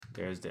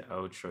There's the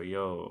outro.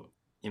 Yo,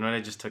 you know what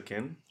I just took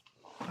in?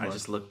 I What?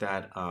 just looked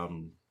at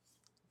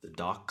the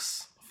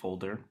docs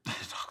folder.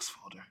 Docs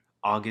folder.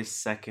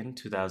 August 2nd,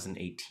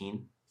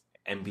 2018.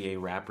 NBA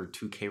rapper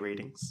 2K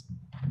ratings.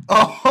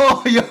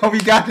 Oh, yo, we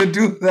got to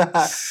do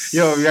that.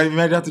 Yo, we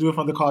might have to do it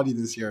from the Cardi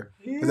this year.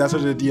 Because that's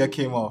where the idea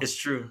came off. It's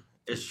true.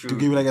 It's To true.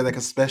 give it like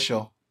a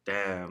special.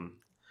 Damn.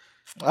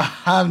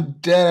 I'm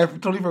dead. I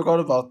totally forgot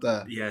about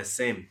that. Yeah,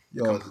 same.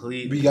 Yo,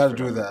 Completely. we got to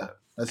forgot do about that.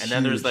 That's And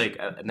then there's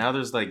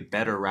huge. like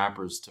better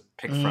rappers to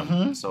pick from.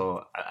 Mhm.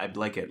 So I'd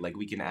like it. Like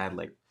we can add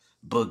like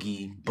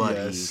Boogie, Buddy,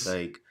 Yes.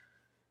 like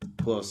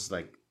who else?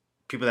 Like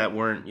people that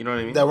weren't, you know what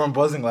I mean? That weren't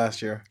buzzing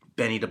last year.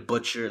 Benny the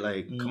Butcher.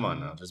 Like, come on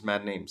Mhm. now. There's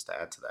mad names to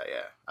add to that.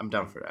 Yeah, I'm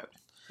down for that.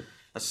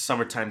 That's a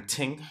summertime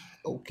ting.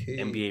 Okay.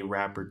 NBA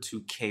rapper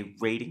 2K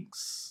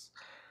ratings.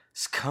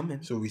 It's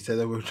coming. So we said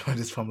that we were doing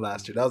this from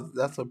last year.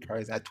 That's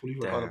surprising. I totally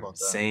forgot Damn, about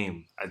that.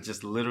 same. I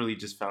just literally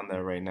just found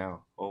that right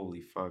now.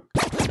 Holy fuck.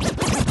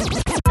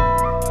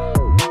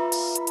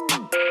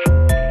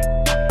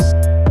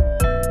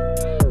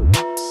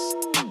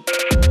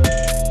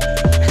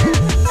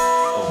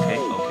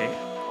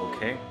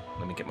 Okay.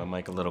 Let me get my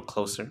mic a little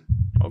closer.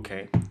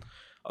 Okay.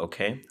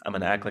 I'm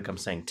gonna act like I'm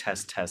saying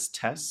test, test,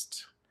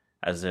 test,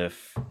 as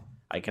if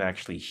I can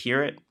actually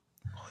hear it.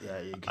 Oh, yeah,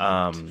 you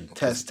can.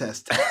 Test.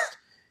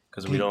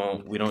 Because we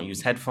don't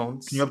use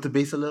headphones. Can you up the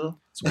bass a little?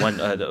 It's one.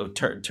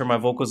 Turn my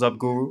vocals up,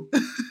 Guru.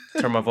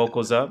 Turn my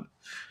vocals up.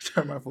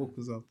 Turn my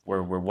focus up.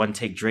 We're one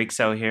take Drakes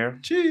out here.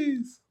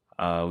 Jeez.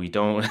 We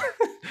don't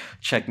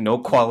check no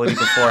quality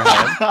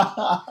beforehand.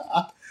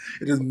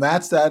 It is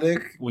mad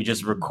static. We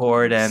just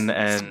record and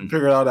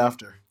Figure it out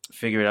after.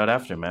 figure it out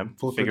after, man.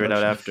 Full Figure it out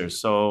production. after.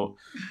 So,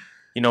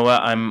 you know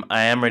what?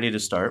 I am ready to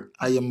start.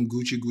 I am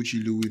Gucci,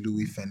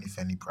 Louis,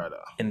 Fendi, Prada.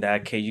 In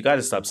that case, you got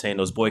to stop saying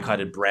those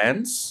boycotted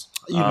brands.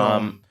 You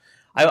know.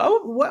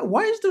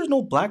 Why is there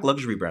no black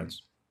luxury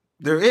brands?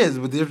 There is,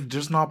 but they're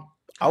just not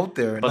out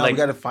there. But Now like- we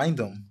gotta find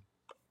them.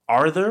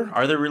 Are there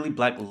really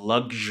black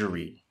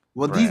luxury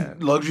Well, brands?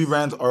 these luxury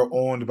brands are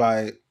owned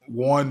by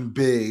one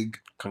big,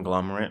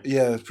 conglomerate?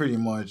 yeah, pretty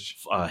much.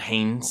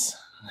 Hanes.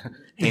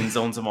 Hanes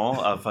owns them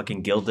all.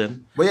 Fucking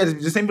Gildan. But yeah,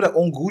 the same people that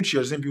own Gucci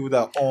are the same people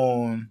that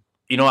own.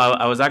 You know,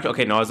 I was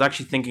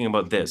actually thinking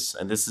about this,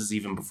 and this is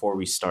even before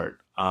we start.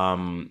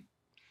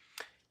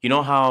 You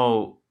know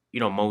how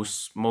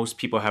most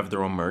people have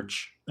their own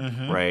merch,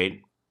 Mhm.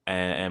 right?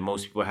 And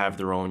most people have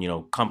their own,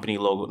 company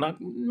logo.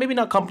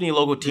 Not company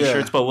logo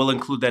T-shirts, but we'll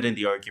include that in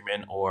the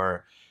argument,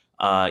 or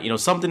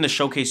something to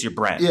showcase your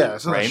brand. Yeah,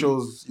 so right? that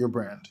shows your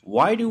brand.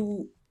 Why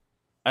do,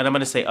 and I'm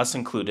gonna say us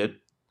included,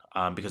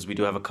 because we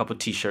do have a couple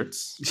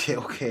T-shirts, Yeah,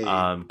 okay.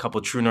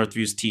 couple True North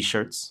Views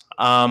T-shirts.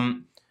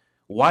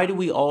 Why do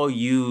we all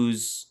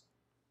use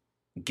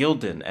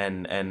Gildan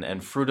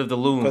and Fruit of the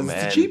Loom? Because it's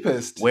the and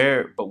cheapest.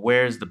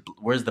 where's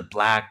the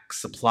black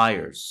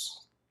suppliers?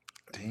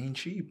 They ain't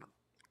cheap.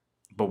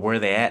 But where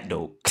they at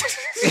though?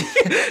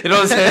 You know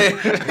what I'm saying?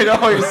 I know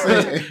what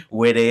you're saying.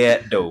 Where they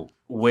at though?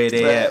 Where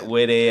they at?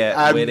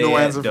 I have Where they no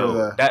at answer for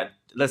though? that.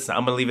 Listen,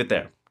 I'm gonna leave it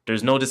there.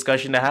 There's no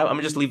discussion to have. I'm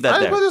gonna just leave that I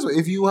there. put it this way,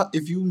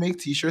 if you make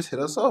T-shirts, hit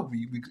us up.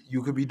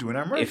 You could be doing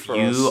our merch If for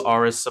you us.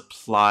 are a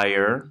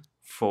supplier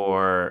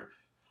for,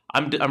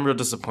 I'm real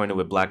disappointed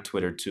with Black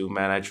Twitter too,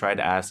 man. I tried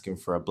asking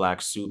for a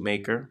black suit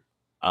maker.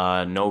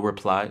 No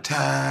reply.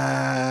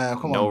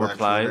 Come No on, Black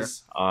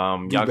replies.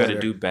 Y'all gotta better.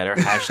 do better.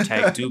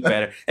 Hashtag do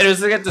better.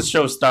 Anyways, let's get the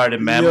show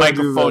started, man. Yeah,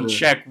 do Microphone better.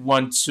 check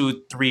 1,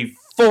 2, 3,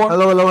 4.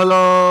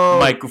 Hello.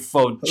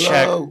 Microphone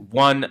check Hello.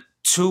 1,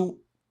 2,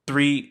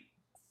 3,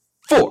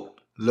 4.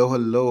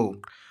 Hello.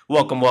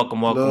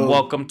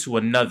 Welcome to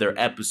another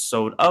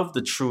episode of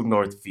the True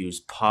North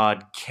Views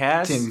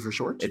podcast. TNV for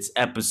short. It's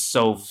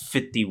episode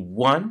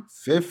 51.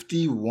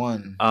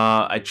 51.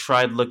 I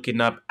tried looking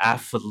up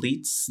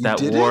athletes You that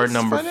didn't wore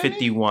number find any?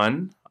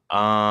 51.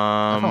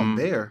 I found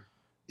there.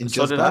 In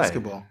so just did I.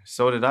 basketball.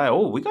 So did I.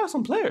 Oh, we got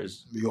some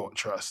players. You don't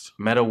trust.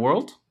 Meta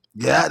World.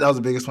 Yeah, that was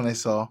the biggest one I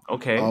saw.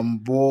 Okay.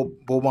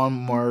 Boban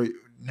Murray,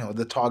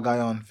 the tall guy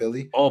on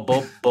Philly.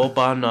 Boban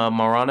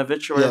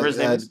Maranovic or whatever his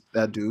name is.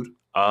 That dude.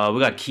 We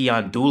got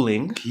Keon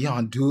Dooling.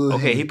 Keon Dooling.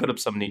 Okay, he put up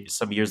some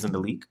years in the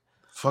league.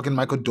 Fucking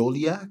Michael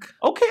Doliak.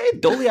 Okay,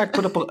 Doliak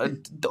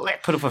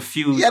put up a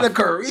few. He had a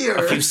career.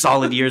 A few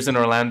solid years in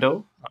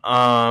Orlando.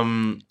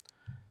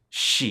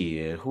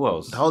 Shit. Who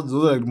else? Those are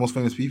like the most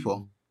famous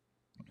people.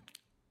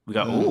 We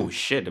got. Oh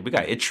shit. We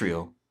got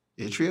Itrio.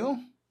 Itrio?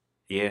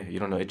 Yeah, you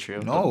don't know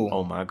Itrio? No.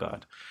 Oh my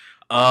god.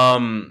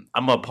 I'm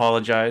gonna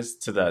apologize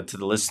to the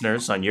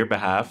listeners on your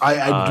behalf. I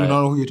do not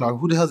know who you're talking.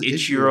 Who the hell is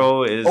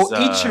Ichiro? Ichiro is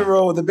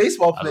Ichiro, the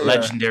baseball a player.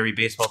 legendary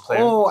baseball player.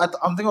 Oh,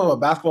 I'm thinking of a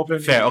basketball player.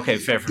 Fair, okay,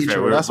 fair.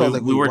 Ichiro, that's why I was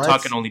like, we wait, were what?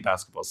 talking only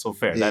basketball, so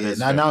fair. Yeah, that is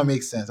fair. now it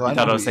makes sense. I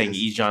thought I was saying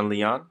Ejon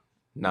Leon.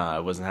 Nah,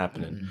 it wasn't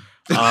happening.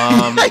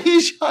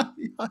 Ichiro.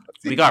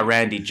 We got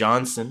Randy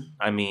Johnson.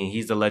 I mean,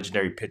 he's the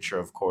legendary pitcher,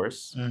 of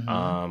course.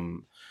 Mhm.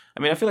 I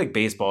mean, I feel like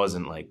baseball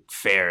isn't like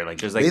fair. Like,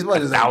 there's like Baseball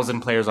is, like-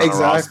 1,000 players on a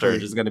Exactly. roster.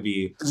 There's gonna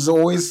be. There's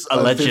always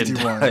A legend.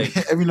 51. Like-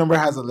 Every number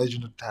has a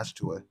legend attached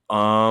to it.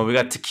 We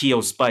got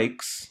Takeo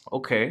Spikes.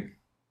 Okay.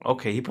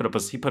 Okay, he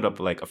put up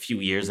like a few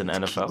years in the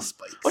NFL.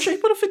 Spikes. Oh shit,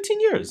 he put up 15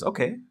 years.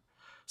 Okay.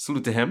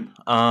 Salute to him.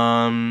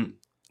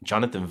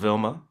 Jonathan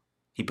Vilma.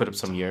 He put up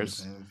some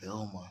years.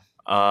 Vilma.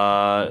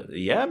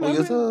 Yeah, Oh, he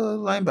was a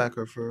man.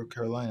 linebacker for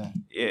Carolina.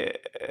 Yeah.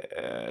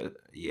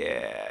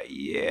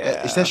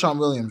 It says Sean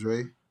Williams,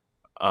 right?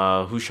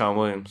 Who's Sean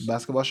Williams?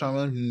 Basketball Sean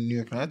Williams, New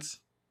York Nets.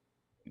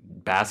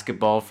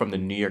 Basketball from the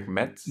New York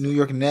Mets? New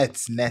York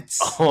Nets.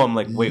 Oh, I'm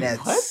like, wait,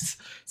 Nets. what?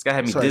 This guy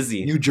had me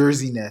dizzy. New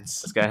Jersey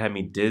Nets. This guy had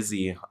me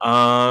dizzy.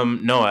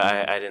 No,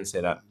 I didn't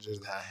say that.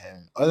 Just not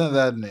him. Other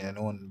than that,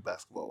 no one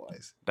basketball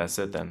wise. That's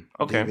it then.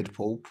 Okay. David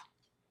Pope.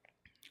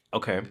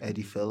 Okay.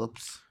 Eddie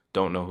Phillips.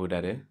 Don't know who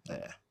that is.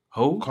 Yeah.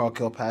 Who? Carl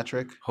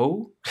Kilpatrick.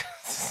 Who?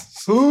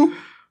 Who?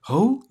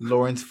 Who?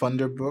 Lawrence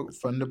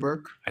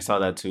Funderburk. I saw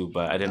that too,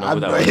 but I didn't know who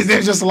that was. His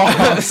name's just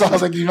long, so I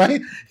was like, he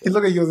looked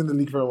like he was in the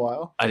league for a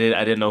while. I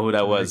didn't know who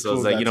that was. So I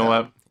was like, you know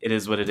That's what? It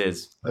is what it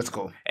is. Let's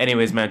go.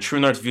 Anyways, man, True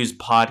North Views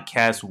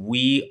podcast.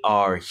 We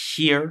are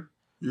here.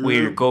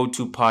 We're your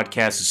go-to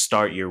podcast to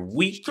start your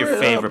week. Your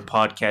favorite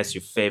podcast,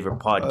 your favorite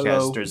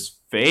podcaster's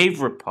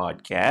favorite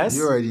podcast.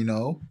 You already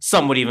know.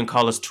 Some would even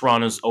call us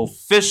Toronto's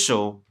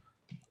official,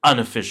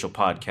 unofficial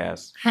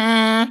podcast.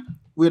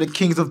 We're the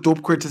kings of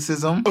dope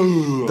criticism,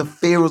 the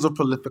pharaohs of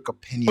prolific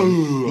opinion,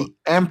 the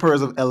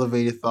emperors of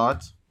elevated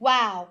thought.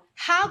 Wow,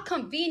 how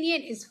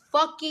convenient is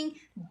fucking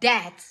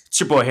that?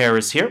 It's your boy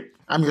Harris here.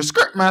 I'm your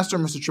skirt master,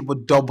 Mr. Triple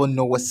Double,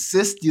 no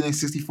assist, dealing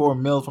 64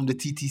 mil from the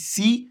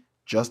TTC,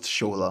 just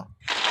Shola.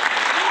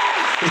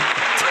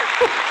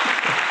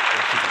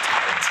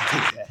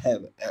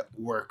 At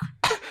work.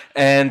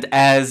 And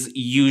as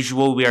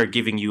usual, we are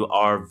giving you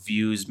our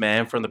views,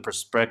 man, from the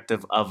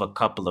perspective of a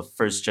couple of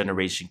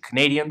first-generation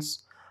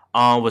Canadians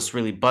on what's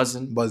really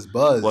buzzing, Buzz.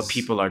 what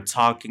people are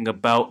talking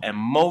about, and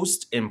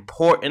most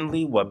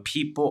importantly, what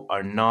people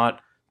are not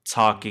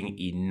talking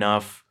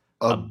enough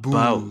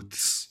about.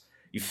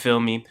 You feel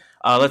me?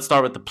 Let's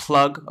start with the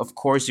plug. Of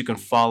course, you can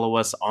follow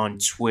us on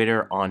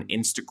Twitter, on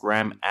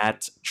Instagram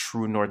at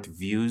True North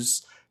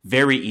Views.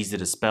 Very easy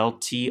to spell.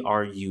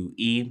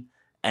 TrueNorthViews.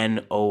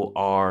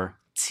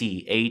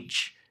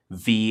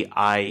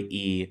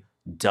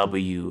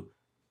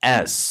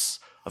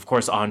 Of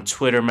course, on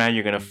Twitter, man,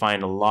 you're going to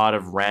find a lot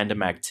of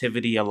random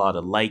activity, a lot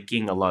of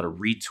liking, a lot of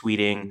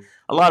retweeting,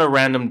 a lot of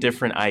random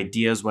different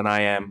ideas when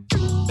I am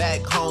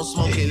back home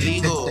smoking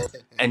legal.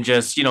 And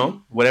just,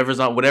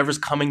 whatever's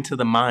coming to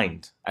the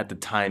mind at the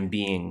time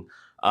being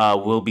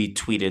will be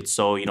tweeted.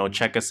 So,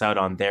 check us out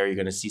on there. You're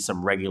going to see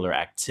some regular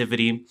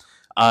activity.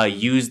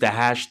 Use the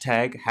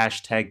hashtag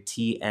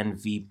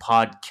TNV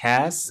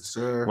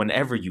podcast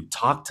whenever you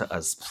talk to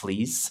us,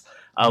 please.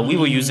 We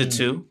will use it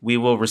too. We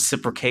will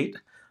reciprocate.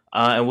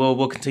 And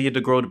we'll continue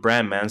to grow the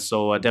brand, man.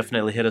 So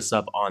definitely hit us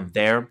up on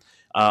there.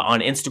 On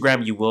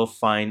Instagram, you will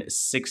find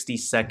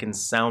 60-second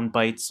sound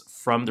bites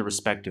from the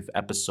respective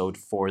episode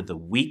for the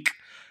week.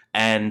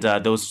 And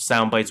those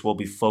sound bites will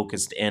be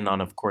focused in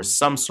on, of course,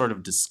 some sort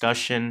of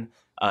discussion,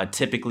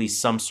 typically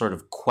some sort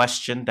of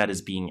question that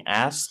is being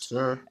asked.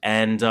 Sure.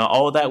 And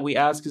all that we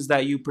ask is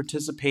that you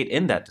participate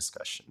in that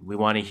discussion. We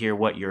want to hear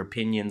what your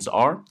opinions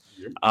are.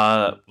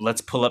 Let's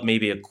pull up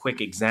maybe a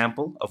quick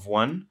example of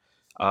one.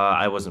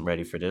 I wasn't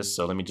ready for this,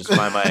 so let me just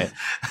find my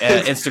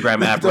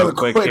Instagram app real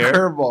quick here.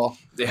 Curveball.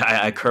 Yeah,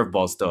 I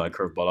curveball still. I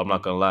curveball. I'm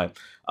not going to lie.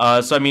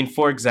 So, I mean,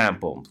 for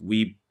example,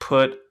 we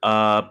put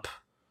up...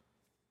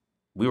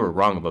 We were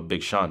wrong about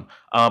Big Sean,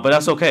 but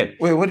that's okay.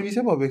 Wait, what did we say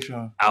about Big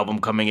Sean? Album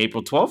coming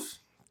April 12th.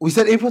 We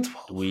said April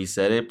 12th? We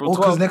said April 12th. Oh,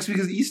 because next week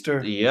is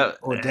Easter. Yeah.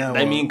 Oh, damn.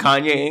 I mean,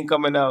 Kanye ain't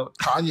coming out.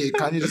 Kanye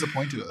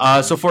disappointed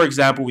us. So, for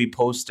example, we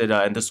posted,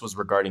 and this was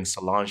regarding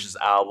Solange's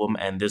album,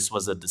 and this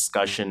was a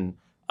discussion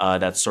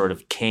that sort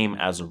of came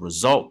as a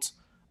result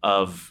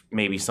of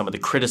maybe some of the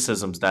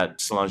criticisms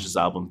that Solange's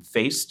album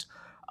faced.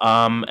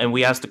 And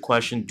we asked the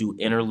question, do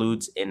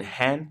interludes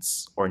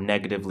enhance or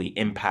negatively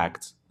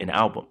impact an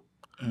album?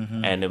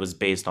 Mm-hmm. And it was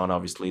based on,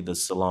 obviously, the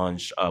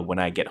Solange When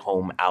I Get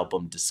Home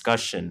album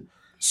discussion.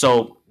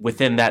 So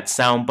within that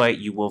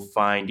soundbite, you will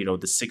find,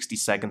 the 60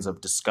 seconds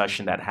of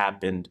discussion that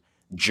happened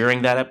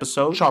during that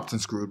episode. Chopped and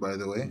screwed, by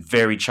the way.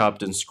 Very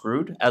chopped and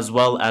screwed, as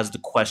well as the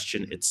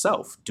question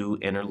itself. Do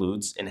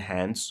interludes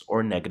enhance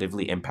or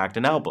negatively impact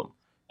an album?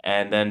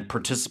 And then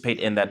participate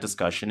in that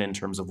discussion in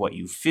terms of what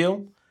you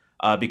feel,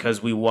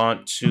 because we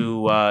want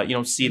to,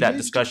 see that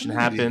discussion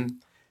happen.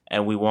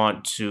 And we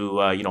want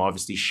to,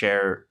 obviously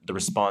share the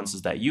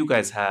responses that you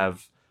guys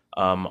have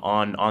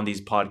on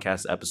these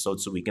podcast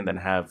episodes, so we can then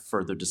have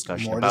further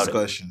discussion about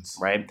it,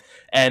 right?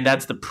 And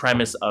that's the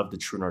premise of the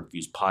True North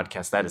Views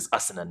podcast. That is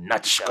us in a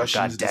nutshell.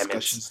 God damn it.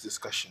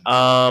 Discussion.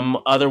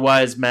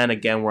 Otherwise, man,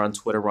 again, we're on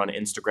Twitter, we're on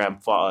Instagram.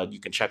 You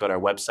can check out our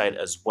website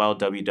as well,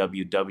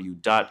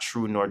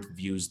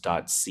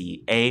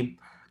 www.truenorthviews.ca.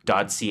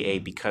 .ca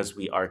because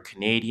we are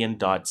Canadian,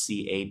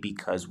 .ca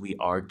because we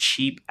are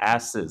cheap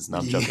asses. No,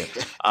 I'm joking.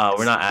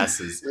 We're not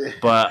asses,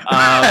 but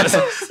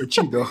we're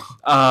cheap though.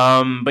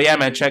 But yeah,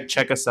 man,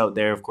 check us out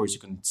there. Of course, you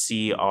can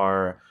see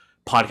our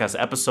podcast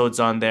episodes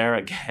on there.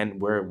 Again,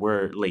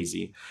 we're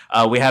lazy.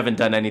 We haven't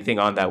done anything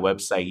on that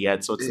website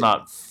yet, so it's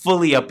not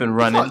fully up and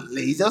running. It's not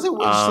lazy. It's just a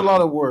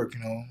lot of work,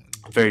 you know.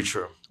 Very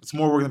true. It's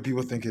more work than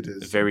people think it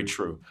is. Very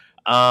true.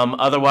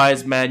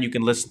 Otherwise, man, you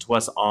can listen to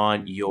us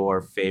on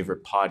your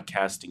favorite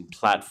podcasting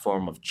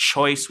platform of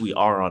choice. We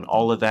are on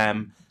all of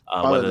them.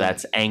 Whether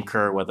that's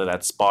Anchor, whether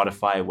that's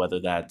Spotify, whether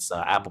that's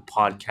Apple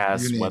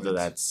Podcasts, whether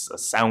that's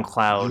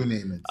SoundCloud, you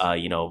name it.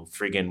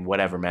 Friggin'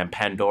 whatever, man,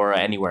 Pandora,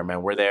 anywhere,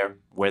 man, we're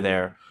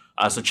there.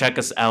 So check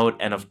us out,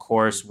 and of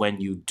course, when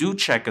you do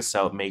check us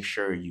out, make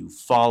sure you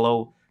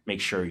follow,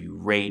 make sure you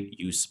rate,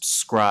 you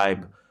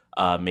subscribe,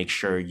 make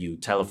sure you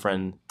tell a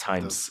friend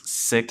times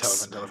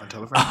 6. Tell a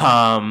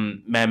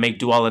friend. Man,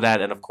 do all of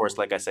that, and of course,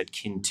 like I said,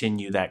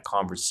 continue that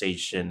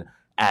conversation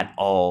at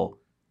all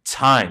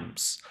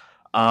times.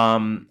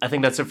 I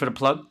think that's it for the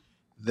plug.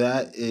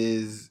 That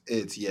is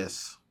it.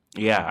 Yes.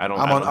 Yeah, I'm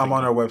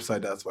on our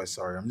website. That's why.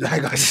 Sorry, I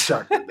got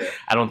distracted there.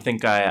 I don't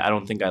think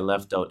I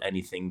left out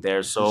anything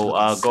there. So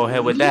go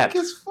ahead with that.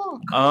 As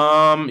fuck.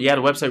 Yeah,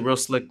 the website real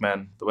slick,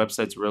 man. The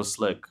website's real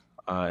slick.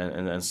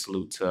 And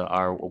salute to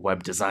our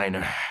web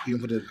designer. You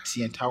can put a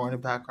CN Tower in the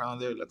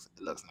background there. It looks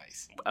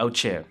nice. Out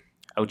here.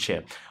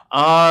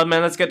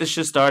 Man, let's get this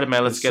shit started,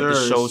 man. Let's get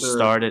the show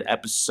started.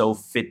 Episode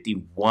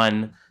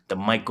 51. The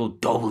Michael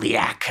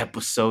Doliak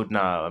episode.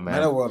 Nah, man.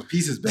 Meta World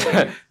Peace is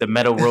better. The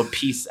Meta World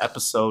Peace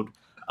episode.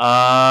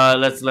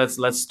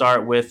 Let's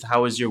start with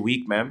how was your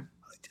week, man?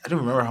 I don't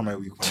remember how my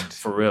week went.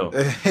 For real.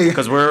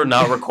 Because we're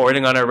not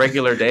recording on a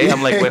regular day.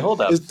 I'm like, wait, hold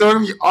up. It's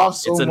throwing me off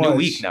so much. It's a new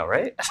week now,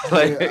 right?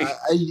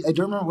 I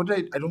don't remember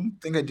I don't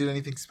think I did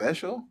anything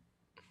special.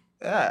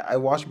 Yeah, I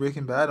watched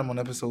Breaking Bad. I'm on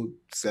episode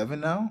 7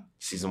 now.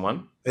 Season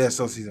 1? Yeah,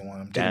 still season 1.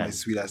 I'm taking my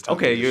sweet ass time.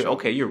 Okay,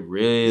 you're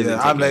really taking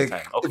I'm like,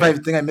 time. If I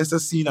think I missed a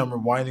scene, I'm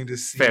rewinding the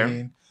scene.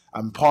 Fair.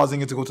 I'm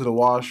pausing it to go to the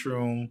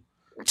washroom.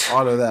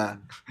 All of that.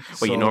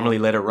 Wait, you normally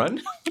let it run?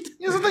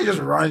 Yeah, sometimes just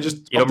run,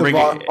 just up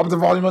the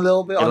volume a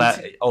little bit. On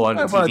the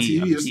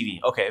TV.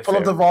 Okay, pull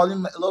up the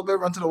volume a little bit,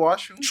 run to the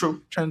washroom.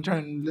 True. Turn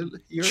little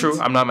ears.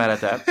 True. I'm not mad at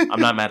that.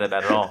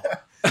 At all.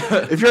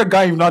 If you're a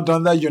guy, you've not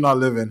done that, you're not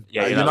living.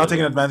 Yeah, you're not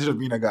taking advantage of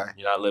being a guy.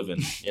 You're not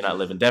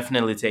living.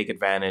 Definitely take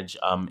advantage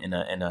in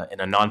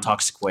a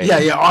non-toxic way.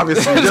 Yeah,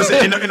 obviously. Just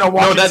in a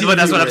no, that's what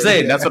I'm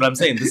saying. Yeah. That's what I'm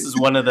saying. This is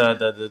one of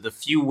the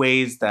few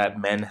ways that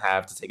men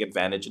have to take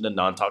advantage in a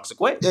non-toxic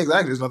way. Yeah,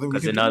 exactly. There's nothing we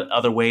can do. Because in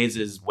other ways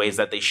is ways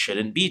that they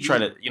shouldn't be trying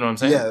to, you know what I'm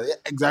saying? Yeah,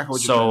 exactly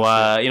what you're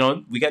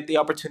saying. We get the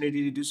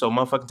opportunity to do so.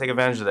 Motherfucking take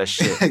advantage of that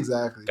shit.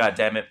 Exactly. God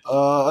damn it.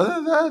 Other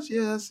than that,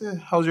 yeah, that's it.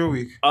 How's your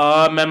week?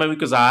 Man, my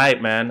week was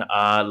alright, man.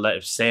 I'm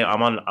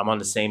on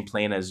the same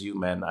plane as you,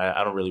 man.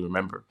 I don't really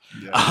remember.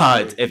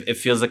 Yeah, it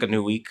feels like a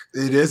new week.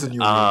 It is a new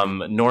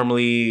week.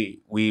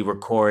 Normally we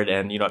record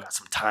and I got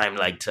some time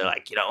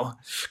to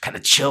kind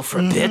of chill for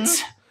a bit.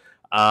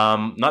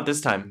 Not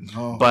this time,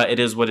 but it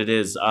is what it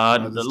is. A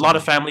lot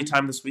of family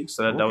time this week,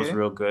 so that was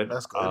real good.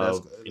 That's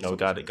good. We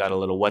got a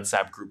little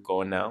WhatsApp group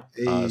going now,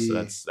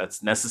 so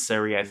that's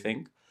necessary, I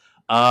think.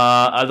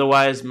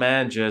 Otherwise,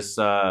 man, just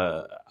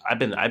I've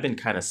been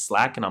kind of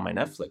slacking on my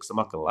Netflix. I'm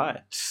not gonna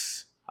lie.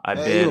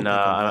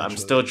 I'm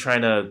still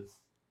trying to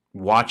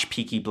watch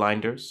Peaky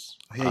Blinders.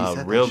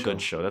 Real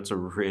good show. That's a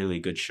really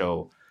good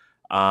show.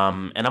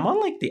 And I'm on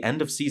like the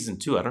end of season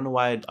 2. I don't know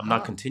why I'm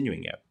not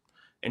continuing yet.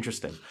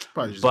 Interesting.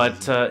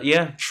 But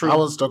yeah, true. I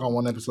was stuck on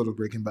one episode of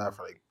Breaking Bad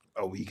for like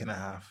a week and a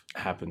half. It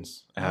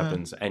happens.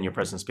 And you're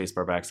pressing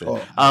spacebar by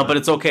accident. But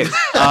it's okay.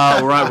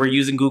 We're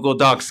using Google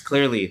Docs,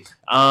 clearly.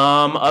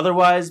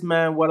 Otherwise,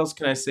 man, what else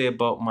can I say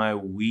about my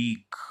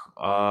week?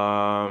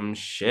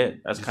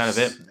 Shit. That's kind of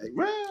it.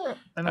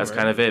 That's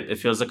kind of it. It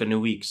feels like a new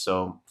week,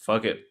 so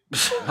fuck it.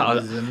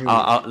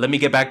 Let me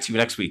get back to you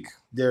next week.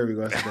 There we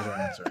go. That's a better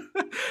answer.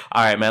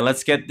 All right, man.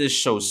 Let's get this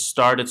show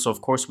started. So,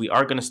 of course, we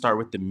are going to start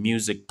with the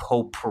music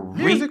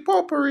potpourri. Music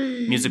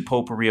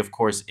potpourri, of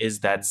course, is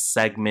that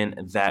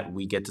segment that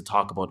we get to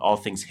talk about all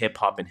things hip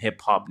hop and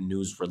hip hop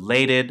news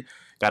related.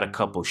 Got a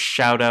couple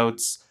shout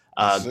outs.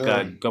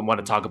 Want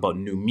to talk about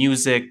new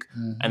music.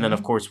 Mm-hmm. And then,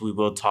 of course, we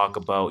will talk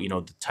about,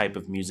 the type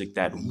of music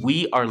that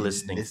we are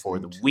listening for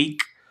the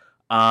week.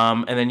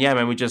 And then, yeah,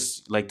 man, we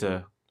just like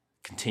to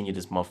continue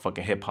this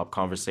motherfucking hip-hop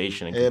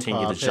conversation and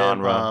continue the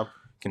genre,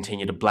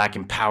 continue the black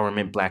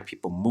empowerment, black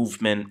people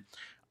movement.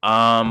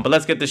 But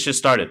let's get this shit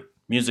started.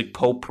 Music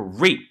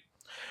potpourri.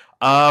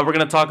 We're going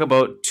to talk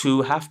about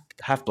two half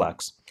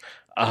blacks.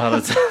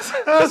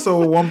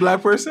 So one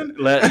black person?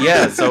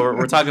 So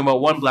we're talking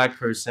about one black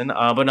person.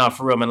 But no,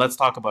 for real, man, let's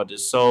talk about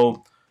this.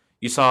 So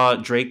you saw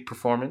Drake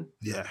performing?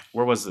 Yeah.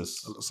 Where was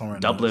this? Somewhere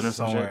in Dublin or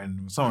somewhere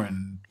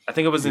in I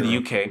think it was in the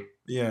UK.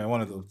 Yeah,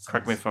 one of those.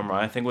 Correct me if I'm wrong.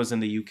 I think it was in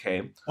the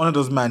UK. One of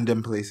those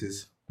mandem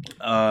places.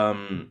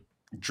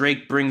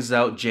 Drake brings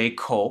out J.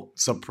 Cole.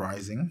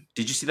 Surprising.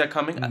 Did you see that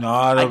coming? No,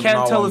 I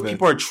can't tell if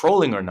people are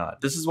trolling or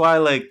not. This is why,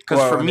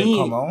 because for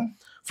me,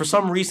 for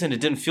some reason, it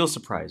didn't feel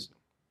surprising.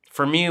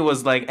 For me, it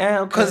was like,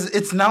 okay. Because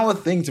it's now a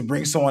thing to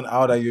bring someone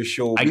out at your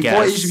show.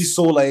 Before, it used to be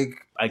so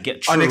I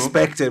get true.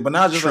 unexpected. But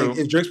now it's just True. like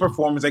if Drake's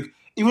performance, like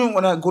even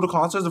when I go to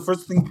concerts, the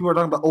first thing people are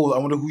talking about, oh, I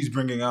wonder who he's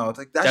bringing out. It's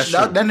like That's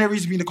that true. never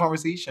used to be in the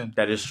conversation.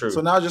 That is true.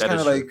 So now it's just That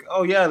kind of is like, true.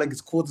 oh yeah, like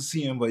it's cool to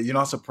see him, but you're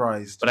not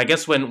surprised. But I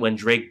guess when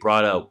Drake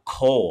brought out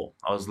Cole,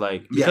 I was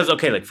like, Yeah. because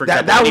okay, like for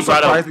that example, when would he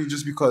brought surprise out, me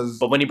just because.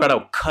 but when he brought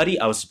out Cuddy,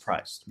 I was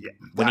surprised. Yeah,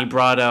 When he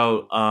brought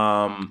out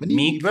when he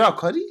Meek, brought out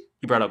Cuddy.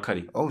 he brought out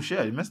Cuddy. Oh shit,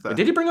 I missed that.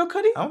 Did he bring out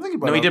Cuddy? I don't think he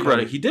brought No, out he did.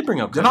 Cuddy. He did bring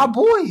out They're Cuddy. not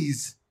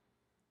boys.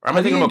 Or am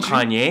I thinking Cuddy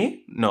about and Kanye?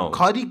 No.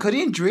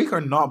 Cuddy and Drake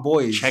are not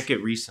boys. Check it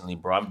recently,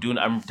 bro.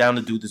 I'm down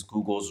to do this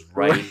Googles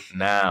right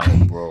now,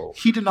 bro.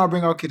 He did not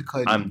bring out Kid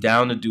Cudi. I'm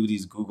down to do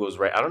these Googles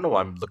right. I don't know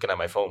why I'm looking at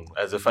my phone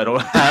as if I don't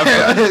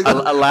have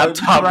a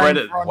laptop Right right.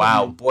 in front of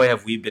Wow, you. boy,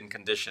 have we been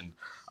conditioned.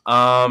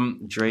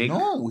 Drake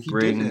No, he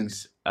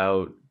brings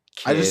out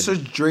Kid. I just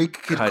searched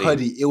Drake Kid Cudi.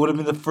 Cudi. It would have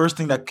been the first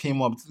thing that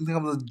came up. Think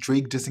of the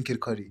Drake dissing Kid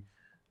Cudi.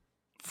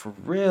 For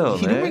real,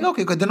 He didn't eh? bring out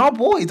Kid Cudi. They're not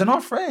boys. They're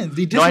not friends.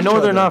 They diss No, I each know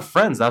they're other. not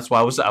friends. That's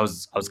why I was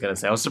gonna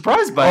say I was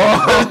surprised by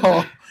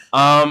it.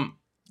 Oh.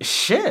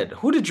 Shit.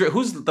 Who's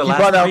the He last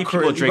brought out three people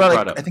Chris- he Drake brought,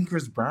 brought like, up? I think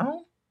Chris Brown.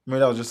 Maybe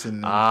that was just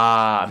in.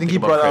 I think he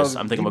brought Chris.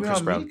 I'm thinking about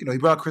Chris Brown. No, he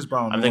brought out Chris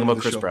Brown. I'm thinking on about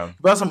the Chris show. Brown. He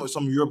brought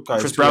some Europe guys.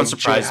 Chris too, Brown like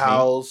surprised Jay me.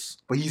 House,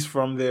 but he's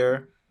from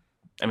there.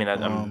 I mean,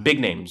 Um, big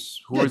names.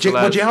 Who Yeah, are the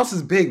but last? Jay House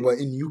is big, but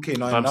in UK,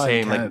 not I'm not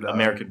saying in like Canada.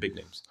 American big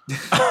names.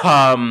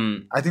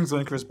 I think it's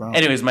only Chris Brown.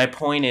 Anyways, my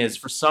point is,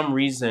 for some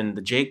reason,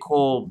 the J.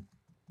 Cole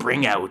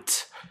bring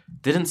out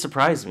didn't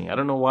surprise me. I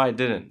don't know why it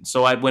didn't.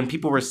 So when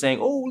people were saying,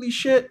 "Holy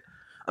shit,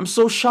 I'm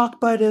so shocked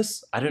by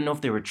this," I didn't know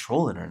if they were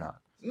trolling or not.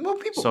 Well,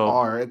 people So-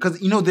 are because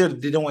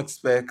they don't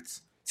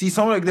expect. See,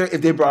 someone like that,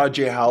 if they brought out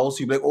Jay House,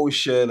 you'd be like, "Oh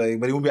shit!" Like,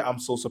 but it won't be. I'm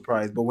so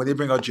surprised. But when they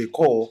bring out J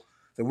Cole,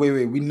 like,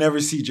 wait, we never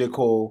see J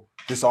Cole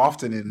this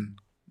often in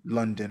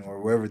London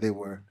or wherever they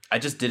were. I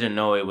just didn't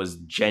know it was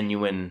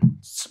genuine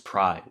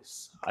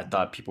surprise. I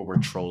thought people were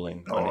trolling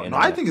on the Oh, no,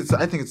 internet.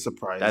 I think it's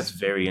surprise. That's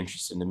very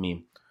interesting to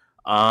me.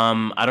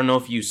 I don't know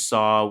if you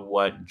saw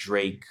what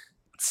Drake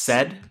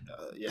said.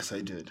 Yes,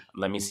 I did.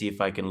 Let me see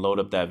if I can load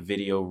up that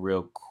video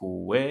real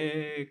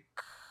quick.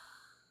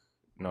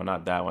 No,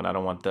 not that one. I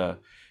don't want the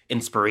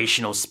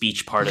inspirational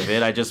speech part of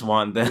it. I just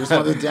want the, You just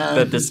want the dance.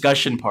 the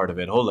discussion part of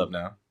it. Hold up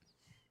now.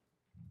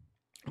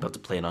 I'm about to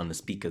play it on the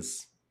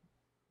speakers.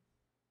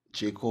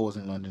 J Cole was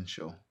in London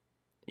show.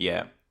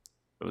 Yeah,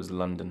 it was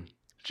London.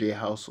 Jay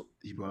House,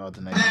 he brought out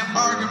the night. Damn,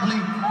 arguably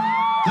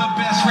the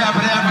best rapper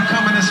to ever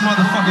come in this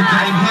motherfucking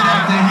game, hit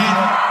after hit.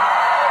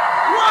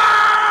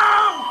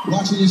 Wow!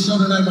 Watching your show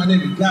tonight, my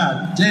nigga.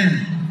 God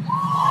damn.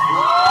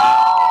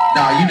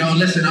 Nah, you know,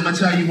 listen, I'm gonna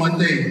tell you one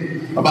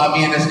thing about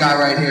me and this guy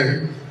right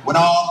here. When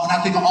I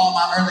think of all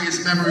my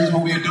earliest memories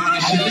when we were doing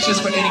this shit, this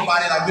is for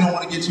anybody, like, we don't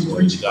want to get too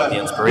preachy, got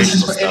the but this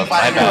is inspirational for stuff.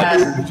 anybody My that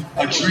bad.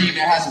 has a dream,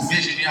 that has a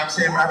vision, you know what I'm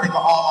saying? When I think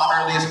of all my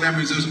earliest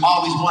memories, there was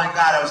always one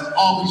guy that was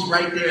always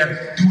right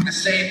there doing the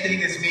same thing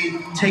as me,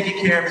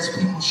 taking care of his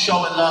people,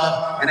 showing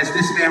love, and it's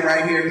this man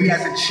right here. He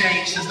hasn't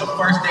changed since the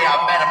first day I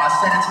met him. I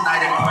said it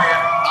tonight in prayer.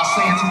 I'll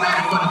say it tonight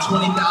in front of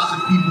 20,000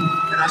 people.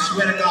 And I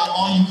swear to God,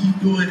 all you keep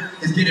doing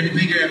is getting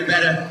bigger and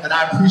better. And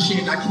I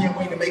appreciate it. I can't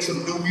wait to make some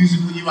new music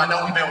with you. I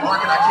know we've been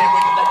working. I can't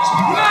wait to let these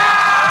people know.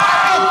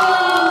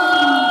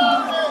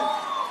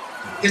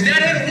 Is that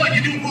it? What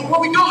you do?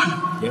 What we doing?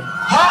 Yeah,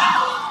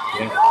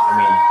 Huh? yeah. I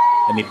mean,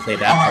 let me play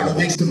that All part right, of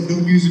we'll it. make some new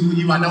music with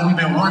you. I know we've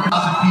been working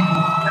on some people,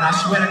 and I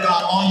swear to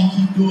God, all you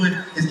keep doing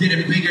is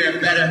getting bigger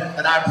and better.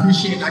 And I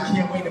appreciate it. I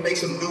can't wait to make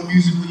some new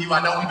music with you. I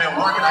know we've been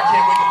working. I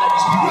can't wait to let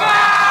these people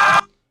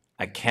know.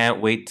 I can't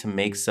wait to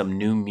make some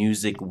new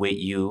music with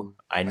you.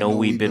 I know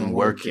we've been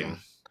working.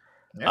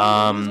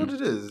 Yeah, that's what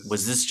it is.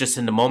 Was this just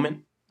in the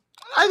moment?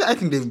 I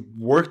think they've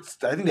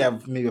worked. I think they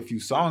have maybe a few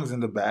songs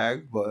in the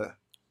bag, but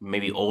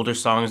Maybe older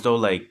songs though,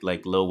 like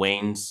Lil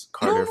Wayne's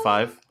Carter No.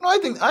 5. no, I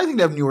think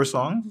they have newer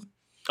songs.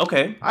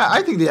 Okay.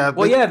 I think they have.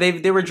 Well, like, yeah,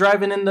 they were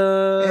driving in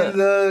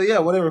the.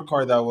 and, whatever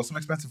car that was, some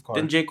expensive car.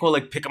 Didn't J Cole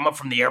like pick him up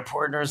from the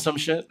airport or some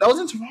shit? That was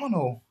in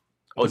Toronto.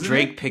 Oh, Wasn't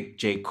Drake picked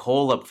J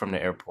Cole up from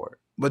the airport.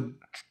 But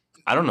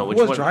I don't know who which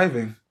was one.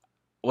 driving?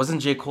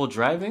 Wasn't J Cole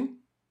driving?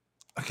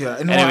 Okay, I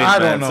Anyways, I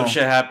don't man, know. some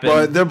shit happened.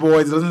 But they're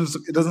boys.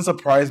 It doesn't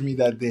surprise me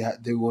that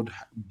they would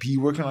be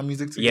working on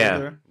music Yeah,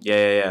 together.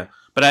 yeah.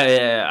 But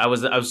I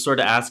was sort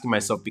of asking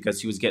myself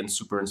because he was getting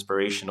super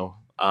inspirational.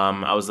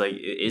 I was like,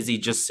 is he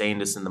just saying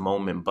this in the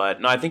moment?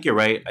 But no, I think you're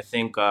right. I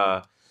think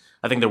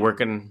they're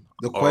working.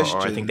 The or I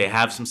question- think they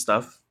have some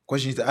stuff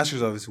Question you need to ask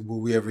yourself is: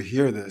 will we ever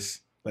hear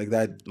this? Like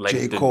that like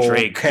J the Cole,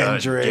 Drake,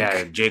 Kendrick.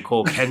 yeah, J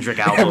Cole, Kendrick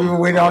We've album. been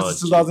waiting on Oh,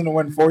 since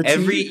 2014.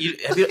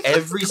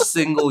 every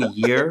single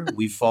year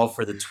we fall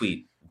for the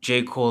tweet.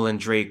 J Cole and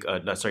Drake.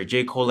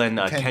 J Cole and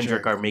Kendrick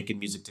Kendrick. are making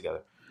music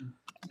together.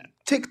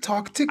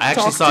 TikTok. I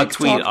actually saw a TikTok,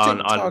 tweet on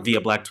TikTok.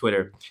 via Black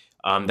Twitter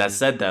that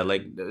said that.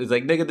 Like, it's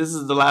like, nigga, this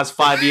is the last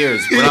 5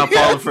 years. We're not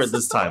falling for it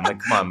this time. Like,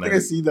 come on, I think I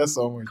man. see that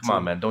somewhere. Come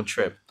on, man. Don't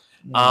trip.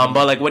 But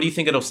like, what do you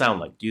think it'll sound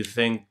like? Do you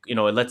think,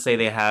 let's say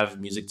they have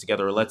music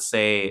together, or let's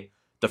say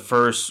the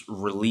first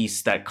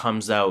release that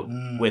comes out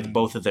with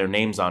both of their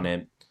names on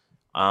it,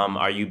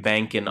 are you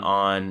banking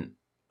on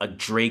a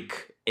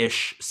Drake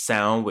ish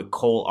sound with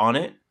Cole on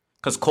it?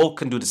 Because Cole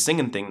can do the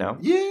singing thing now.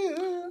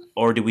 Yeah.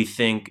 Or do we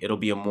think it'll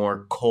be a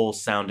more Cole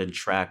sounding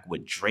track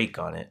with Drake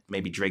on it?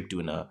 Maybe Drake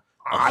doing a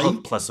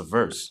hook plus a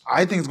verse.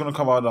 I think it's gonna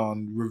come out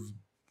on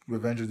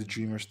Revenge of the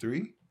Dreamers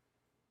 3.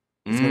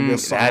 It's gonna be a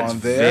song That's on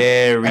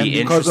there. very And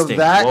because of interesting.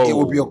 that, Whoa. it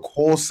will be a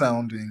Cole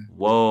sounding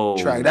Whoa.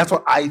 track. That's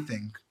what I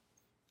think.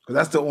 Because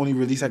that's the only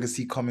release I can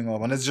see coming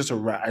up. And it's just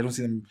I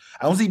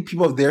don't see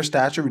people of their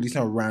stature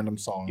releasing a random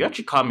song. You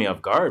actually caught me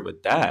off guard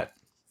with that.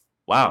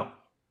 Wow.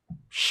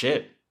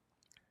 Shit.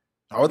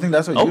 I would think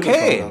that's what you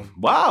Okay.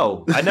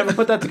 Wow. I never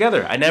put that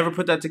together. I never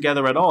put that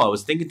together at all. I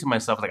was thinking to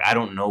myself, like, I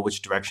don't know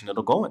which direction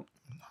it'll go in.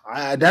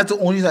 That's the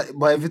only.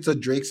 But if it's a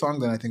Drake song,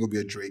 then I think it'll be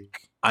a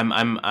Drake.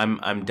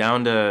 I'm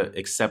down to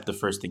accept the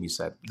first thing you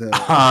said. The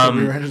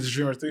Revenge of the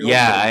Dreamers 3.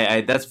 Yeah,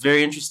 I that's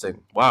very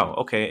interesting. Wow.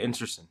 Okay.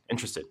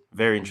 Interested.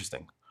 Very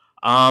interesting.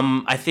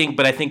 I think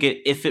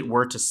if it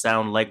were to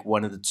sound like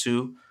one of the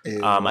two,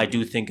 I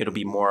do think it'll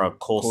be more a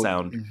Cole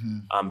sound.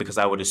 Mm-hmm. Because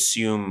I would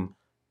assume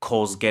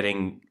Cole's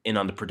getting in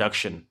on the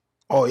production.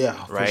 Oh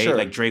yeah, right. For sure.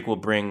 Like Drake will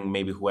bring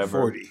maybe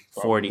whoever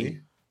 40,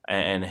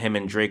 and him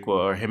and Drake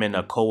him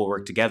and Cole will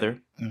work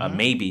together. Mm-hmm.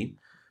 Maybe.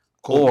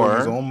 Cole or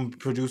his own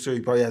producer. He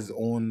probably has his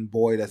own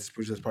boy that's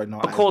probably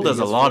not. But Cole does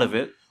a lot of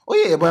it. Oh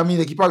yeah, but I mean,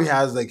 like he probably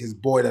has like his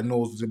boy that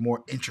knows the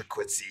more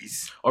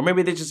intricacies. Or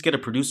maybe they just get a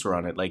producer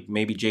on it. Like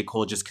maybe J.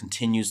 Cole just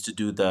continues to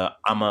do the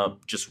I'ma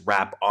just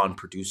rap on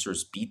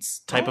producers' beats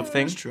type of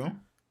thing. That's true.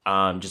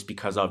 Just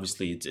because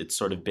obviously it's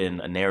sort of been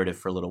a narrative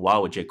for a little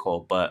while with J.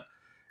 Cole, but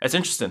it's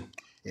interesting.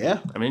 Yeah,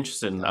 I'm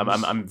interested.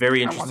 I'm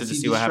very interested to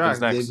see what happens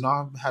next. They've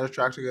not had a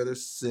track together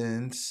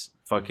since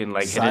fucking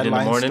like Hit It in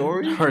the Morning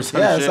story? or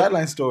some yeah, shit.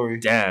 Sideline Story.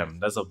 Damn,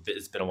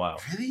 it's been a while.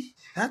 Really?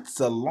 That's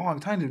a long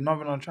time they've not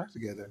been on a track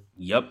together.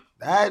 Yep.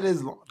 That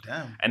is long.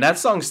 Damn. And that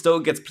song still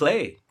gets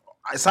played.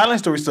 Sideline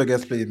Story still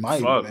gets played in my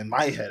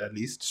head at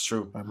least. It's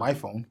true. On my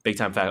phone. Big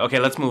time fact. Okay,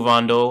 let's move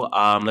on though.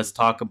 Let's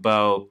talk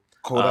about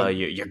Kodak.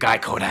 Your guy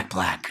Kodak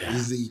Black.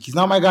 He's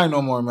not my guy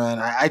no more, man.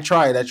 I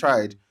tried.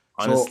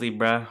 Honestly,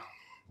 bruh.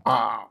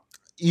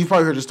 You've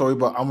probably heard the story,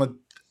 but I'm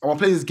gonna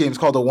play this game. It's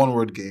called the One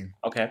Word Game.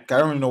 Okay. I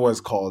don't really know what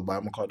it's called, but I'm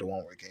gonna call it the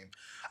One Word Game.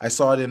 I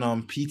saw it in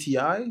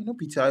PTI. You know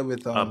PTI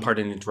with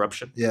Pardon the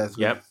interruption. Yes.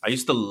 Yep. I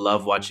used to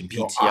love watching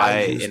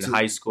PTI in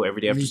high school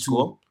every day after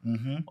school.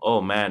 Mm-hmm.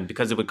 Oh man,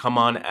 because it would come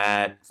on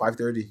at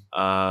 5:30.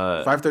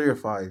 5:30 or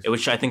 5.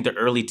 Which I think the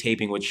early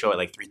taping would show at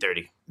like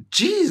 3:30.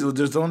 Jeez,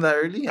 there's one that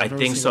early? I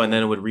think so, and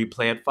then it would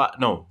replay at 5.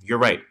 No, you're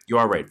right. You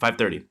are right.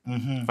 5:30.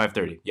 Mm-hmm.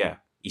 5:30. Yeah,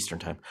 Eastern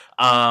time.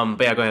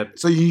 But yeah, go ahead.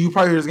 So you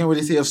probably heard this game where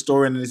they say a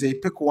story and they say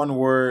pick one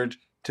word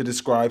to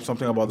describe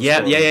something about the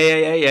story.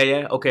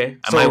 Yeah. Okay.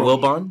 Am I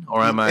Wilbon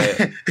or am I?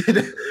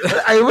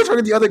 I always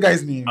forget the other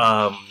guy's name.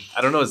 I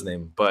don't know his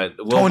name, but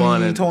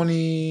Wilbon and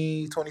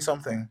Tony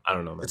something. I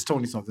don't know, man. It's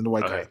Tony something, the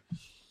white guy.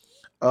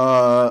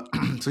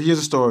 So here's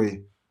a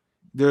story.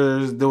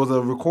 There was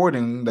a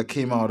recording that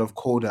came out of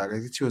Kodak. I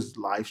think he was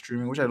live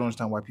streaming, which I don't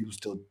understand why people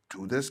still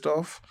do this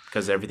stuff.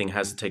 Because everything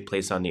has to take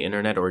place on the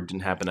internet, or it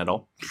didn't happen at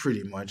all.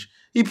 Pretty much,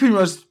 he pretty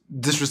much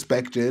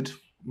disrespected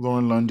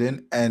Lauren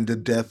London and the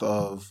death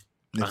of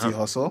Nipsey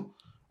Hussle.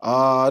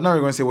 Not really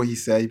going to say what he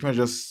said. He pretty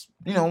much just,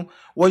 he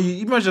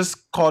pretty much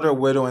just called her a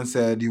widow and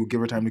said he would give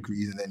her time to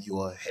grieve and then he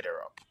will hit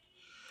her up.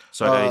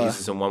 So I gotta use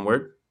this in one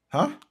word?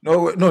 Huh?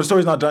 No, the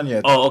story's not done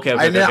yet. Oh, okay.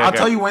 I'll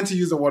tell you when to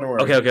use the one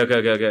word.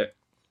 Okay.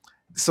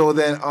 So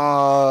then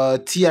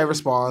T.I.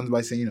 responds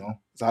by saying,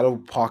 it's out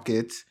of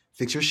pocket,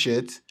 fix your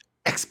shit,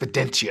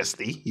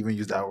 expeditiously, even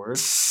use that word.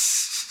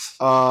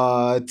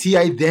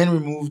 T.I. then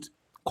removed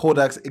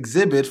Kodak's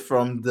exhibit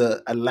from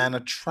the Atlanta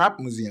Trap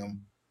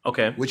Museum.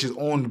 Okay. Which is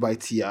owned by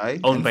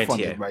T.I. Owned by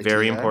T.I.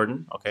 Very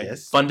important. Okay.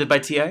 Yes. Funded by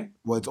T.I.?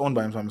 Well, it's owned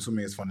by him, so I'm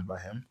assuming it's funded by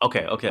him.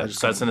 Okay.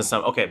 So that's in the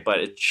sum. Okay, but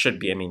it should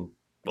be,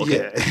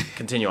 okay. Yeah.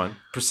 Continue on.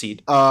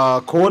 Proceed.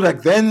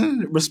 Kodak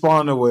then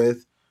responded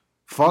with,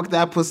 fuck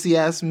that pussy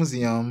ass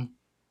museum.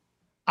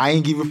 I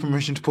ain't give you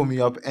permission to put me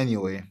up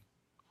anyway.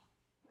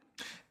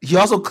 He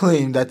also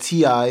claimed that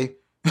T.I.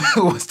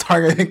 was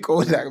targeting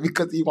Kodak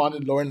because he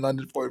wanted Lauren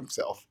London for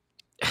himself.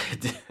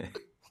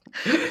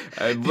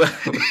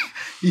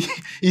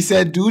 He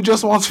said, dude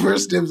just wants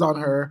first dibs on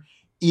her.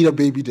 Eat a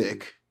baby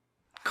dick.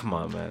 Come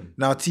on, man.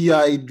 Now,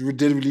 T.I.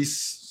 did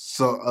release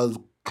a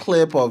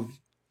clip of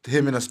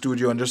him in a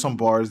studio, and there's some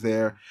bars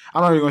there.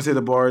 I'm not really going to say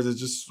the bars. It's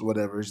just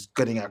whatever. It's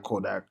getting at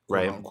Kodak,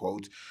 quote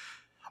unquote.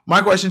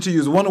 My question to you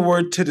is one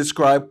word to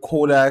describe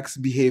Kodak's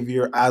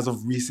behavior as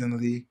of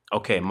recently.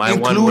 Okay, my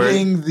one word.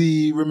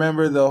 Including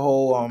remember the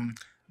whole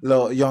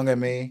Young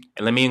M.A.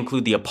 And let me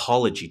include the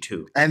apology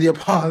too. And the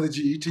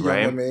apology to Young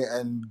M.A.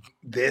 and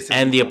this.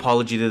 And the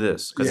apology to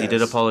this, because he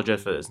did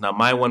apologize for this. Now,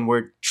 my one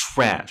word,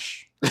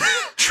 trash.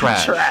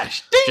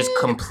 Trash. Just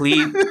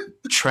complete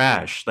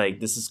trash. Like,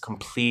 this is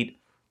complete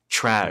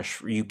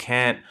trash.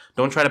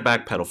 Don't try to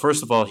backpedal.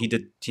 First of all, he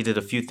did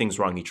a few things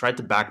wrong. He tried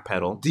to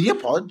backpedal. Did he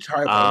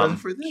apologize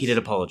for this? He did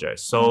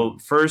apologize. So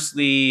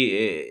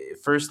firstly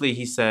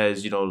he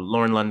says,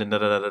 Lauren London,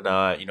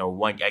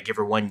 I give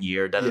her 1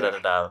 year,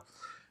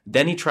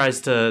 Then he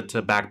tries to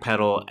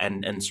backpedal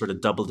and sort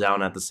of double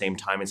down at the same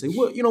time and say,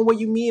 "What what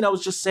you mean? I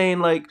was just saying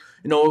like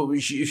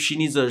if she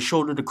needs a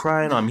shoulder to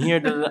cry on, I'm here."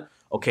 Da, da, da.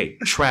 Okay,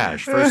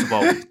 trash. First of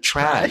all,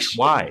 trash.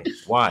 Why?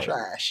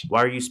 Trash.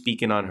 Why are you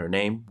speaking on her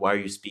name? Why are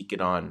you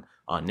speaking on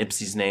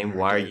Nipsey's name?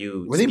 Why are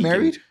you? Were they speaking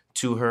married?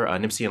 To her,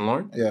 Nipsey and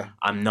Lauren? Yeah.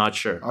 I'm not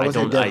sure. I was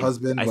like their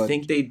husband. I but...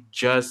 think they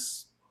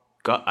just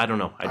got. I don't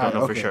know. I don't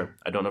know for okay. sure.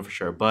 I don't know for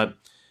sure. But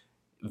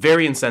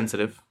very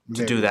insensitive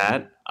to do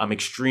that. I'm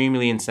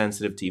extremely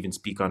insensitive to even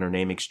speak on her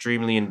name.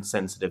 Extremely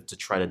insensitive to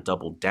try to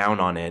double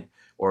down on it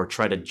or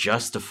try to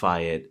justify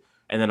it.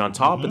 And then on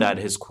top of that,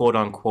 his quote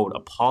unquote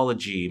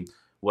apology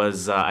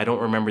was I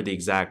don't remember the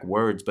exact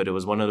words, but it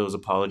was one of those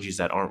apologies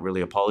that aren't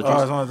really apologies.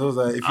 Oh, it's one of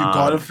those if you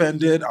got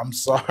offended, I'm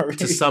sorry.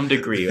 To some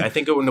degree. I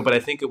think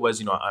it was,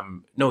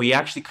 he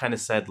actually kind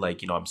of said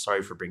like, I'm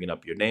sorry for bringing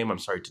up your name. I'm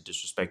sorry to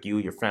disrespect you,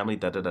 your family,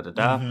 da da da da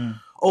da.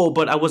 Oh,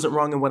 but I wasn't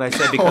wrong in what I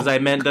said because I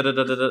meant da da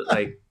da da da.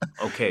 Like,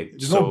 okay.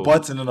 There's no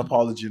buts in an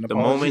apology. The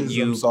moment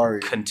you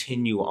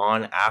continue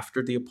on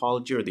after the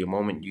apology or the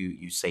moment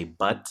you say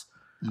but,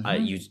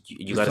 you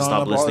got to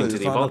stop listening to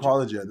the apology.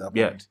 Apology at that point.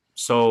 Yeah.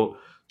 So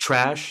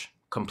trash,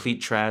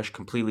 complete trash,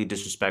 completely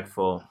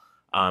disrespectful.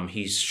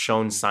 He's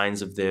shown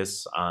signs of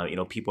this.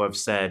 People have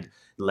said,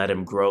 let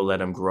him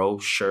grow.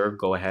 Sure,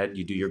 go ahead.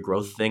 You do your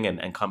growth thing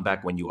and come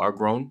back when you are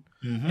grown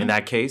in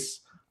that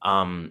case.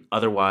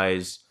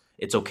 Otherwise,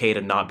 it's okay to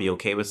not be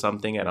okay with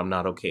something, and I'm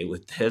not okay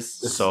with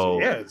this.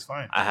 It's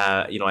fine.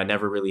 I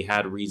never really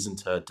had reason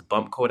to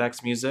bump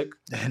Kodak's music.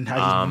 And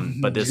now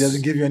but this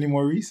doesn't give you any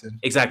more reason.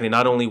 Exactly.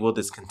 Not only will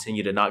this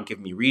continue to not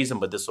give me reason,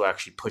 but this will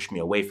actually push me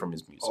away from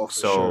his music. Oh, for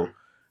sure.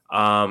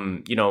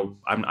 I'm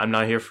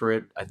not here for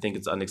it. I think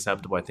it's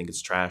unacceptable. I think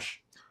it's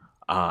trash.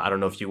 I don't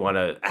know if you want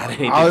to add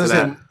anything to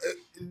that.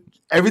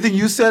 Everything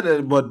you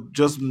said, but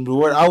just the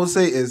word I would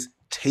say is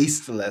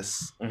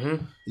tasteless.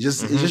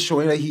 It's just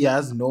showing that he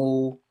has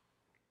no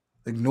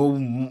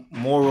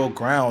moral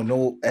ground,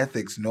 no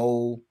ethics,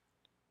 no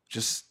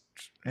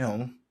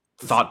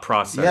thought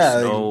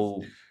process,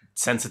 no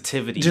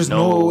sensitivity. There's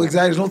no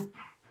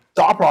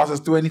thought process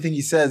to anything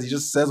he says. He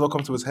just says what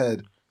comes to his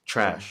head.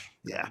 Trash.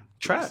 Yeah.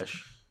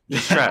 Trash.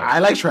 I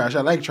like trash.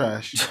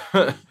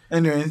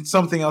 Anyway,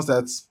 something else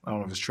that's, I don't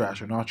know if it's trash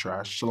or not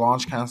trash.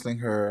 Solange canceling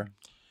her,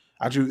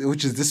 actually,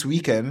 which is this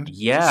weekend.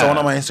 Yeah. Someone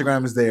on my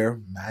Instagram is there.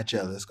 Mad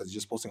jealous because he's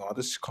just posting all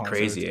this content.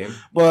 Crazy, eh?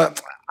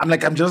 But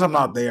I'm jealous I'm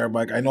not there.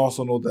 But I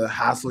also know the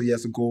hassle he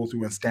has to go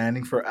through and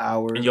standing for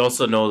hours. And you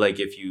also know, like,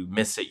 if you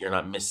miss it, you're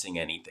not missing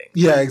anything.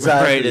 Yeah,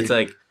 exactly. Right? It's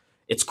like,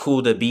 it's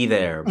cool to be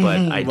there,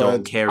 but I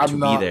don't care to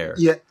be there.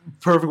 Yeah,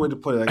 perfect way to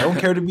put it. I don't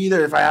care to be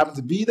there. If I happen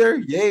to be there,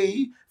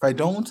 yay. If I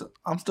don't,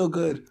 I'm still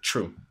good.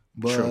 True.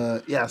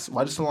 But yes,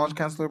 why did Solange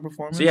cancel her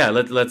performance? So yeah,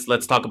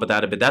 let's talk about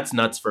that a bit. That's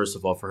nuts. First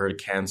of all, for her to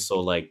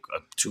cancel like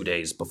 2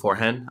 days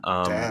beforehand.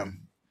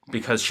 Damn.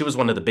 Because she was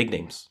one of the big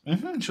names.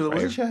 Wasn't she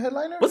a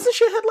headliner? Wasn't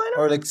she a headliner?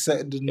 Or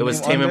it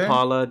was Tame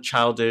Impala,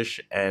 Childish,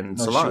 and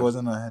Solange. She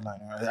wasn't a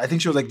headliner. I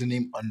think she was the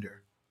name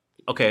under.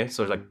 Okay,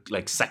 so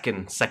like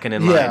second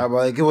in line. Yeah,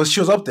 but she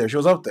was up there.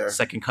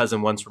 Second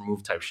cousin once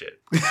removed type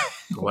shit.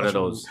 One of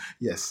those.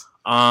 Yes.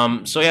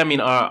 So yeah, I mean,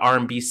 our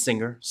R&B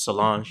singer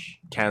Solange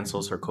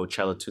cancels her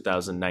Coachella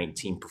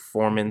 2019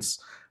 performance.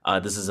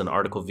 This is an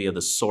article via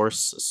The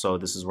Source, so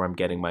this is where I'm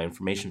getting my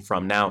information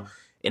from. Now,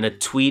 in a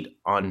tweet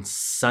on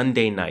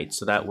Sunday night,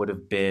 so that would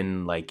have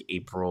been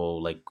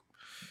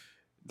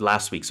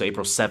last week, so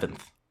April 7th,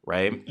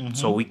 right?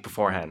 So a week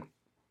beforehand.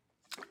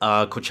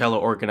 Coachella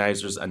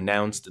organizers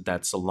announced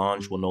that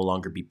Solange will no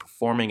longer be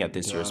performing at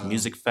this year's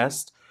Music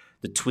Fest.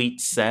 The tweet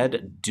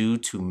said, due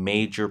to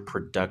major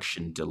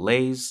production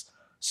delays,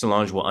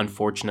 Solange will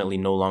unfortunately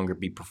no longer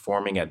be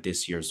performing at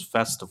this year's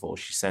festival.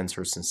 She sends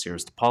her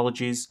sincerest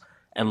apologies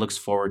and looks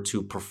forward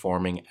to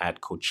performing at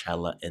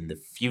Coachella in the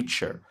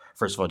future.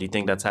 First of all, do you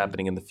think that's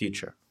happening in the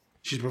future?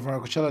 She's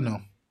performing at Coachella? No.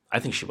 I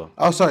think she will.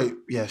 Oh, sorry.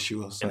 Yeah, she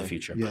will. Sorry. In the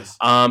future. Yes.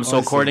 So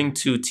according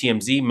to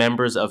TMZ,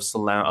 members of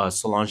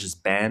Solange's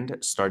band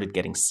started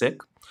getting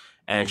sick,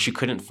 and she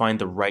couldn't find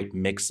the right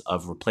mix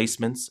of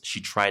replacements.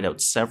 She tried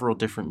out several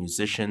different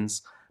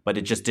musicians, but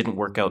it just didn't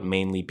work out,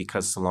 mainly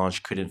because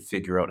Solange couldn't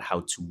figure out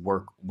how to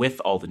work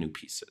with all the new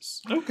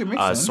pieces. Okay,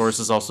 makes sense.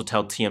 Sources also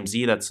tell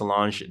TMZ that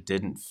Solange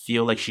didn't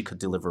feel like she could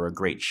deliver a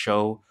great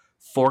show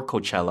for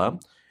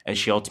Coachella, and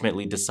she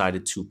ultimately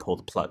decided to pull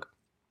the plug.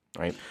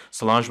 Right,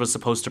 Solange was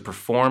supposed to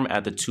perform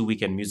at the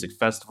 2-weekend music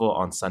festival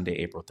on Sunday,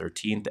 April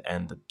 13th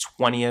and the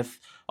 20th,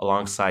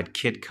 alongside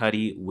Kid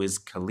Cudi, Wiz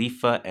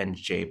Khalifa, and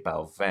J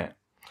Balvin.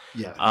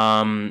 Yeah.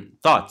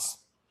 Thoughts?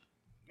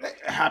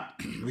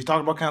 We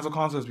talked about cancel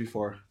concerts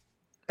before.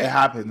 It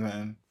happened,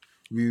 man.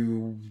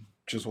 We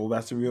just hope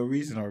that's the real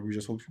reason, or we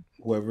just hope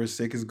whoever is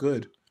sick is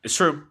good. It's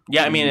true.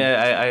 Yeah, I mean,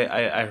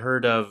 I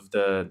heard of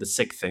the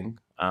sick thing.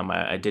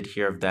 I did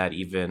hear of that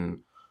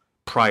even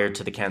prior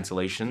to the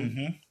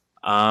cancellation.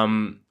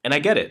 And I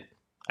get it.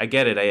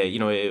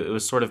 It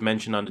was sort of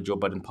mentioned on the Joe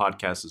Budden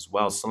podcast as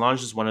well.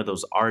 Solange is one of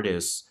those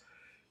artists.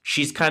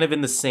 She's kind of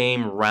in the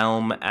same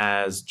realm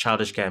as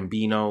Childish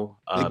Gambino,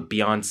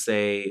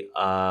 Beyonce,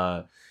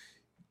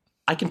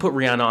 I can put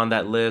Rihanna on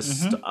that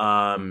list. I think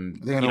I know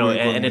You know, where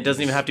you're going and it with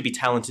doesn't even this. have to be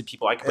talented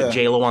people. I can put Yeah.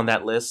 J-Lo on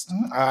that list.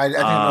 I think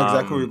I know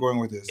exactly where you're going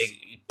with this.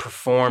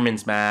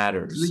 Performance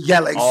matters. Yeah,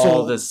 like all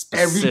so the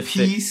specific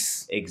every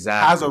piece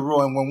exactly has a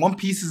role, and when one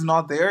piece is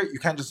not there, you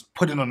can't just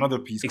put in another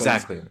piece. 'Cause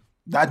exactly.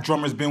 that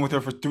drummer's been with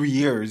her for 3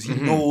 years. He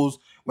Mhm. knows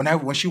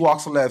when she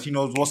walks the left, he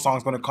knows what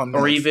song's gonna come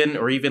next.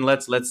 Or even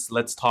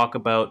let's talk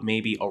about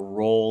maybe a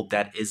role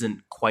that isn't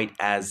quite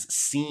as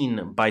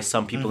seen by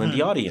some people in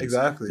the audience.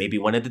 Exactly. Maybe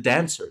one of the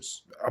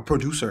dancers, a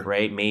producer.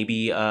 right?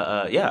 Maybe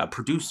a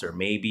producer,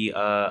 maybe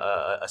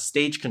a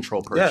stage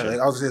control Yeah, person. like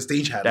I was gonna say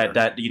stage handler.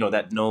 that you know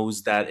that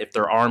knows that if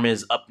their arm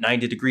is up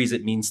 90 degrees,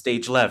 it means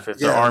stage left. If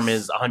their Yes. arm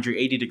is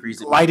 180 degrees,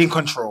 it means, lighting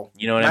control.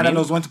 you know what I Man that mean?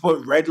 knows when to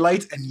put red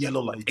lights and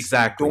yellow lights.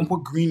 Exactly. Don't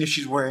put green if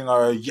she's wearing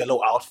a yellow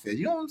outfit.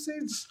 You know what I'm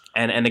saying?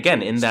 And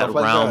again, in that Stuff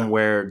like realm that.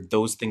 where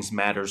those things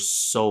matter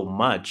so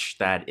much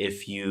that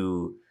if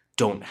you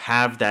don't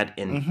have that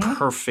in Mhm.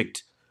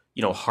 perfect,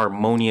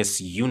 harmonious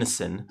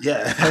unison,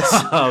 Yeah,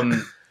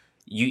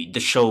 the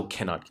show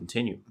cannot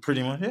continue.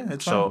 pretty much. Yeah,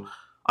 it's fine. So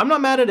I'm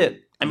not mad at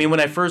it. I mean, when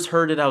I first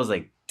heard it, I was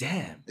like,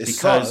 damn, It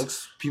because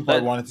sucks. People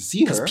wanted to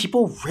see her.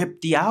 people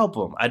rip the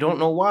album. I don't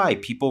know why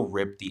people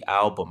rip the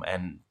album,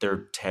 and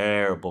they're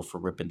terrible for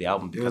ripping the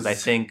album because I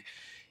was- think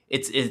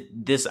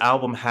this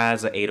album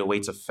has an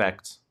 808s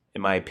effect,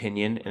 in my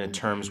opinion, in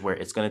terms where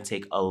it's going to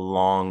take a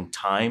long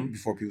time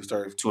Before people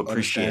start to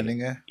appreciate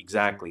understanding it.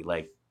 Exactly.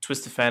 Like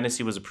Twisted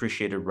Fantasy was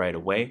appreciated right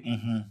away.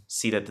 Mm-hmm.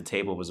 Seat at the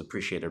Table was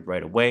appreciated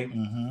right away.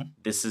 Mm-hmm.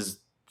 This is,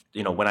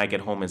 When I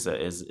Get Home is the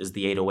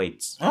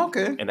 808s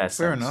Okay. in that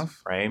Fair sense,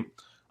 enough. right?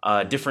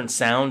 Different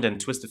sound, and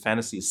Twisted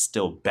Fantasy is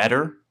still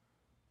better,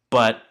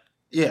 but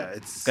Yeah,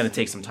 it's it's going to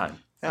take some time,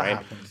 that right?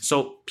 happens.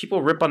 So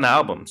people rip on the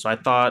album. So I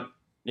thought,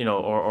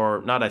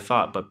 or not I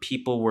thought, but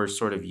people were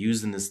sort of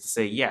using this to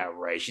say, yeah,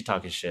 right, she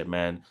talking shit,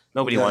 man.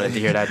 Nobody wanted to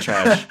hear that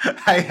trash.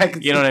 I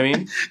can You know what I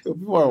mean?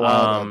 People are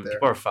wild out there.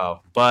 People are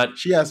foul. But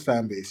She has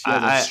fan base. She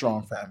has I- a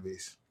strong fan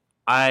base.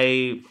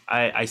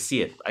 I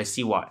see it. I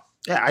see why.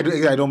 Yeah, I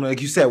don't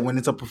like you said, when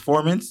it's a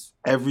performance,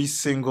 every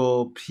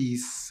single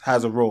piece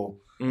has a role.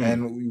 Mm.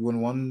 And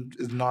when one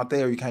is not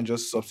there, you can't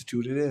just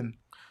substitute it in.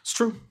 It's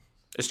true.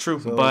 It's true.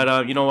 So-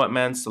 But you know what,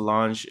 man?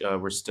 Solange,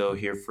 we're still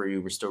here for you.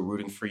 We're still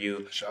rooting for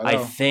you. Shout I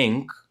out.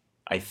 think,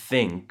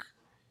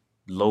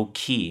 low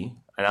key,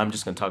 and I'm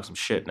just gonna talk some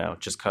shit now,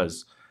 just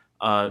cause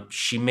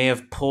she may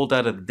have pulled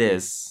out of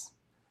this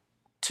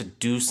to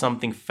do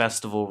something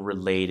festival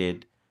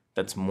related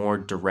that's more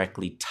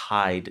directly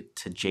tied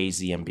to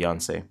Jay-Z and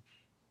Beyonce,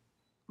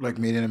 Like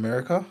Made in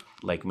America?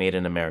 like Made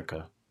in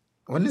America.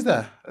 When is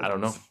that? I don't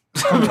know.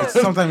 It's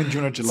sometime in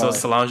June or July. So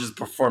Solange is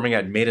performing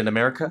at Made in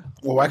America,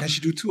 Well, why can't she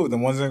do two of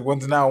them? One's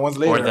now, one's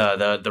later.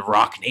 or the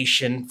Rock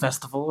Nation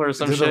Festival, or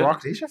some There's shit. a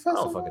Rock Nation I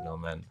festival? don't fucking know,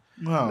 man.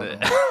 No.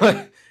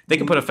 They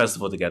can put a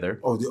festival together.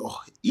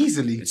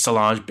 Easily.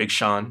 Solange, Big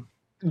Sean.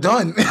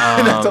 Done.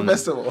 That's a Um,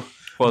 festival.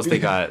 Who else they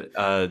got?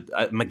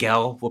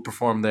 Miguel will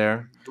perform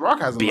there. The Rock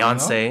has a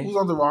Beyonce. lineup. Who's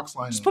on the Rock's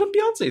line? Just put up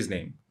Beyonce's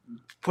name.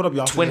 Put up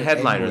Beyonce. Twin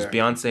headliners,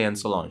 anywhere. Beyonce and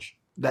Solange.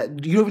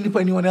 That you don't even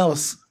put anyone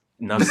else.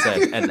 Enough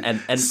said.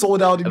 And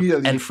Sold out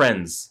immediately. and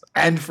friends.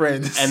 And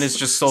friends. And it's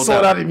just sold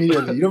out out.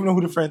 immediately. You don't even know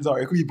who the friends are.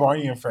 It could be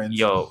Barney and friends.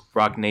 Yo,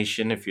 Rock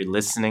Nation, if you're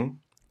listening,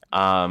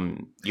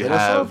 you Hit us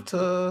have up to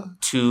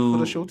put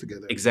two a show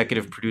together.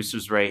 executive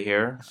producers right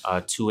here,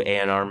 two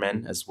A&R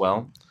men as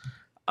well.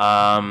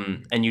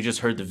 And you just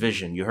heard the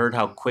vision. You heard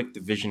how quick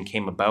the vision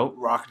came about.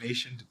 Rock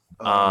Nation.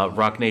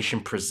 Rock Nation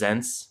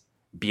presents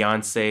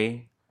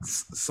Beyonce.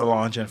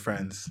 Solange and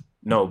friends.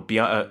 No,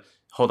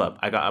 hold up.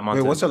 I'm on.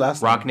 Wait, to- what's your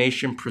last Rock name?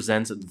 Nation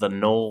presents The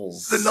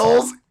Knowles. The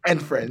Knowles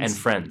and friends. and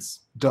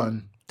Friends.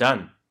 Done.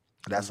 Done.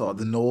 That's all.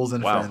 The Knowles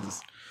and Wow.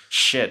 friends.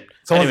 Shit.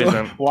 So Anyways,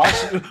 man, watch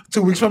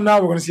 2 weeks from now.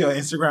 We're gonna see an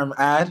Instagram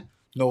ad.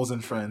 Knowles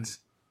and friends.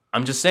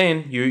 I'm just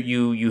saying.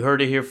 You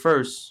heard it here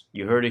first.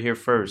 You heard it here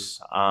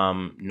first.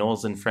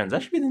 Knowles and Friends.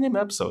 That should be the name of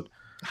the episode.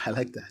 I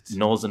like that.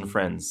 Knowles and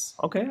Friends.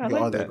 Okay, I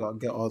like that.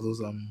 Get all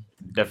those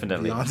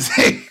Definitely.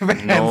 Beyonce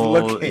fans No,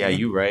 looking. yeah,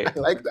 you right. I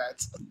like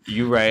that.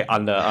 You right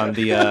on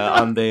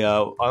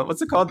the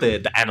what's it called, the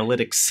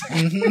analytics.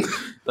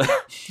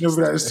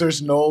 Nobody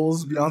search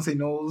Knowles, Beyonce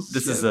Knowles.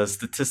 This is a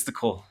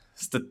statistical.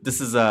 This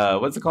is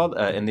what's it called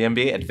in the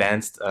NBA?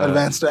 Advanced.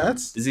 advanced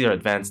stats. These are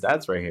advanced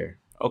stats right here.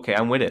 Okay,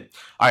 I'm with it.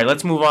 All right,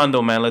 let's move on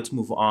though, man. Let's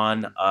move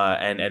on.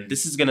 And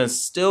this is gonna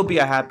still be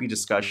a happy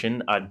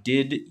discussion.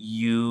 Did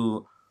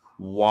you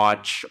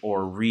watch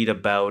or read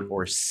about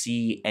or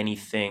see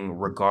anything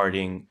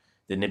regarding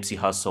the Nipsey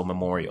Hussle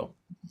Memorial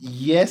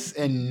Yes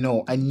and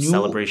no. I knew.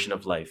 celebration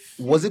of life?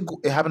 Was it?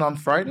 It happened on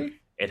Friday.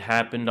 It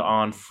happened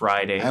on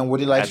Friday. And were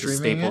they live at the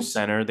streaming Staples it?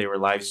 Center. They were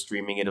live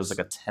streaming it. It was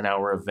like a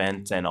 10-hour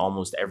event, and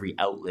almost every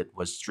outlet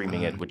was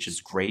streaming it, which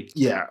is great.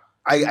 Yeah,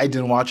 I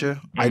didn't watch it.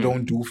 I Mhm.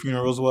 don't do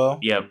funerals well.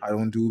 Yep. I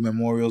don't do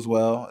memorials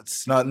well.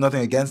 It's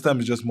nothing against them.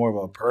 It's just more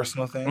of a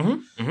personal thing.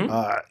 Mm-hmm.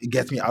 Mm-hmm. It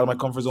gets me out of my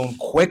comfort zone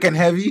quick and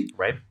heavy.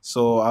 Right.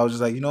 So I was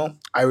just like,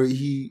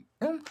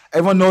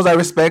 everyone knows I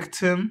respect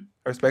him.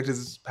 I respect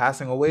his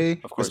passing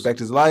away. Of course. Respect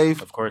his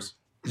life. Of course.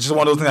 It's just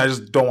one of those things I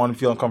just don't want to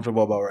feel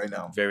uncomfortable about right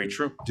now. Very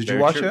true. Did you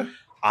Very watch true. it?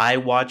 I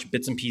watch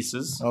bits and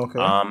pieces. Okay.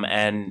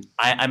 And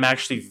I'm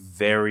actually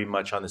very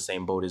much on the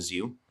same boat as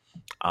you.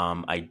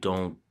 I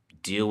don't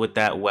deal with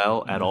that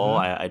well at all.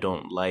 I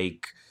don't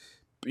like,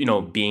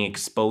 being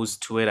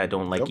exposed to it. I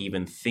don't like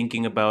even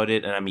thinking about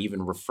it, and I'm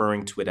even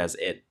referring to it as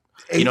it.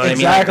 You know what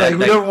exactly. I mean?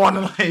 Like, we don't want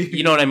to like.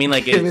 You know what I mean?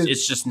 Like give it-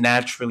 it's just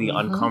naturally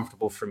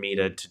uncomfortable for me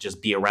to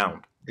just be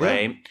around,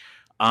 right?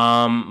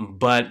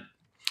 But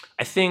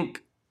I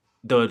think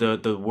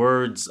the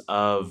words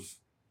of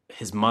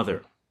his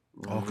mother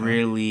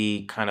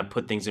really kind of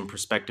put things in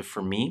perspective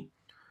for me.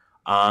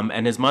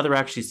 And his mother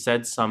actually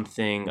said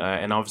something,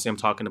 and obviously I'm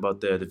talking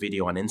about the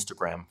video on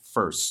Instagram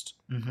first,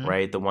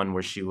 right? The one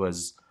where she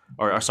was,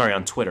 or sorry,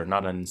 on Twitter,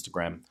 not on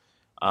Instagram,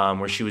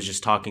 where she was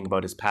just talking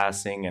about his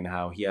passing and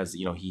how he has,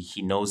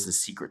 he knows the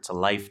secret to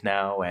life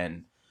now,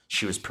 and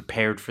she was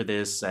prepared for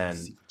this, and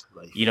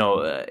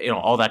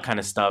all that kind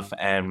of stuff.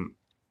 And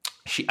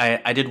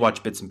I did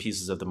watch bits and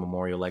pieces of the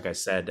memorial, like I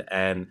said,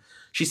 and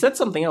she said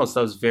something else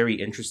that was very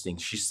interesting.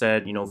 She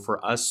said,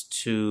 for us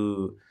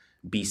to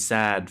be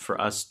sad, for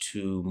us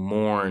to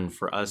mourn,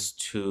 for us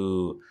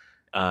to,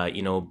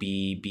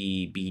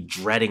 be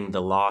dreading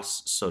the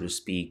loss, so to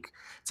speak,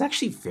 it's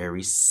actually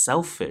very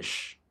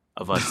selfish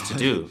of us to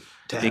do.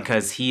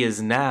 Because he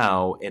is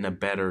now in a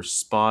better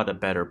spot, a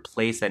better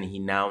place, and he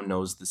now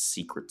knows the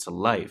secret to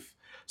life.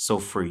 So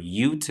for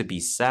you to be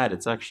sad,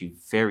 it's actually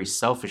very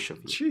selfish of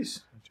you.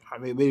 Jeez. I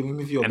mean, made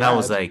me feel and bad. I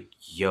was like,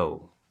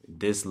 yo,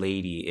 this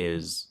lady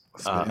is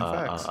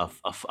a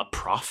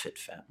prophet,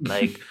 fam.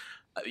 Like,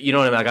 you know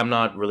what I mean? Like, I'm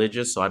not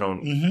religious, so I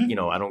don't,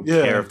 I don't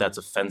care if that's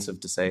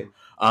offensive to say.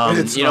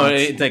 It's you know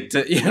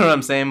what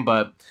I'm saying?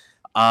 But,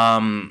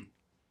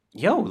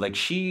 like,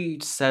 she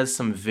says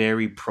some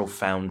very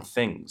profound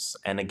things.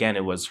 And again,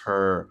 it was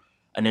her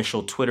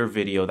initial Twitter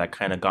video that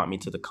kind of got me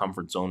to the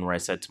comfort zone where I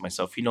said to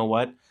myself, you know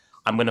what?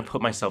 I'm going to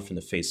put myself in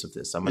the face of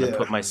this. I'm going to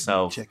put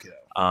myself check it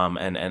out.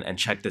 And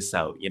check this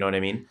out. You know what I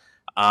mean?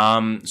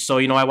 So,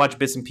 I watched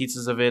bits and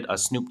pieces of it.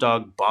 Snoop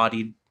Dogg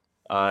bodied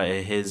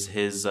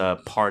his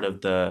part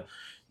of the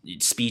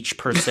speech,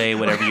 per se,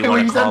 whatever you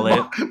want to call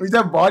it. When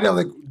that body, I'm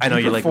like, I know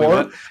you're like,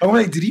 I'm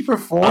like, did he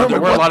perform? There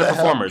were a lot of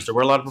performers.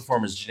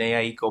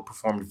 Janae Aiko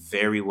performed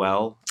very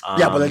well.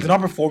 Yeah, but like they're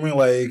not performing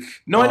like.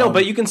 No, I know,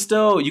 but you can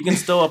still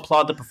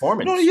applaud the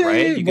performance, right?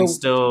 Yeah, you can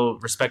still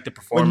respect the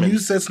performance.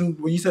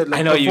 When you said like,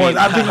 I know you.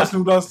 I think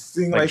Snoop Dogg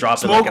sing like drop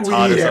smoke it like a weed,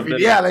 Todd or something.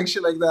 yeah, like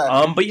shit like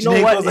that. But you know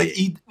Janae what? Goes, like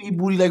eat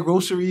booty like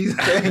groceries.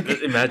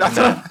 Imagine That's that.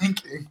 what I'm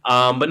thinking.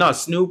 But no,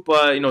 Snoop.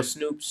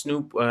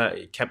 Snoop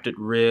kept it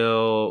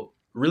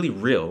really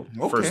real,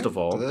 first of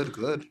all.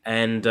 Good.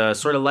 And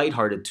sort of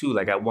lighthearted too.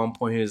 Like at one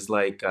point he was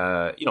like,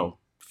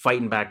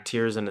 fighting back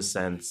tears in a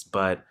sense,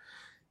 but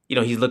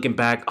he's looking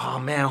back, oh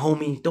man,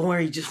 homie, don't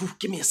worry, just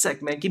give me a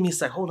sec, man. Give me a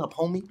sec. Hold up,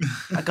 homie.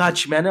 I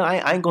got you, man.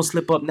 I ain't gonna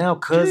slip up now,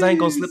 cuz. I ain't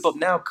gonna slip up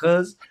now,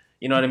 cuz.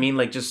 You know what I mean?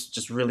 Like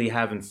just really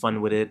having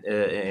fun with it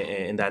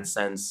in that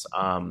sense.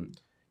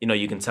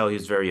 You can tell he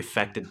was very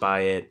affected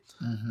by it.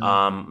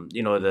 Even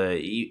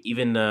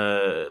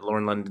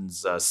Lauren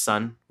London's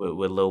son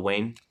with Lil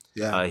Wayne.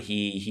 Yeah.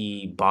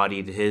 He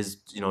bodied his,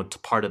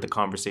 part of the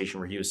conversation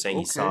where he was saying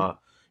he saw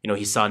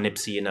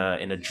Nipsey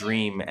in a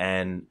dream,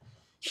 and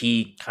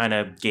he kind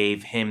of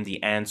gave him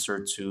the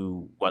answer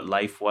to what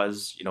life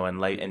was,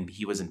 and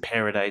he was in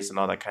paradise and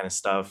all that kind of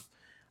stuff.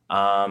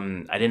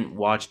 I didn't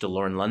watch the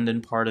Lauren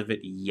London part of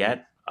it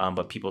yet,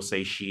 but people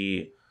say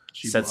she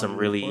said some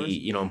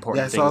really,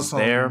 important things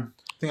there.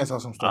 I think I saw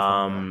some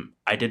stuff.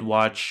 I did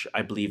watch,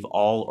 I believe,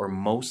 all or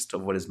most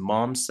of what his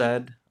mom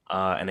said.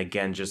 And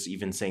again, just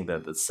even saying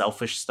the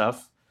selfish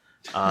stuff,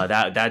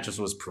 that just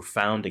was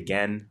profound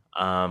again.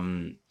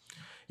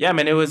 Yeah,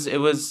 man, it was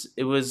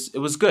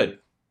good.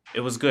 It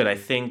was good. I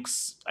think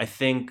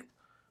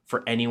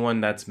for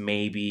anyone that's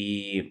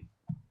maybe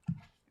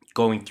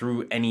going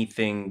through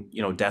anything,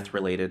 death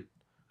related,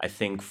 I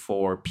think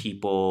for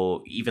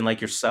people even like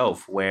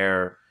yourself,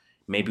 where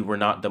maybe we're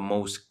not the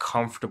most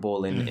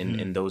comfortable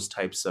in those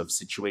types of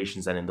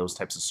situations and in those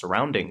types of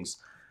surroundings,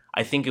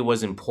 I think it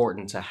was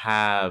important to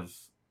have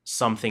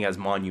something as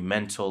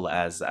monumental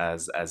as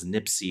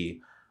Nipsey,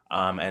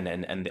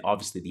 and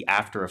obviously the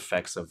after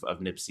effects of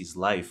Nipsey's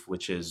life,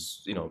 which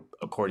is,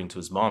 according to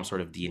his mom,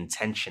 sort of the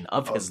intention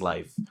of his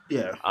life.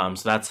 Yeah.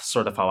 So that's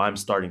sort of how I'm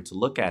starting to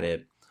look at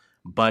it.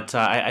 But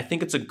I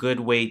think it's a good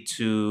way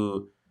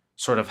to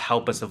sort of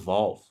help us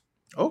evolve.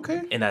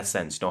 Okay. In that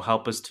sense,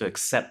 help us to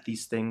accept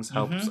these things,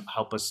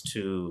 help us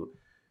to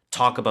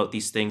talk about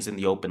these things in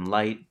the open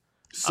light.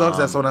 Sucks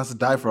that someone has to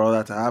die for all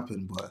that to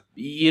happen, but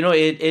it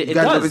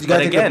does. does. You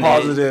gotta take the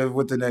positive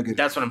with the negative.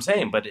 That's what I'm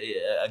saying. But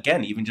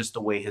again, even just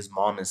the way his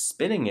mom is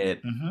spinning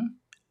it,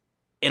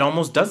 it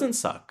almost doesn't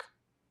suck.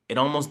 It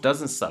almost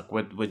doesn't suck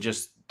with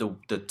just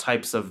the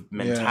types of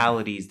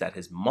mentalities that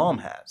his mom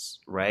has,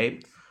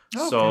 right?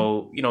 Okay.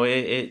 So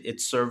it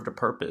served a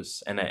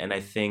purpose, and I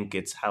think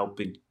it's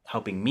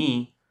helping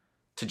me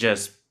to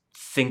just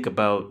think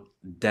about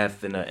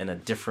death in a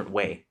different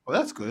way. Well,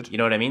 that's good. You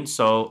know what I mean?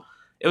 So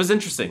it was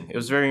interesting. It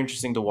was very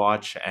interesting to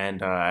watch,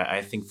 and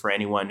I think for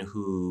anyone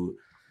who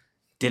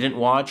didn't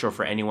watch, or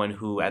for anyone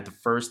who at the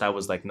first I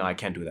was like, no, I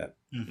can't do that.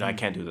 No, I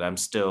can't do that. I'm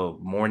still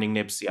mourning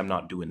Nipsey. I'm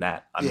not doing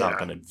that. I'm not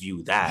gonna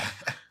view that.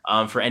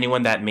 For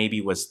anyone that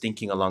maybe was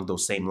thinking along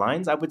those same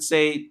lines, I would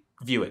say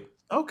view it.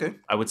 Okay.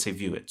 I would say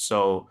view it.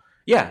 So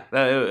yeah,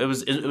 it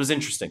was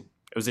interesting.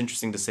 It was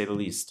interesting to say the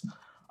least.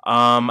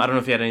 I don't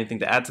know if you had anything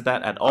to add to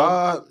that at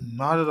all.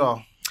 Not at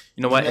all.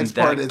 You know what? The next In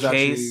that part is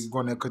case, actually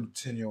going to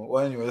continue.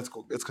 Well, anyway, let's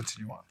go. Let's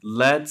continue on.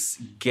 let's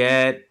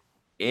get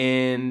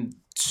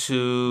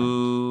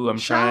into. I'm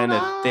trying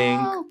to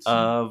think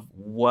of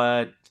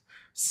what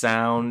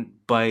sound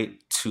bite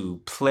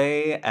to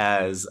play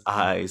as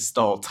I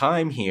stall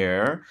time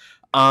here.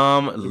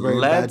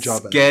 very bad Let's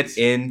job at get this.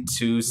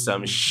 into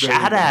some Very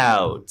shout bad.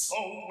 outs.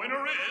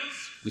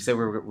 We said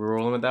we're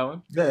rolling with that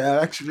one? Yeah,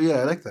 actually,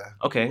 I like that.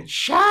 Okay.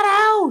 Shout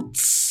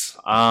outs.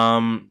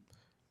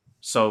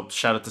 So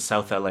shout out to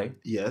South LA.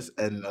 Yes,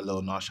 and a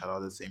little not shout out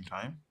at the same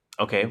time.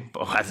 Okay.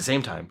 At the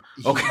same time.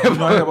 You Okay.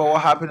 know about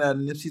what happened at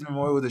Nipsey's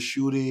memorial with the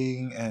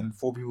shooting and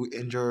 4 people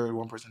injured,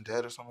 1 person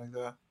dead, or something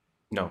like that?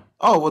 No.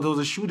 Oh, well, there was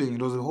a shooting.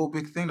 There was a whole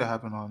big thing that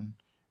happened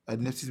at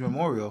Nipsey's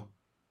memorial.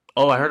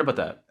 Oh, I heard about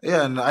that.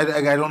 Yeah, and I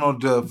don't know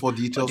the full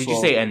details. Did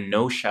you say and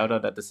no shout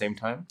out at the same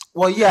time?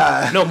 Well,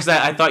 yeah. No, because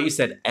I thought you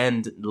said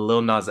and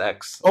Lil Nas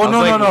X. Oh, I was no,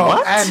 like, no.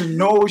 What? And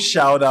no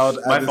shout out.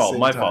 my at the fault. same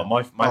My time. fault.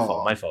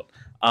 My fault.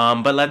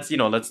 But let's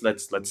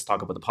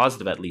talk about the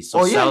positive at least. So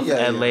Oh, yeah, South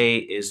yeah,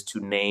 LA is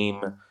to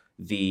name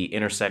the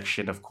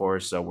intersection, of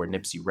course, where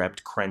Nipsey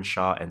repped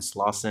Crenshaw and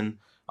Slauson.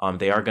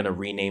 They are going to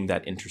rename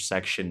that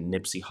intersection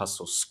Nipsey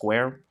Hussle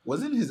Square.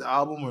 Wasn't his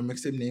album or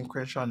mixtape named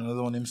Crenshaw and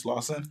another one named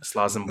Slauson?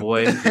 Slauson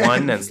Boy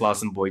 1 and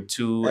Slauson Boy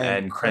 2 And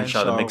and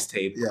Crenshaw the Crenshaw,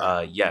 mixtape.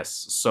 yeah.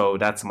 Yes. So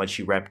that's how much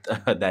he repped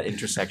that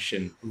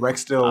intersection.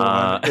 Rexdale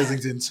and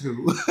Islington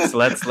 2. So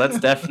let's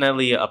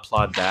definitely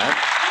applaud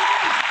that.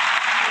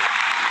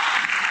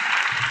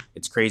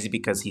 It's crazy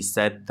because he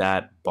said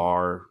that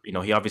bar,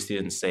 he obviously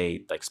didn't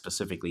say like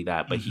specifically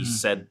that, but he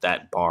said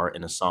that bar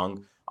in a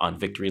song on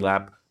Victory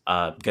Lap.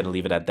 Gonna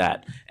leave it at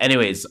that.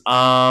 Anyways,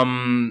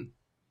 Lil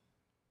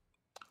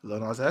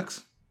Nas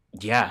X?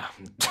 yeah.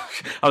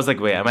 I was like,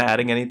 wait, am I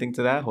adding anything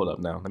to that? Hold up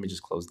now. Let me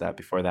just close that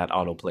before that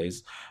auto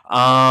plays.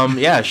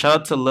 Yeah, shout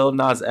out to Lil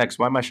Nas X.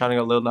 Why am I shouting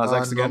out Lil Nas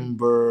X again?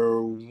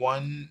 Number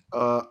 1,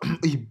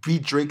 he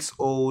beat Drake's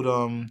old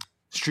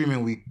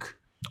streaming week.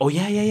 Oh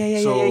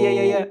yeah.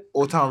 So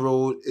Old Town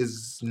Road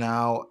is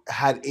now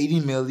had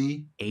 80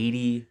 milli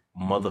 80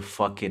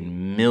 motherfucking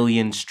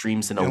million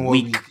streams in a in 1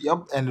 week.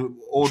 Yep, and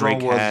Old Drake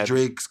Town was had-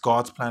 Drake's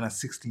God's Plan at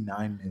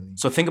 69 million.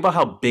 So think about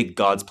how big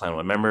God's plan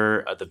was.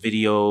 Remember the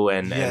video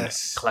and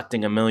Yes.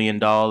 collecting $1 million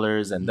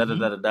and da da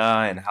da da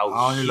da, and how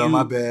I only huge. love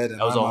my bed. And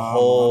That was my a mom,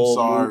 whole,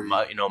 I'm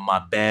sorry. my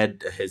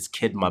bed, his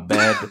kid, my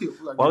bed.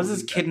 Why was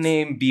his kid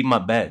name Be My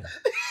Bed?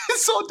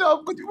 It's so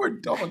dumb, but you were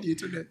dumb on the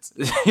internet.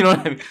 You know what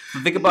I mean? So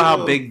think about how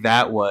Yeah. big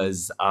that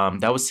was.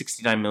 That was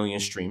 69 million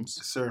streams.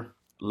 Yes, sir.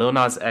 Lil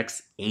Nas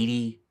X,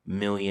 80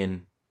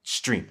 million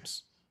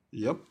streams.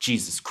 Yep.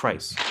 Jesus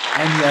Christ.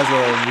 And he has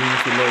a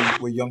remix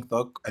with Young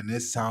Thug, and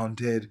it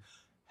sounded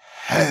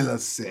hella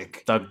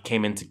sick. Thug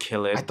came in to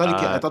kill it. I thought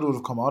it would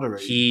have come out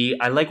already.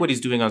 I like what he's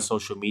doing on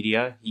social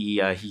media.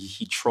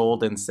 He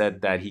trolled and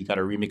said that he got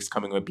a remix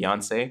coming with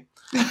Beyonce,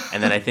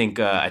 and then I think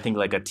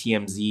like a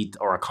TMZ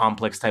or a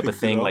Complex type of Picked it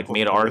thing up, like of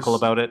made an article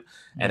course. about it,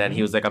 and then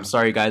he was like, "I'm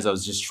sorry guys, I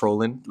was just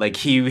trolling." Like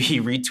he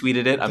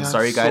retweeted it. I'm That's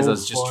sorry guys, so I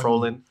was just funny.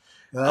 trolling.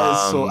 That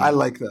is so. I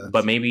like that.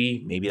 But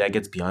maybe that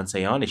gets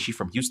Beyonce on. Is she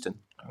from Houston?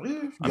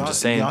 Yeah, I'm just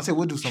saying. Beyonce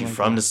would do something. She's like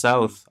from that. the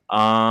South.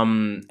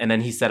 And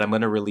then he said, I'm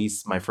going to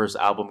release my first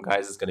album,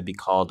 guys. It's going to be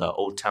called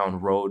Old Town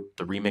Road,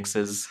 the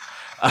remixes.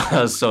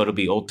 So it'll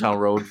be Old Town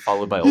Road,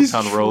 folled by Old He's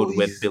Town Road truly-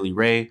 with Billy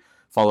Ray,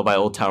 followed by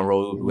Old Town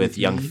Road with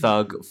Young me.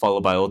 Thug,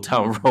 followed by Old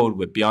Town Road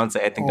with Beyonce.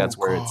 I think Oh, that's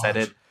where it's God.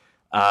 headed.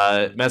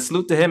 Man,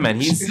 salute to him,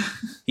 man.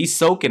 He's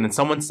soaking. And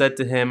someone said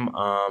to him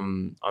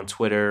on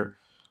Twitter,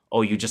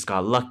 oh, you just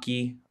got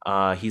lucky.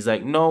 He's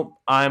like, no,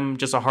 I'm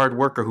just a hard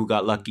worker who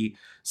got lucky.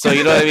 So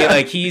you know what I mean?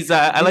 Like he's,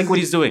 I like what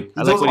he's doing.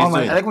 I like what he's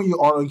online. doing. I like when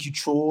you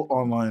troll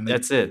online. Like,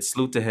 That's it.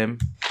 Salute to him.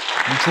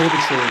 you troll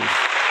the trolls.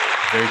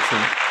 Very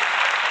true.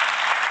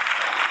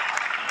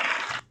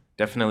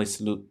 Definitely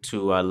salute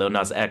to Lil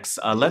Nas X.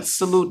 Let's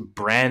salute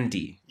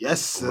Brandy.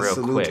 Yes, Real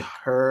salute quick.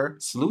 her.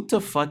 Salute to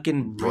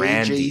fucking Ray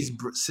Brandy. J's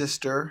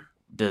sister.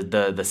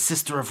 The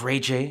sister of Ray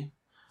J.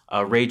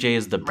 Ray J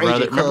is the Ray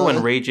brother. J Remember when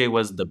cuz. Ray J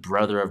was the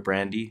brother of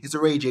Brandy? He's a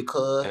Ray J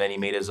cuz. And then he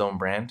made his own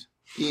brand.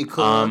 Yeah, cuz.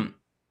 Um,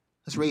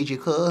 That's Ray J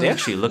cuz. they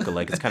actually look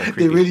alike. It's kind of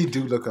They creepy. really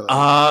do look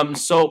alike.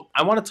 So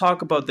I want to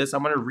talk about this.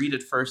 I'm going to read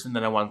it first, and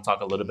then I want to talk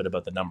a little bit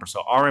about the number.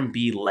 So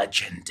R&B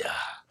legend,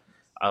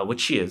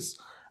 which she is,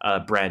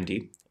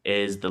 Brandy,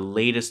 is the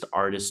latest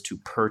artist to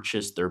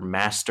purchase their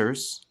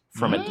masters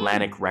from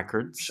Atlantic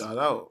Records, Shout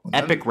out.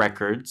 Epic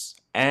Records,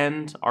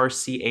 and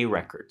RCA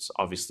Records.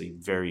 Obviously,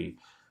 very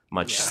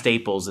much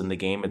staples in the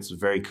game. It's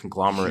very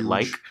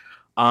conglomerate-like.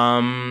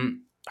 Huge.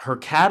 Her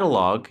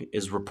catalog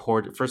is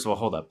reported. First of all,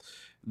 hold up.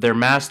 They're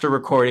master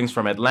recordings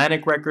from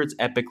Atlantic Records,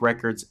 Epic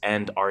Records,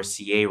 and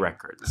RCA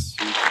Records.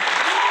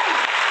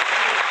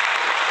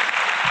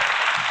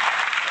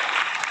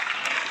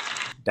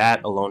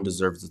 That alone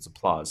deserves its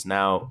applause.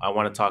 Now, I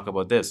want to talk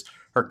about this.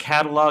 Her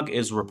catalog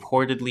is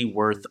reportedly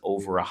worth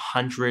over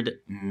 $100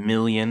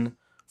 million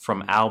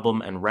from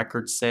album and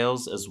record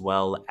sales, as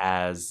well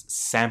as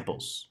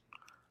samples.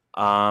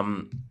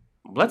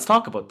 Let's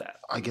talk about that.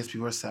 I guess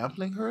people are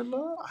sampling her a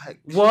lot.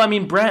 Well, I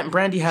mean,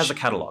 Brandy has a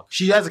catalog,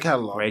 She has a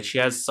catalog, right? She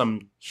has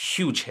some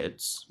huge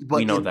hits. But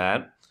we know it-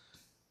 that.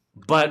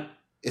 But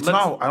It's let's-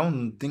 not. I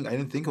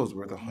didn't think it was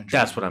worth 100.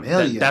 That's what I'm.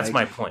 million. That's Like,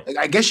 my point. Like,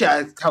 I guess she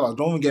has a catalog.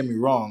 Don't even get me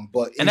wrong,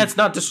 but And that's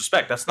not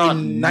disrespect. That's not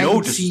in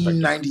no disrespect.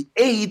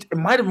 1998, it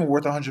might have been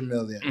worth 100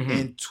 million. Mhm.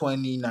 In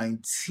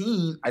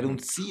 2019, I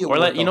don't see it. Or worth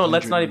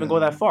let's not 100 even go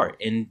that million. far.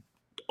 In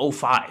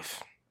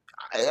 2005,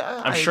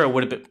 I'm sure it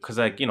would have been because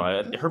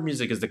her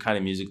music is the kind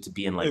of music to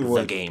be in like It the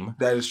would. game,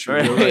 that is true.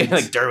 right? You're right.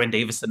 Like Derwin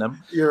Davis and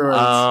them. You're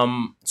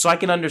right. So I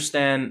can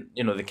understand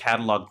the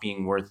catalog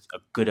being worth a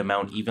good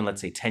amount, even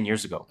let's say 10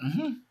 years ago,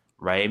 Mhm.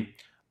 right?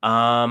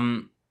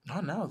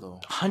 Not now though.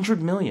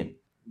 100 million.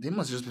 They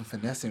must have just been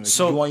finessing. Like,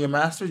 So- you want your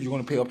masters? You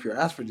want to pay up your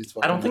ass for these?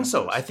 I don't think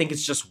so. masters. I think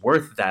it's just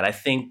worth that. I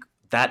think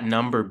that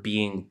number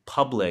being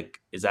public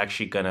is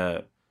actually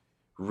gonna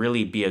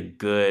really be a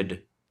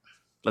good,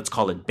 let's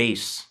call it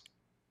base.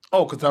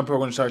 Oh, because some people are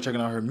going to start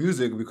checking out her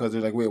music because they're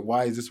like, wait,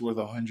 why is this worth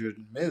 100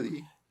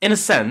 million? In a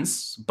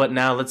sense, but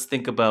now let's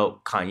think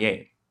about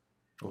Kanye.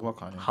 What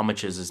kind of? How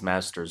much is his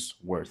masters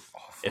worth? Oh,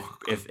 If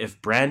fuck.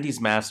 if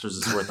Brandy's masters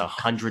is worth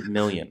 100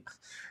 million,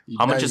 You-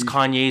 how now much is you-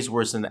 Kanye's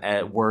worth?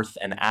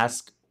 And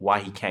ask why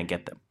he can't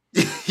get them.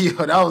 Yo,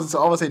 that was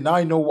I would say now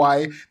I know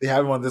why they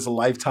have him on this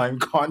lifetime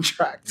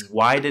contract.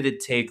 Why did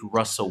it take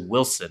Russell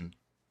Wilson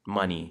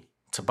money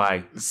to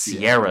buy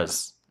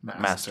Sierra's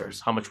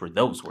masters? How much were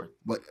those worth?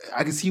 But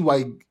I can see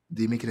why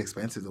they make it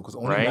expensive though, because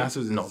owning Right?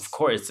 masters is No, of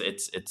course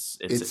it's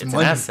an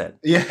money. asset.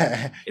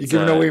 Yeah, you're It's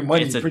giving away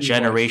money. It's a pretty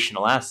much.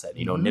 generational asset.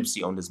 Mhm.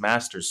 Nipsey owned his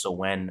masters, so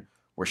when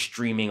we're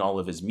streaming all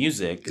of his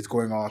music, It's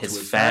going on his to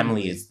his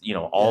family is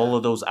all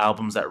of those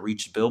albums that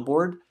reached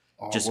Billboard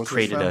All just goes to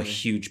his created a family.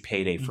 huge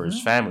payday for his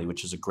Mhm. family,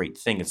 which is a great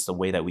thing. It's the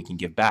way that we can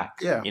give back.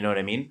 Yeah. You know what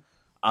I mean?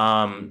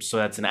 So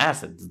that's an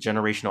asset, it's a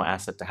generational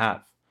asset to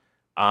have.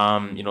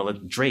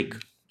 Like Drake,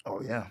 Oh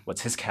yeah,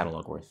 what's his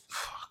catalog worth?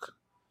 fuck.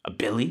 A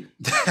billy?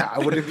 I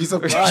wouldn't be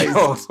surprised.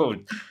 Yo,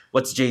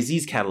 what's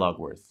Jay-Z's catalog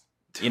worth?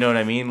 You know what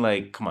I mean?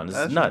 Like, come on, this is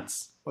That's-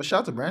 nuts. Well, shout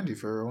out to Brandy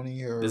for owning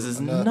her. This is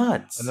another,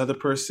 nuts. Another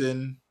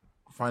person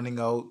finding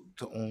out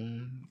to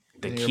own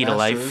The your key to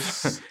life,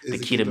 masters is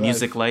the key to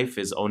music life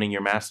is owning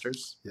your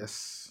masters.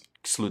 Yes.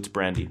 Salutes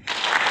Brandy.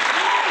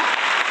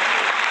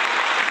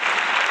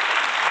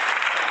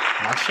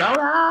 Shout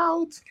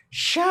out.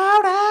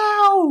 Shout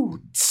out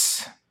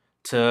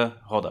to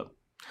hold up.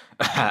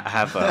 I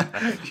have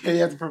Yeah, you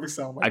have the perfect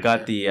sound. I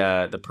got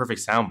the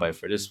perfect soundbite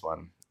for this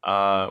one.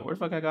 Where the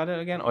fuck I got it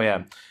again? Oh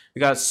yeah, we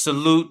got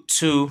salute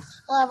to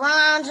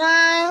LeBron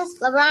James,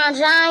 LeBron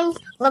James,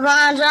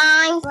 LeBron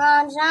James,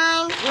 LeBron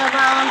James,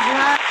 LeBron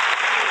James.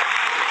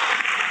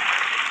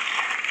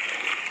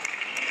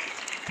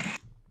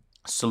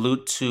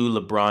 salute to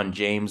LeBron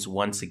James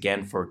once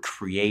again for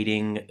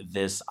creating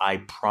this I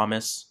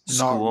Promise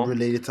school. Not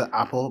related to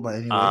Apple, but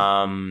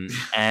anyway.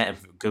 And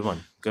good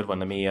one.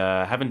 Let me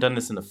haven't done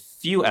this in a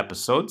few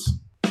episodes.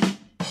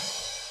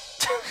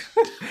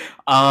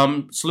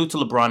 Salute to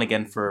LeBron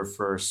again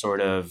for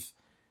sort of,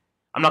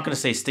 I'm not going to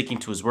say sticking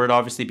to his word,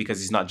 obviously, because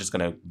he's not just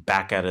going to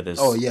back out of this.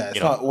 Oh yeah,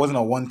 you know. it wasn't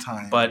a one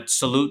time. But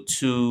salute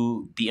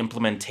to the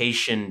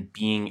implementation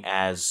being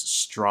as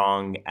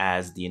strong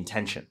as the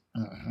intention.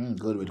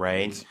 Good with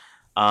Right.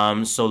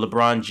 So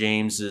LeBron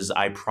James's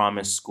I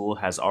Promise School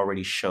has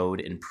already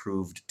showed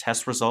improved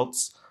test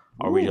results.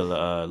 I'll read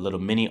a little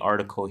mini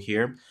article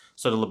here.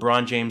 So the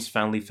LeBron James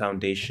Family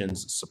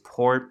Foundation's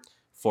support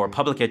for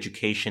public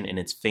education in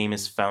its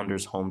famous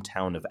founder's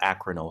hometown of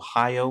Akron,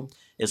 Ohio,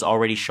 is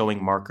already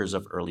showing markers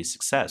of early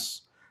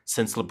success.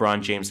 Since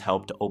LeBron James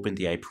helped open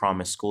the I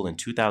Promise School in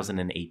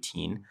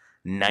 2018,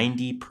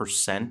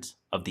 90%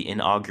 of the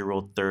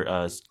inaugural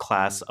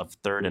class of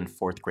third and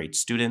fourth grade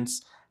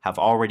students have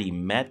already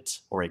met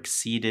or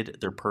exceeded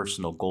their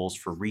personal goals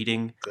for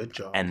reading Good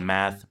job. and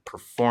math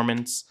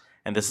performance.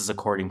 And this is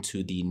according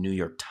to the New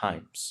York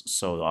Times.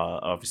 So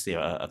obviously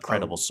a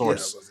credible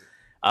source.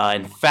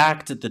 In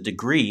fact, the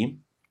degree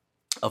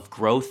of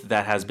growth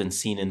that has been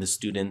seen in the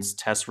students'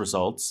 test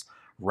results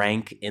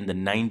rank in the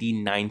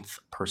 99th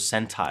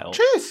percentile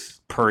Cheers.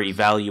 per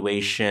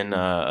Evaluation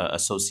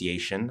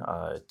Association,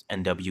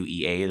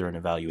 NWEA, they're an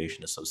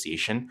evaluation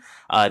association.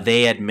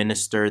 They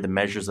administer the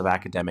measures of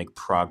academic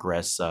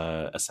progress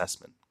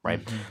assessment,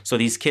 right? So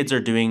these kids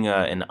are doing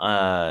an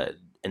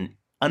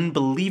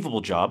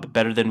unbelievable job,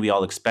 better than we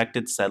all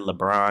expected, said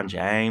LeBron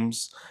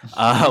James.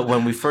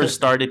 When we first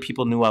started,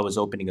 people knew I was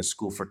opening a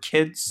school for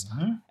kids.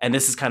 And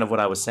this is kind of what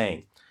I was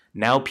saying.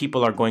 Now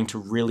people are going to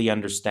really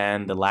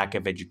understand the lack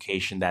of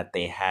education that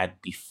they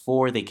had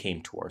before they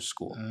came to our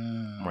school,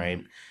 right?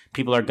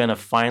 People are going to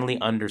finally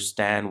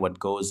understand what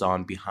goes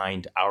on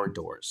behind our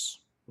doors,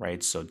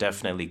 right? So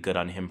definitely good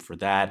on him for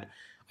that.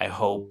 I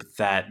hope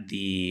that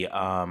the,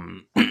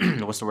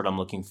 what's the word I'm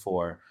looking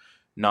for?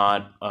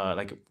 Not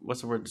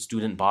what's the word?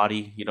 Student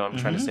body. You know what I'm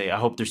trying to say? I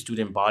hope their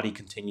student body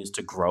continues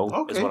to grow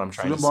is what I'm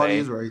trying Student to body say.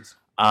 is right.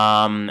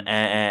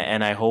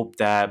 And I hope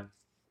that,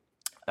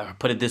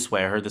 put it this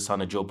way, I heard this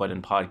on a Joe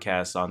Budden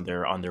podcast on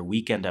their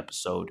weekend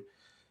episode.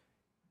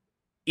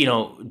 You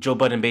know, Joe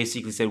Budden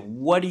basically said,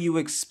 what do you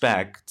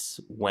expect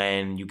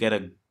when you get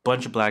a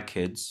bunch of black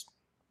kids,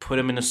 put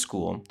them in a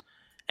school,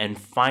 and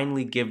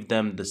finally give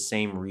them the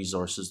same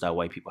resources that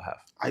white people have?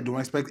 I don't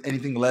expect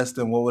anything less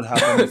than what would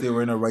happen if they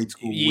were in a right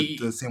school with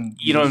the same.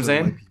 You know what I'm resources as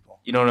saying? white people.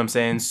 You know what I'm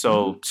saying?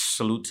 So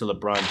salute to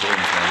LeBron James,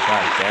 man.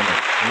 God damn it.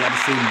 You got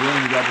the same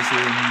brain. You got the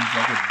same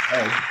fucking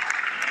head.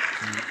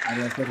 I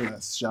didn't expect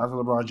that. Shout out to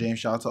LeBron James.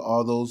 Shout out to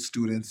all those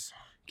students.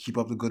 Keep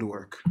up the good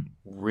work.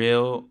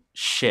 Real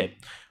shit.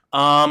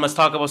 Let's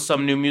talk about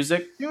some new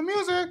music. New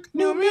music.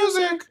 New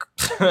music.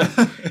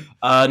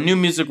 New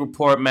music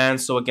report, man.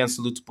 So again,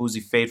 salute to Boozy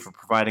Fade for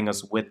providing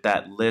us with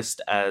that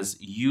list as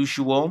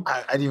usual.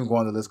 I didn't even go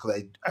on the list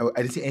because I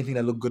didn't see anything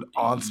that looked good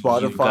on You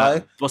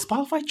Spotify. well,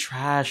 Spotify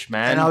trash,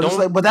 man. And I was just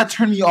Don't- like, but that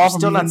turned me you're off.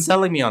 still from not even-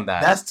 selling me on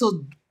that. that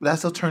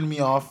still turned me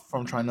off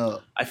from trying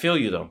to I feel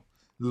you though.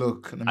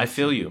 look. Let me I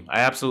feel see. you.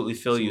 I absolutely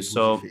feel See you. what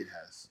So Boozy Fade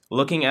has.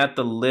 looking at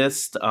the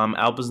list,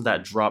 albums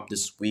that dropped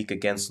this week,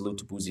 again, salute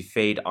to Boozy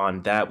Fade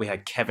on that. We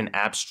had Kevin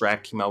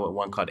Abstract came out with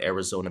one called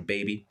Arizona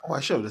Baby. Oh, I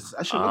should have.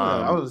 I should look at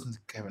that. I would listen to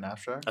Kevin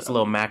Abstract. That's a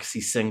little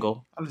maxi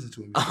single. I listened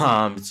to him.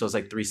 So it's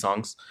like 3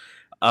 songs.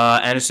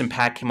 Anderson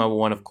 .Paak came out with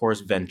one, of course,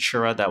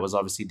 Ventura. That was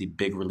obviously the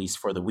big release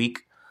for the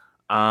week.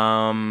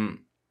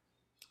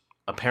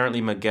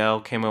 Apparently Miguel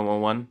came out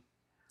with one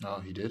Oh,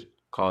 he did.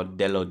 called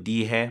De Lo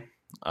Dije.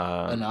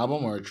 An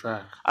album or a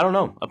track? I don't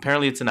know.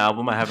 Apparently it's an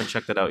album. I haven't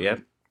checked it out yet.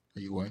 Are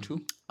you going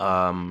to?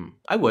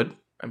 I would.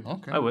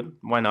 Okay. I would.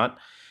 Why not?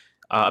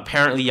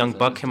 Apparently Young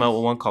Buck came out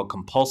with one called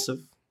Compulsive.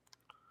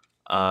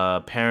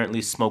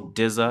 Apparently Smoke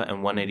Dizza and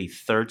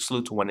 183rd,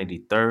 salute to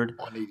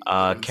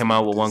 183rd. Came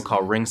out with one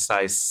called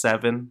Ringside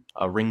 7.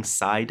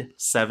 Ringside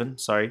 7,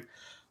 sorry.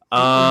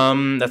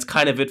 That's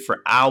kind of it for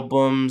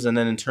albums. And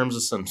then in terms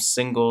of some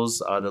singles,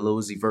 the Lil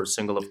Uzi Vert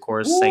single, of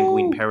course,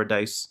 Sanguine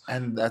Paradise.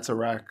 And that's a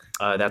rack.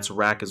 That's a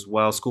rack as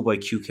well. Schoolboy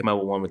Q came out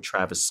with one with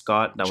Travis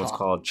Scott. That one's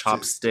called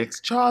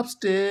Chopsticks.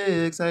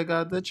 Chopsticks. I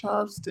got the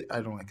chopstick.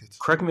 I don't like it.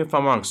 Correct me if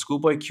I'm wrong.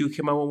 Schoolboy Q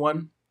came out with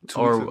one? 2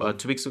 weeks ago.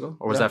 2 weeks ago?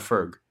 Or was Yeah. that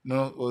Ferg?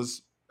 No, it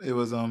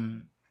was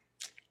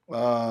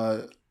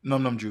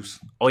Num Num Juice.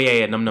 Oh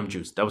yeah, Num Num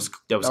Juice. That was Q.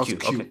 was Okay,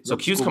 Q. so Yep,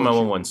 Q's Schoolboy coming out Q.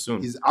 with one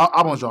soon. His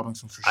album's dropping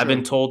soon for sure. I've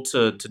been told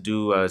to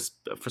do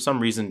for some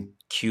reason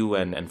Q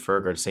and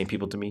Ferg are the same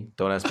people to me.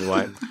 Don't ask me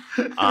why.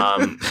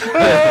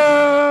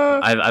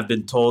 I've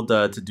been told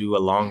to do a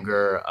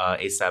longer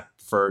ASAP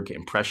Ferg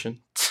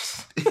impression.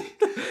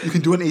 You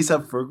can do an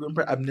ASAP Ferg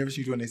impression. I've never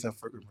seen you do an ASAP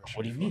Ferg impression.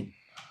 What do you mean?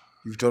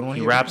 You've done one.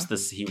 He here raps before?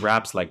 this. He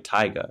raps like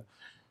Tyga.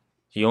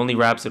 He only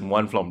raps in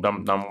one flow.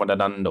 Dum dum with the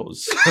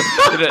Nandos.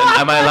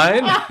 Am I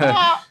lying?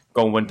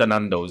 Going with the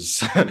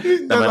Nandos.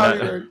 That's all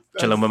you heard.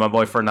 Chilling with my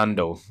boy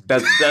Fernando.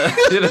 That's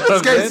you know what This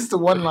I'm guy's saying? just the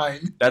one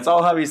line. That's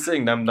all how he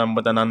sing. Num num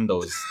with the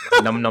Nandos.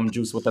 Num num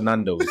juice with the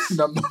Nandos.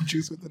 Num Num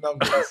Juice with the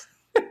numbers.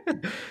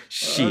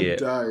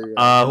 Shit. I'm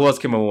dying. Who else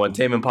came out with one?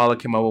 Tame Impala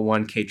came out with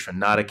one. K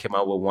Tronada came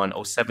out with one.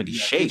 070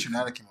 Shake.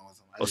 Trinidad came out with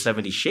some.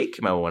 070 Shake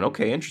came out with one.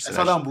 Okay, I interesting.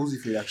 saw that on Boozy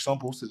Fade. Actually, someone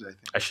posted it, I think.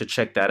 I should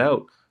check that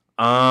out.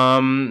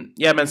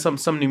 Yeah, man,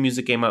 some new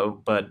music came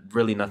out, but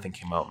really nothing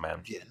came out,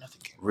 man. Yeah,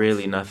 nothing came out.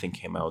 Really nothing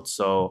came out.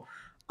 So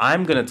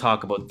I'm gonna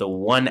talk about the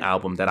one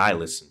album that I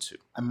listened to.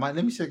 Let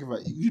me see if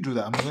you do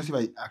that. I'm gonna see if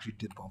I actually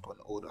did bump an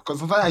old. Because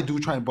sometimes I do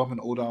try and bump an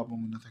old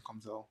album when nothing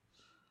comes out.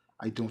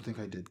 I don't think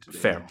I did today.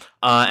 Fair.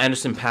 though.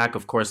 Anderson .Paak,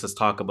 of course. Let's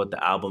talk about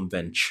the album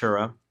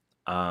Ventura.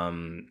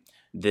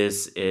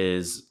 This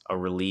is a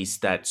release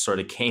that sort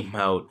of came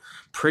out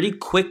pretty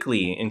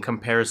quickly in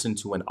comparison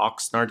to when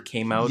Oxnard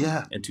came out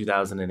Yeah. in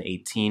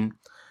 2018.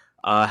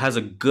 Has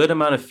a good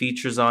amount of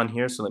features on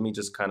here, so let me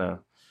just kind of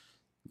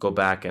go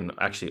back and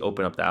actually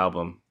open up the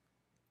album.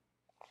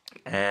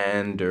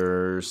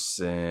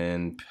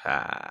 Anderson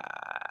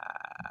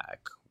 .Paak.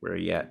 Where are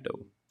you at,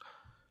 though?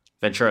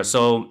 Ventura.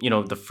 So,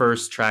 the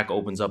first track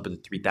opens up with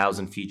the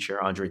 3000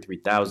 feature, Andre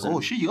 3000. Oh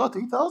shit, you got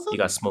 3,000? You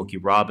got Smokey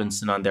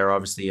Robinson on there,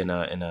 obviously in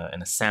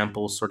a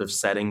sample sort of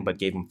setting, but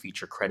gave him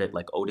feature credit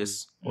like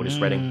Otis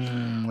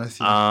Redding. Let's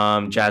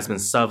see. Jasmine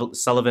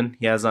Sullivan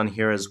he has on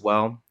here as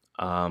well.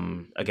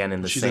 Again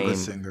in the She's a good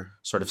same singer.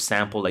 sort of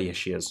sample. Yeah,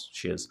 she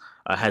is.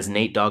 Has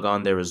Nate Dogg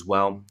on there as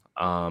well.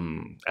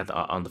 On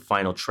the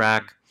final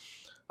track.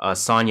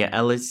 Sonia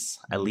Ellis,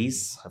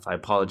 if I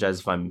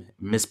apologize if I'm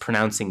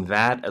mispronouncing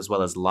that, as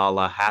well as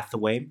Lala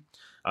Hathaway.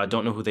 I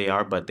don't know who they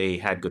are, but they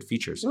had good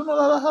features. You don't know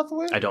Lala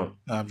Hathaway? I don't.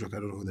 No, I'm joking.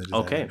 I don't know who that is.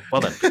 Okay,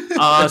 well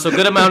then. So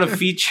good amount of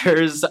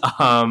features.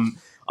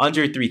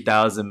 Andre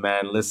 3000,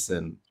 man,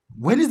 listen.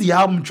 When is the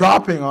album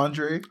dropping,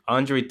 Andre?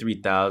 Andre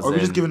 3000. Are we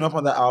just giving up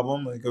on that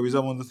album? Like, are we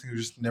one of the things we're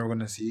just never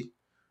gonna see?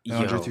 The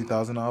Andre Yo.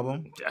 3000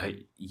 album?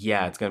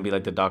 Yeah, it's gonna be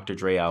like the Dr.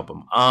 Dre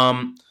album.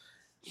 I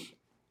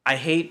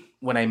hate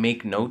when I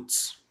make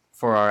notes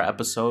for our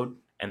episode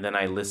and then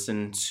I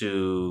listen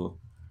to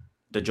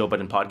the Joe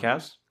Budden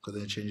podcast. Because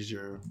then it changes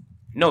your...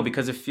 No,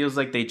 because it feels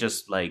like they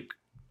just like,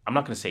 I'm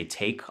not gonna say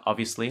take,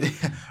 obviously,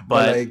 but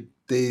but like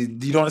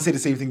you don't want to say the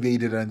same thing they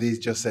did and they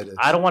just said it.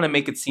 I don't want to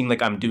make it seem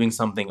like I'm doing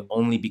something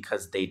only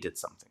because they did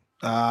something.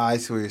 I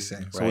see what you're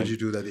saying. So Right. what'd you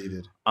do that they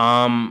did?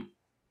 I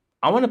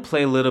want to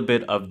play a little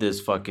bit of this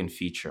fucking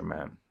feature,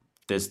 man.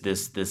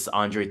 This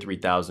Andre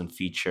 3000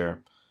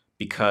 feature,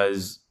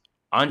 because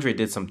Andre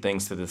did some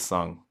things to this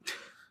song.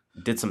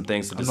 Did some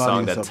things to this I'm not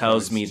song even that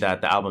tells surprised. me that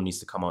the album needs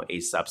to come out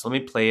ASAP. So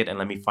let me play it and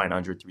let me find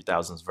Andre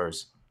 3000's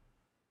verse.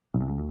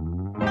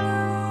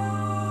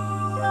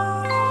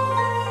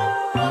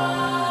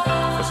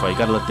 First of all, you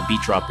gotta let the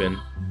beat drop in.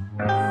 Let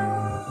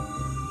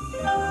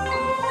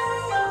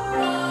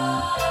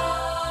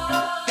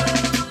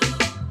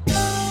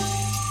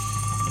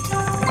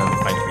me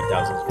find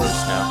 3000's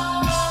verse now.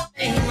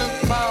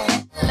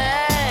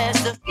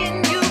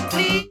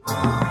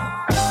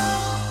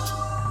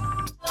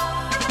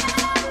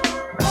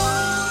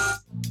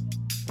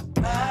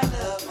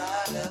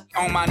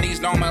 On my knees,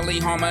 normally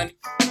harmony.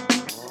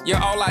 You're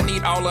all I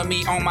need, all of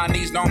me on my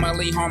knees,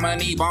 normally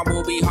harmony.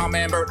 Bumblebee,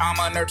 hummingbird, I'm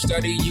a nerd,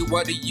 study you.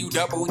 What do you,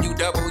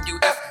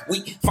 WWF? We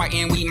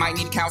fighting, we might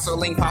need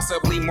counseling,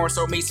 possibly more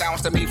so me.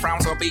 Sounds to me,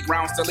 frowns will be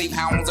grounds to leave.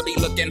 Hounds will be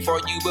looking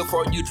for you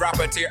before you drop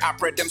a tear. I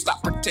pray them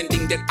stop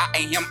pretending that I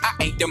ain't him, I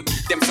ain't them.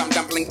 Them some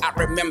dumpling I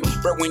remember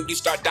when you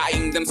start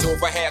dying. Them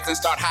silver hairs and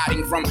start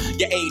hiding from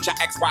your age. I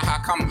ask why, how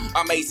come?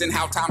 Amazing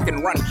how time can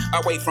run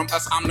away from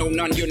us. I'm no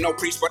nun, you're no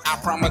priest, but I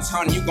promise,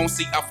 hun, you gon'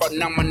 see a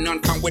phenomenon.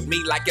 Come with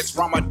me like it's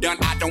Ramadan.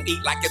 I don't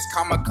eat like it's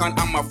Comic-Con.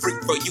 I'm a freak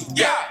for you,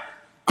 yeah.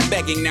 I'm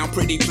begging now,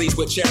 pretty please,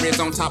 with cherries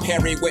on top.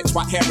 Harry wet,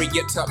 swat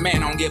Harriet up,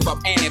 man, don't give up.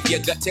 And if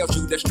your gut tells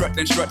you to strut,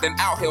 then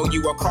I'll hail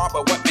you a car,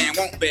 but what man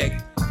won't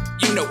beg?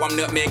 You know I'm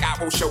nutmeg,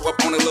 I will show up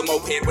on a little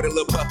moped with a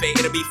little puppet.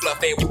 It'll be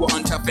fluffy, we will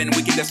untough and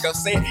we can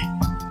discuss it.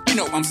 You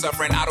know I'm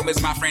suffering, I don't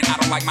miss my friend, I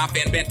don't like my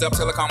fan. Bent up,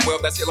 silicone well,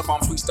 that's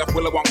illiform, sweet stuff,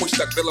 Willowong, push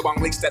stuck,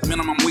 Billabong, leaks that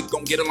minimum, we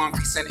gon' get along,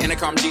 peace and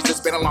intercom, Jesus,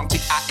 been along,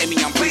 T-I-M-E,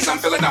 I'm pleased, I'm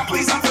feeling down,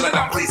 please, I'm feeling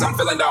down, please, I'm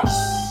feeling down.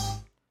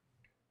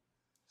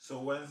 So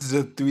when's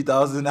the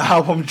 3000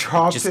 album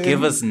dropping? Just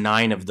give us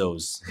 9 of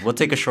those. We'll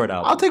take a short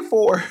album. I'll take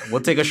 4.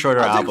 We'll take a shorter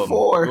I'll take album.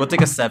 4. We'll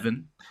take a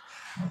 7.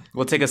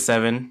 We'll take a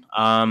 7.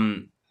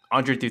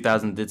 Andre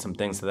 3000 did some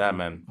things to that,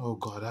 man. Oh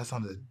god, that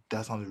sounded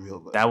real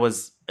good. That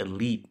was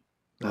elite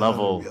That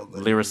level sounded real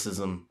good.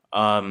 lyricism.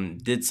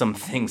 Did some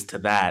things to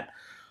that.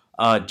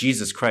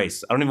 Jesus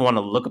Christ. I don't even want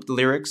to look up the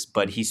lyrics,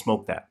 but he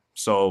smoked that.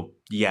 So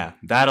yeah,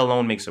 that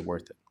alone makes it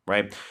worth it,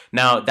 right?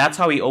 Now, that's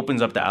how he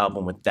opens up the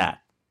album, with that.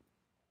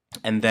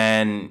 And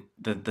then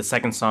the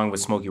second song with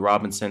Smokey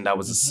Robinson, that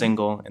was a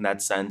single in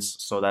that sense.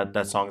 So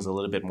that song is a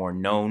little bit more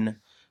known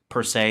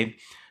per se.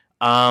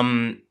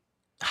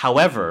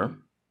 However,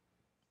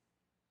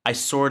 I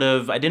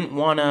didn't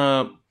want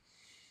to,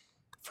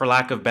 for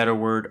lack of a better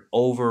word,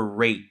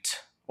 overrate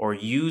or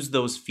use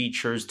those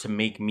features to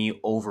make me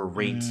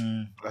overrate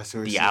I see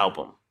what the you're saying.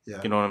 album.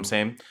 Yeah. You know what I'm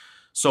saying?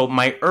 So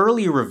my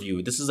early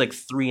review, this is like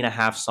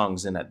 3.5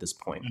 songs in at this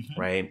point,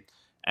 right?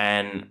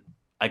 And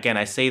again,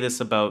 I say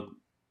this about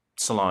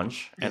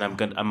Solange, and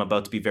I'm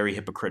about to be very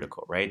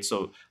hypocritical, right?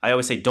 So I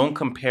always say, don't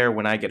compare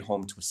when I get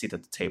home to a seat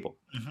at the table.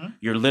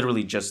 You're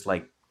literally just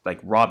like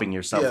robbing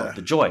yourself of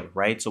the joy,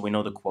 right? So we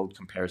know the quote,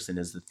 comparison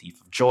is the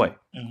thief of joy,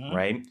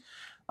 right?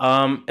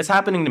 It's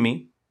happening to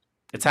me.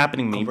 It's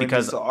happening to me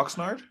because to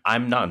Oxnard?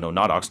 I'm not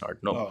Oxnard,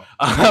 no.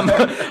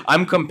 Oh.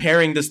 I'm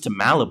comparing this to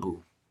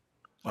Malibu,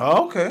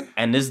 Oh, okay.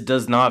 and this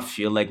does not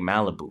feel like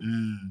Malibu,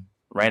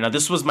 right? Now,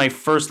 this was my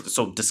first,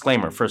 so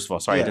disclaimer, first of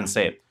all, sorry, I Yeah. didn't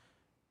say it.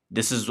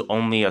 This is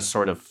only a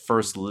sort of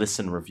first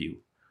listen review.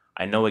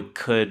 I know it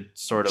could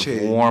sort of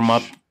Change. warm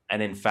up,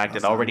 and in fact,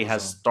 That's it already how it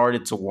has was.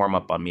 started to warm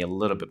up on me a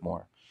little bit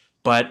more.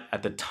 But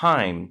at the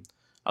time,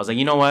 I was like,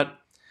 you know what?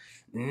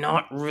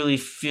 Not really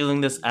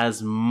feeling this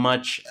as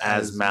much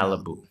as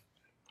Malibu,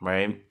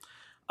 right?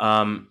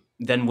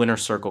 Then Winter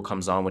Circle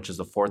comes on, which is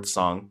the 4th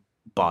song,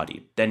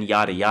 Bodied. Then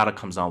Yada Yada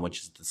comes on,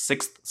 which is the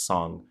 6th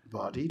song,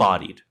 Body?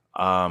 Bodied.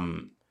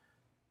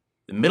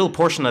 The middle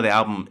portion of the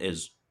album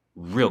is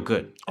real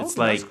good. It's Okay, that's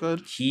like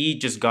good. he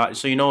just got,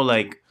 so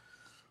like,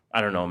 I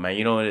don't know,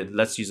 man.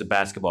 Let's use a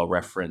basketball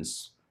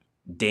reference.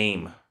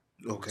 Dame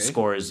Okay.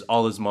 scores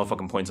all his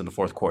motherfucking points in the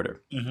 4th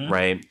quarter,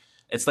 right?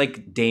 It's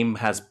like Dame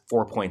has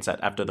 4 points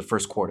after the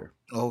 1st quarter.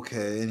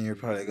 Okay, and you're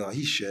probably like, oh,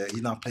 he's shit.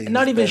 He's not playing. And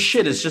not his even best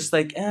shit. It's today. just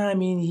like, I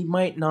mean, he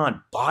might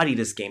not body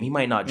this game. He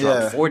might not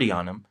drop Yeah. 40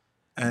 on him.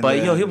 And But,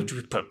 then he'll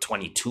put up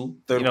 22.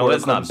 third quarter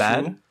It's not comes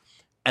bad. through.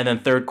 And then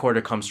 3rd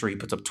quarter comes through. He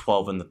puts up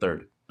 12 in the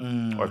 3rd.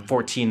 Or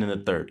 14 in the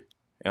 3rd. You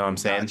know what I'm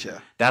saying?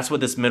 Gotcha. That's what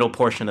this middle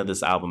portion of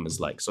this album is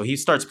like. So he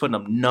starts putting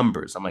up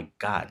numbers. I'm like,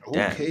 God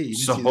damn. Okay, you didn't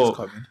So see this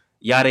coming.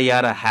 Yada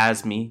Yada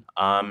has me.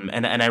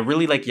 And I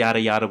really like Yada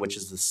Yada, which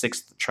is the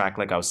 6th track,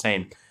 like I was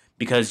saying,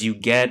 because you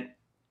get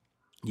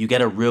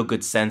a real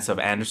good sense of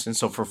Anderson.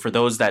 So for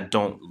those that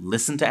don't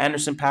listen to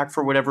Anderson .Paak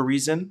for whatever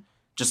reason,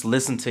 just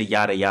listen to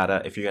Yada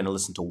Yada if you're going to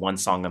listen to one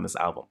song on this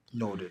album.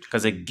 Noted.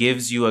 Because it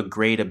gives you a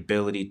great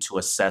ability to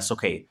assess,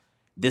 okay,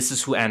 this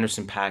is who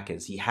Anderson .Paak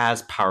is. He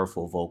has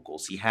powerful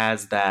vocals. He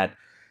has that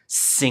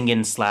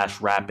singing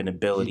 / rapping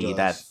ability,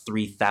 that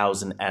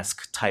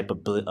 3000-esque type of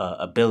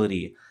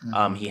ability.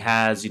 He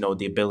has,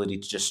 the ability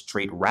to just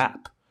straight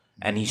rap.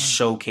 And he's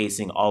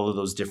showcasing all of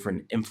those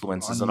different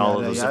influences and all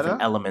of those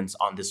different elements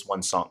on this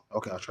one song.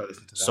 Okay, I'll try to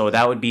listen to that. So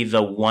that would be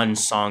the one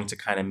song to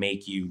kind of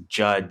make you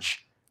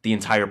judge the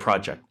entire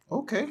project.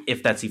 Okay.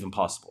 If that's even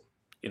possible.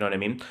 You know what I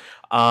mean?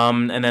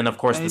 And then, of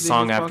course, the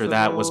song after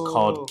that was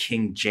called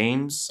King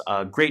James.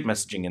 Great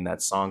messaging in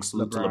that song.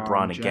 Salute to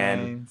LeBron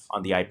again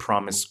on the I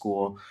Promise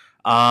School.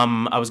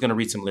 I was going to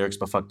read some lyrics,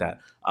 but fuck that.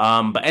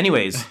 But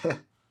anyways,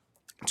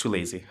 too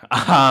lazy.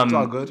 It's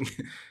all good.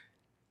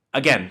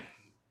 Again,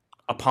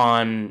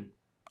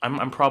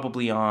 I'm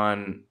probably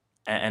on,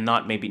 and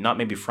not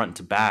maybe front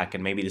to back,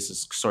 and maybe this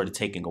is sort of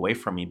taking away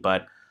from me,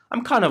 but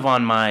I'm kind of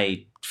on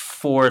my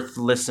 4th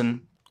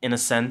listen in a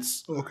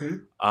sense. Okay.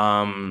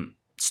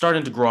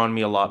 Starting to grow on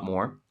me a lot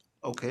more.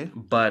 Okay.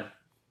 But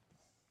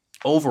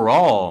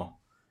overall,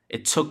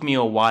 it took me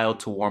a while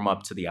to warm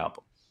up to the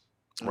album,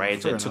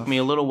 right? It took me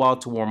a little while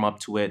to warm up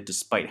to it,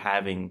 despite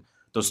having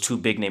those 2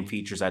 big name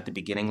features at the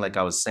beginning. Like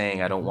I was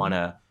saying, I don't want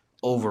to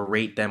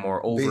overrate them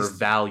or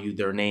overvalue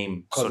their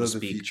name, so to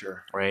speak,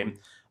 right?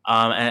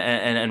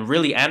 And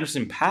really,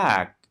 Anderson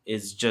 .Paak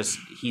is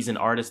he's an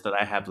artist that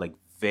I have like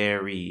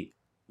very,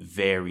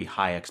 very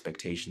high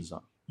expectations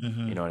on.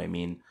 You know what I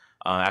mean?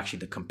 Actually,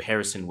 the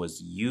comparison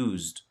was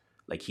used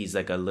like he's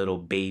like a little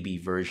baby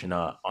version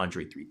of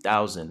Andre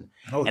 3000.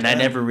 And I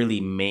never really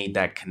made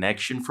that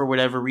connection for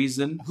whatever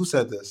reason. Who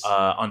said this?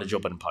 On the Joe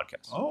Budden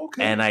podcast. Oh,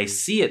 okay. And I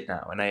see it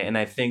now. And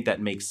I think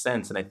that makes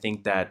sense. And I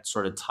think that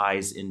sort of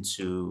ties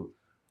into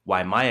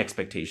why my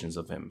expectations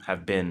of him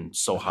have been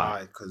so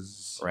high.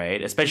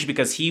 Right? Especially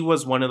because he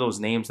was one of those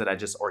names that I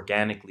just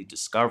organically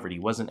discovered. He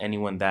wasn't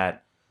anyone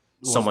that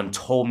someone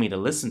told me to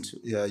listen to.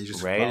 Yeah, you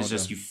just right? It's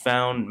just you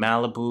found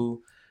Malibu,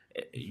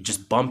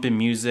 just bumping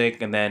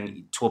music, and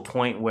then to a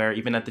point where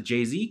even at the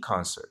Jay-Z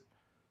concert,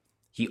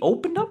 he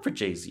opened up for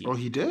Jay-Z. Oh,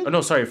 he did? Oh,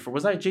 no, sorry.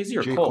 Was that Jay-Z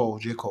or Cole?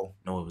 J. Cole.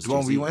 No, it was the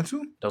one we went to?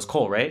 That was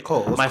Cole, right?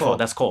 Cole. My fault.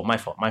 That's Cole. My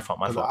fault.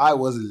 I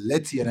was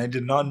litty and I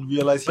did not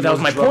realize. But that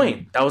was my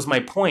point. That was my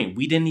point.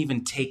 We didn't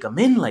even take him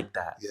in like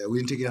that. Yeah, we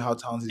didn't take in how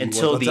talented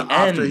until he was. Until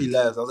after he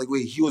left. I was like,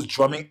 wait, he was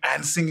drumming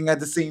and singing at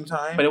the same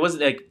time? But it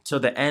wasn't like till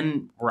the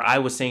end where I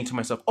was saying to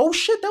myself, oh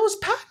shit, that was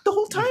packed the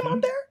whole time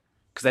on there?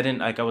 Because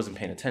I wasn't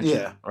paying attention.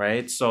 Yeah.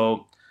 Right?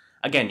 So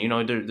again,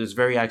 there's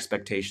very high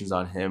expectations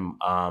on him.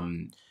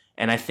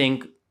 And I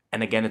think,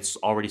 and again, it's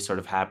already sort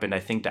of happened. I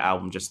think the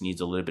album just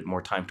needs a little bit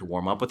more time to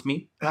warm up with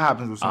me. That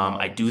happens with some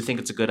I do think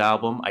it's a good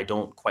album. I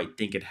don't quite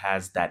think it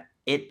has that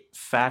it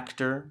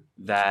factor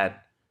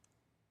that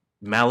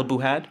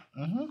Malibu had.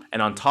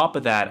 And on top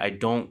of that, I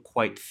don't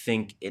quite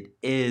think it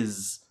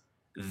is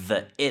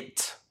the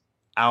it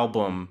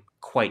album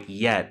quite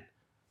yet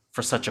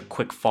for such a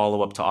quick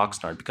follow-up to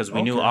Oxnard, because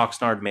we knew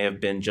Oxnard may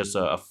have been just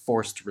a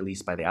forced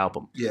release by the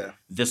album. Yeah.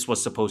 This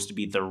was supposed to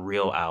be the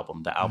real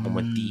album, the album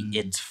with the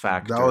it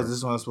factor.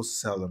 This one was supposed to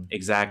sell them.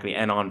 Exactly.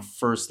 And on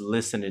first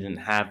listen, it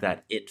didn't have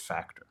that it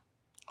factor.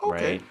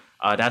 Right?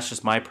 That's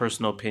just my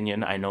personal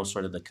opinion. I know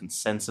sort of the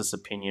consensus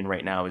opinion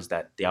right now is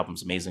that the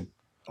album's amazing.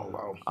 Oh,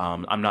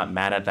 wow. I'm not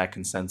mad at that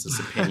consensus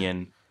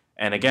opinion.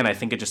 And again, I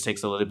think it just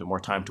takes a little bit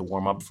more time to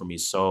warm up for me.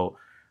 So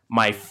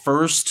my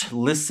first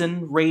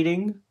listen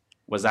rating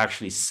was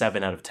actually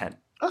 7 out of 10.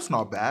 That's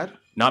not bad.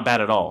 Not bad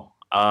at all.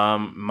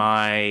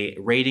 My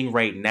rating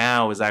right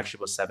now is actually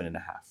about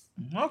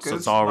 7.5. Okay, so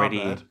it's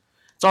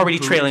already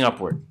trailing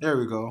upward. There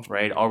we go.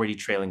 Right, already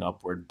trailing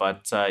upward.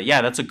 But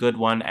yeah, that's a good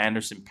one.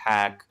 Anderson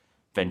 .Paak,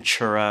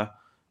 Ventura,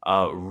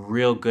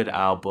 real good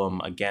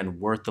album. Again,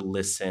 worth a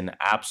listen.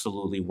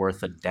 Absolutely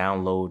worth a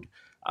download.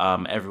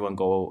 Everyone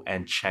go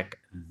and check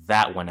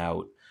that one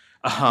out.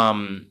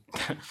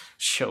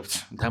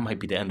 Shoot, that might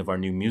be the end of our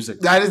new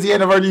music. That is the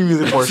end of our new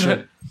music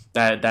portion.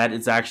 that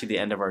is actually the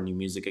end of our new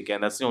music.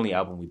 Again, that's the only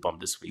album we bumped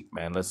this week,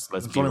 man. Let's be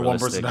realistic. Only one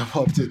person that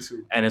bumped it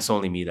too, and it's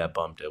only me that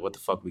bumped it. What the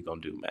fuck we gonna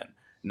do, man?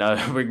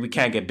 No, we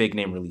can't get big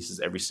name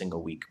releases every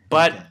single week.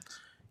 But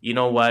you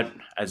know what?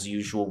 As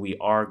usual, we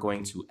are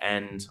going to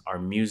end our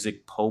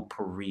music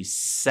potpourri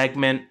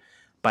segment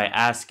by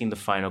asking the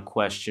final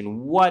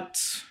question: what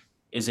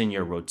is in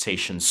your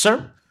rotation,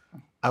 sir?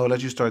 I will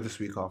let you start this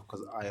week off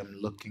because I am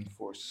looking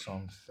for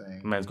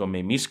something. Man's gonna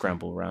make me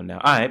scramble around now.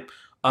 All right.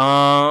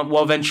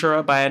 Well,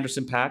 Ventura by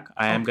Anderson .Paak.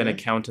 I am gonna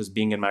count as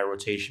being in my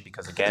rotation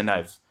because again,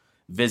 I've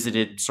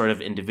visited sort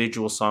of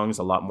individual songs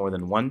a lot more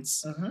than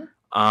once.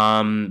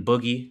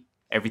 Boogie,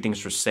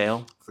 Everything's for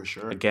Sale. For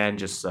sure. Again,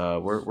 just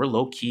we're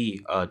low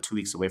key 2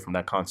 weeks away from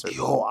that concert.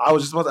 Yo, I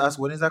was just about to ask,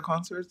 when is that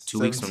concert? 2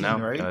 weeks from now,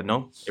 right?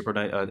 No, April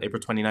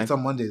 29th. It's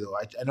on Monday though.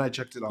 I know I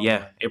checked it out.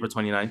 Yeah, April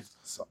 29th.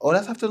 So,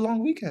 that's after the long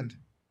weekend.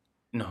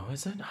 No,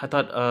 is it? I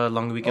thought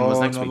Long Weekend was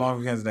next week. Long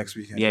Weekend's next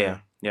weekend. Yeah.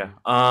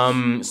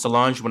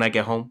 Solange, when I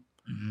get home.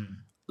 Mhm.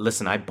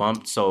 Listen, I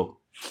bumped. So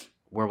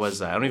where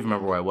was I? I don't even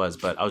remember where I was,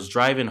 but I was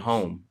driving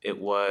home. It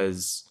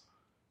was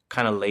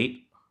kind of late.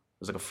 It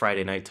was like a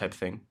Friday night type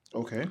thing.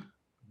 Okay.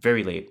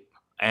 Very late.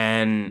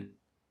 And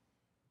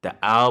the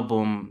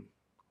album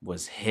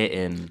was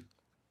hitting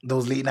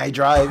Those late night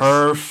drives.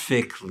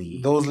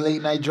 perfectly. Those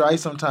late night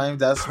drives sometimes.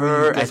 That's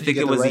where I think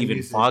it was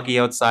even foggy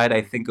outside.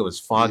 I think it was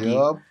foggy.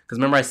 Yup. Because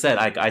remember I said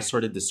I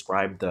sort of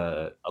described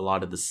a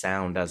lot of the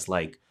sound as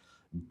like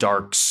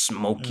dark,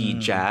 smoky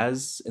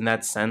jazz in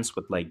that sense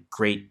with like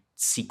great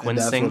sequencing. And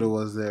that's what it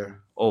was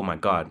there. Oh my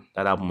God,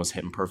 that album was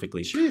hitting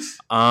perfectly. Jeez.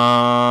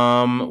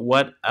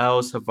 What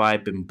else have I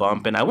been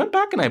bumping? I went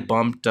back and I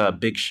bumped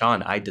Big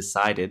Sean. I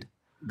decided.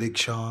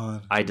 So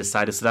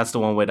that's the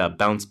one with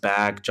Bounce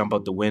Back, Jump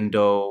Out the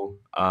Window.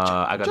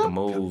 I got the jump,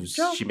 moves.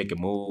 jump. She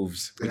making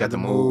moves. We They got got the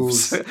the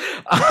moves.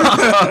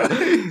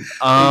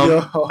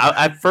 Yo.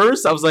 At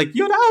first I was like,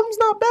 yo, the album's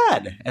not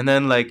bad. And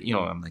then like,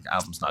 I'm like,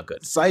 album's not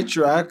good.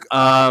 Sidetrack.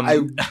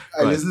 I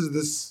listened to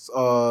this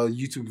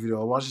YouTube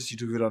video. I watched this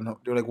YouTube video.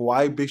 They're like,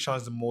 why Big Sean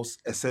is the most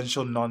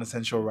essential,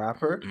 non-essential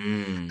rapper.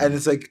 And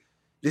it's like,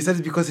 they said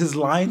it's because his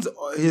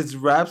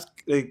raps,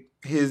 like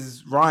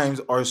his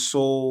rhymes are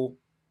so,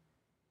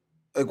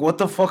 like, what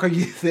the fuck are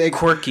you thinking?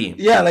 Quirky.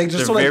 Yeah, like just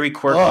They're so, like, very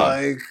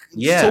quirky.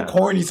 So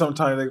corny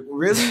sometimes. Like,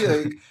 really?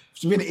 Like,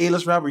 to be an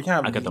A-list rapper, you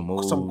can't I got the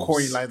have some moves.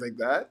 corny lines like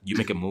that. You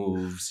making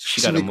moves.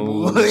 She She got to make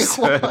move. moves.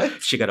 Like,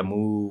 what? She got to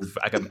move.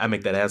 I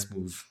make that ass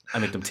move. I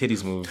make them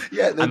titties move.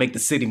 Yeah, I make the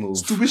city move.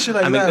 stupid shit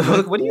like I make, that.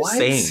 Like, what are you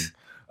saying?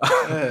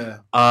 Yeah.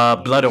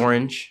 Blood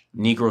Orange,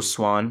 Negro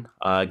Swan.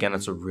 Again,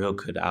 that's a real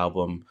good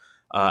album.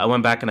 I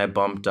went back and I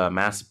bumped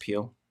Mass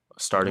Appeal,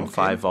 Starting Okay.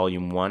 5,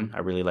 Volume 1. I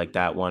really like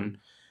that one.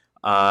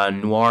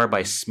 Noir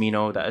by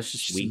Smino. That's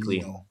just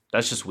weekly. Smino.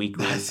 That's just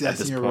weekly That's at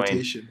this in your point.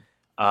 rotation.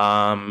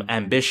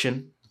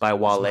 Ambition by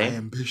Wale. My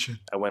ambition.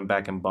 I went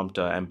back and bumped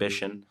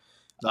Ambition.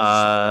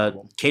 That's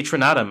K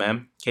Tronada,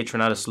 man. K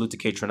Tronada, salute to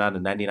K Tronada.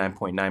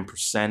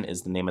 99.9%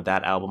 is the name of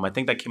that album. I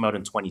think that came out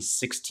in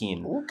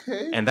 2016.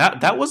 okay. And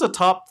that was a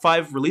top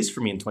 5 release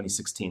for me in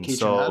 2016. K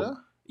So Tronada?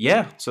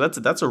 yeah, so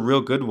that's a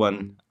real good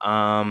one.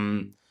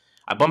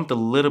 I bumped a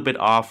little bit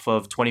off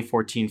of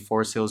 2014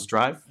 Forest Hills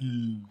Drive,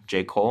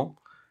 J. Cole.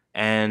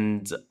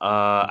 And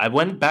I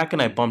went back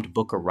and I bumped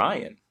Book of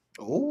Ryan.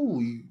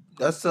 Oh,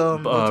 that's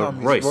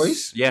what's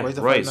Royce. Yeah, Royce.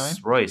 the Royce.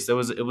 5'9"? Royce. It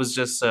was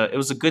just it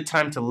was a good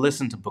time to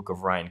listen to Book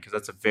of Ryan because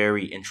that's a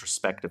very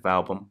introspective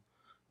album.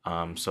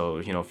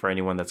 So for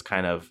anyone that's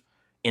kind of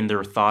in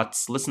their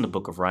thoughts, listen to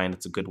Book of Ryan.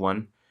 It's a good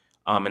one.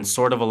 And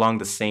sort of along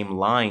the same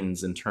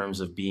lines in terms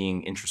of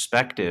being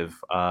introspective,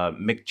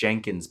 Mick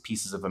Jenkins,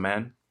 Pieces of a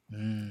Man,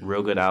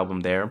 real good album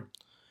there.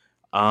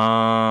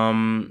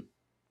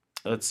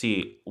 Let's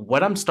see.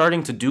 What I'm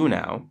starting to do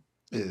now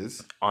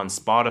Is on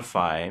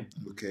Spotify,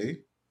 okay.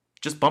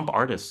 just bump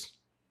artists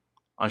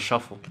on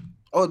shuffle.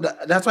 Oh,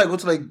 that's why I go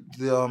to like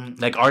the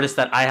Like artists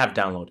that I have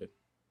downloaded,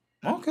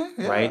 Okay,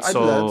 yeah, right? I do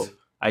So that.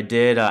 I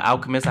did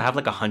Alchemist. I have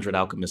like 100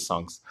 Alchemist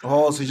songs.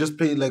 Oh, so you just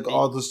played like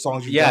all the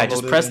songs you Yeah, I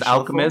just downloaded pressed and shuffle?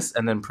 Alchemist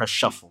and then pressed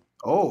shuffle.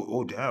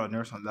 Oh, damn! I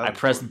never saw that. I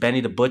pressed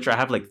Benny the Butcher. I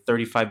have like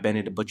 35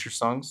 Benny the Butcher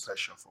songs, Press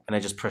shuffle. and I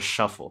just pressed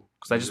shuffle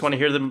because I just want to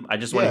hear them. I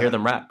just want to Yeah. hear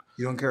them rap.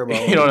 You don't care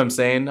about You know what I'm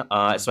saying?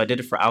 So I did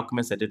it for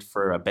Alchemist. I did it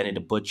for Benny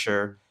the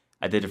Butcher.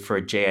 I did it for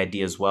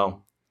JID as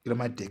well. Get on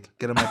my dick.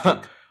 Get on my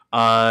dick.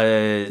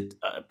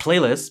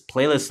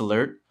 Playlist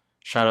alert.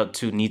 Shout out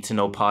to Need to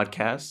Know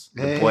Podcast.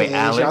 The boy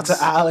Alex. Shout out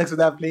to Alex with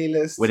that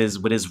playlist.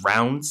 with his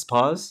rounds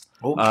pause.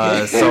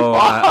 Okay. So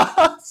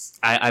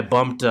I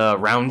bumped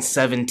round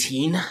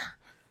 17.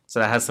 So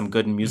that has some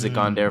good music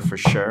on there for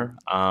sure.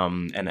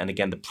 And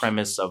again, the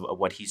premise of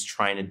what he's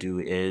trying to do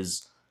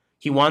is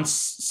he wants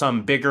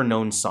some bigger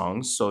known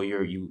songs. So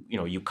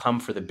you come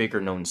for the bigger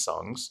known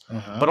songs,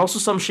 but also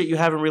some shit you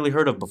haven't really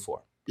heard of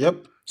before.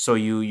 Yep. So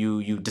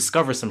you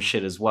discover some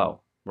shit as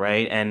well,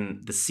 right?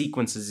 And the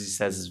sequences, he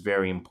says, is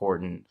very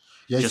important.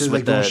 Yeah, he Just says,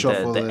 with like, don't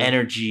shuffle the it.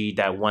 energy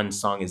that one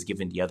song is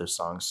giving the other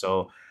song.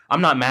 So I'm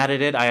not mad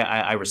at it.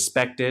 I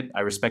respect it. I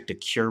respect a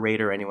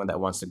curator, anyone that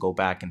wants to go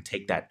back and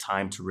take that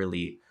time to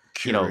really,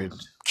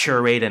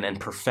 curate and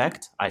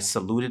perfect. I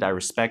salute it. I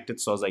respect it.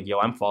 So I was like, yo,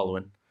 I'm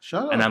following.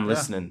 Shut up. And I'm yeah.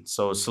 listening.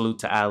 So salute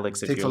to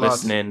Alex. If Takes you're a lot.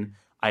 listening,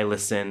 I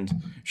listened.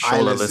 I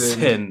Shola listen.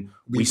 listen.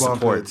 We We bump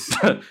support.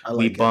 it. I We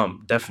like it.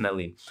 bump,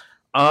 definitely.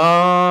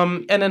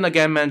 And then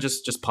again, man,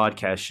 just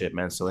podcast shit,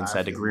 man. So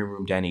Inside the feel Green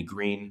Room, Danny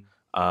Green,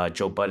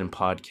 Joe Budden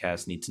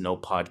podcast, Need to Know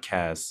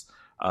podcast.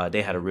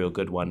 They had a real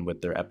good one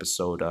with their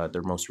episode,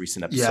 their most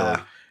recent episode.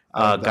 Yeah.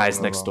 I like that Guys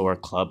one Next as Door,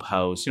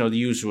 Clubhouse, the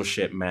usual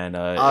shit, man.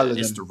 All of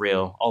It's them. the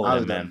real, all of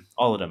them, man.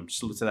 All of them.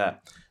 Salute to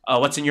that.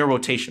 What's in your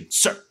rotation,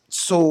 sir?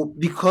 So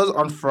because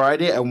on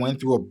Friday I went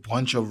through a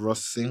bunch of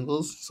Russ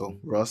singles,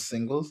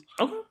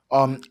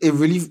 Okay. it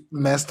really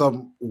messed up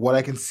what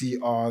I can see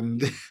on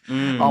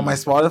Mm. on my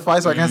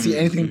Spotify, so I can't see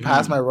anything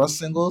past my Russ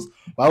singles.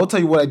 But I will tell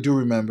you what I do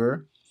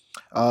remember.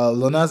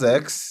 Lil Nas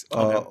X,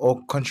 Okay.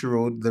 Old Country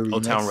Road, the remix.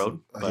 Old Town Road,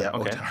 but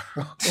Old okay. Town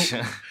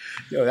Road.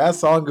 Yo, that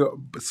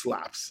song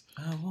slaps.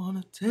 I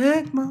wanna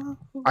take my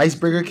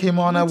Icebreaker came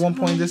on at one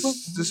point this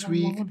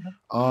week. 2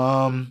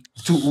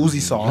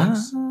 Uzi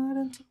songs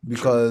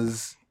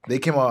because they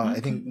came out I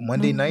think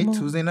Monday night,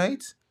 Tuesday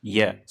night.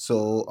 Yeah.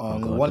 So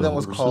one of them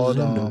was called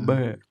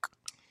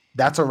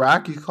That's a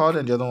Rack, you called it,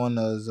 and the other one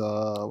is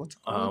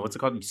What's it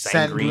called?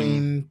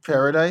 Sangreen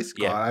Paradise.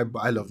 Yeah. God,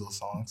 I love those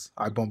songs.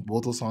 I bump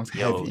both those songs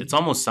Yo, heavy. it's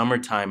almost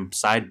summertime.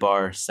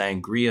 Sidebar,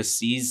 sangria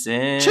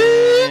season.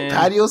 Chin!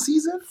 Patio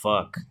season.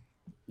 Fuck.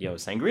 Yo,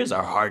 sangrias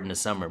are hard in the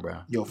summer, bro.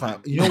 Yo, fam,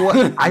 you know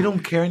what? I don't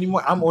care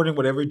anymore. I'm ordering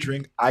whatever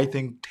drink I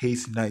think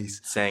tastes nice.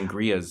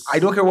 Sangrias. I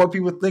don't care what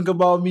people think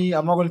about me.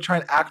 I'm not gonna try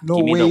and act no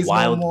Give me ways the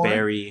wild no more.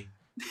 berry,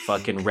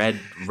 fucking red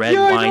Yo, I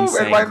know, wine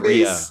red wine sangria.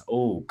 base.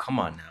 Oh, come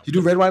on now. You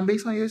do red wine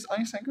base on your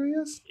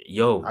sangrias?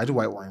 Yo, I do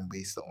white wine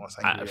base though on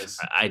sangrias.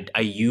 I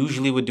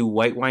usually would do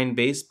white wine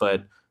base,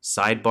 but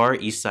Sidebar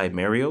Eastside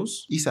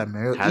Mario's Eastside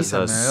Mario, has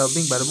Eastside a Mario,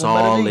 bing, bada, boom, bada, ding.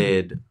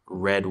 solid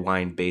red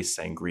wine base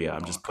sangria.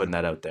 I'm just putting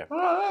that out there.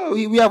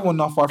 We have one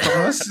not far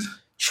from us.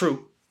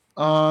 True.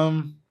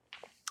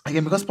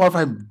 Again, because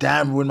Spotify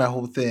damn ruined my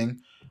whole thing.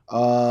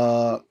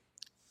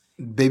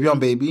 Baby on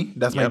Baby,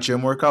 that's my Yep.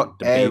 gym workout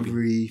The baby.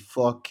 every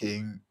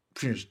fucking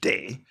pretty much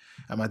day.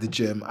 I'm at the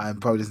gym. I'm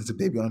probably listening to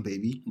Baby on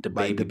Baby. The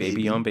by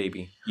baby on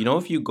baby. You know,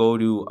 if you go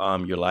to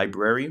your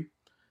library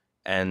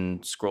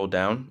and scroll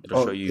down,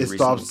 it'll show you. It recent-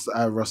 stops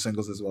at Russ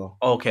Singles as well.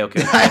 Oh, okay.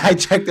 I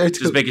checked there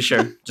too. Just making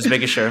sure. Just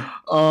making sure.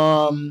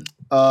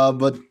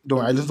 But don't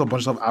worry, I listened to a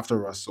bunch of stuff after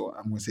Russ, so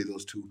I'm gonna say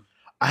those two.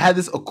 I had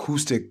this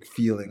acoustic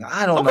feeling.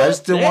 I don't know. I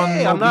still want.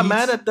 Hey, I'm not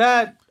mad at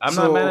that. I'm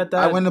not mad at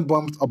that. I went and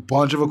bumped a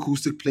bunch of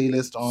acoustic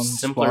playlists on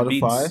Simpler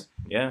Spotify. beats.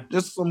 Yeah.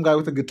 Just some guy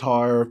with a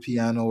guitar or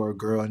piano or a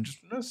girl and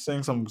just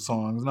sing some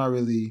songs. Not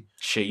really.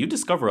 Shit, you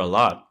discover a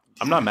lot.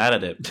 I'm not mad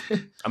at it.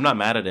 I'm not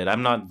mad at it.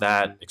 I'm not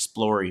that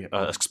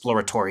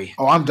exploratory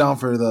Oh, I'm down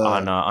for the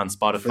on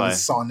for the Spotify.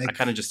 Sonic. I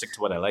kind of just stick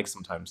to what I like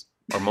sometimes,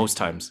 or most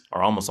times,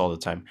 or almost all the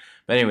time.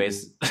 But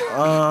anyways,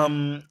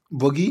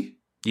 Boogie.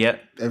 yeah.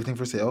 Everything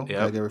for Sale.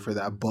 Yep. I get ready for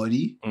that.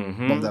 Buddy.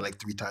 Hmm. Bumped that like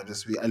 3 times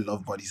this week. I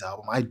love Buddy's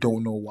album. I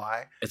don't know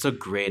why. It's a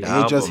great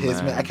album. It just hits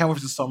me. man. I can't wait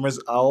for the summer's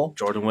out.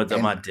 Jordan Woods on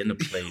And- my dinner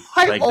plate.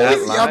 I Like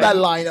always that yell that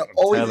line. I I'm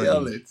always telling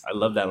yell you. it. I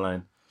love that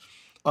line.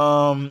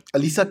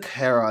 Alicia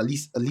Cara.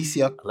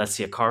 Alicia.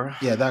 Alessia Cara.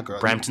 Yeah, that girl.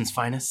 Brampton's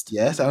finest.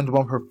 Yes, I went to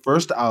bump her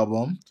first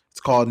album. It's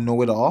called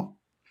Know It All.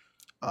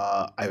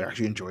 I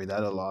actually enjoyed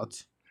that a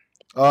lot.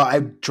 I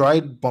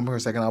tried bumping her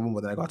second album,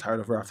 but then I got tired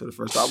of her after the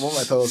first album.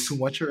 I thought it was too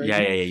much already.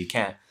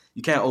 Yeah.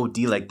 You can't OD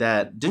like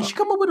that. Didn't she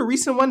come up with a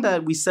recent one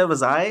that we said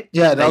was I?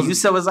 Yeah, That you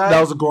said was I? that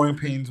was a Growing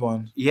Pains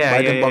one. Yeah, But I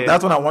yeah, didn't yeah, bump. yeah.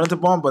 That's when I wanted to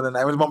bump, but then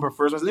I went to bump her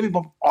first one. So let me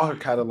bump all her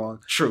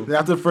catalog. True. Then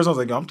after the first one, I was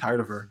like, yo, I'm tired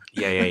of her.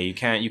 Yeah. You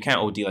can't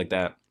OD like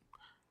that.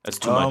 That's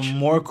too much.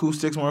 More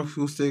acoustics.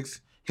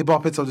 Hip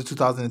hop hits of the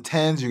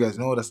 2010s. You guys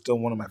know that's still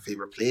one of my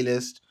favorite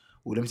playlists.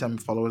 Ooh, let me see how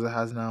many followers it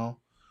has now.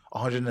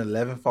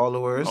 111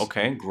 followers.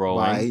 Okay, by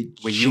growing.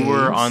 When you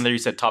were James. on there, you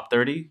said top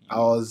 30.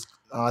 I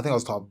think I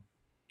was top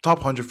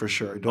 100 for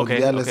sure. Don't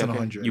forget less than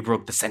 100. You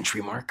broke the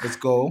century mark. Let's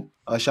go.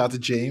 Shout out to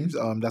James.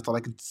 That's all I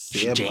can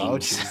say about you.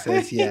 It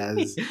says he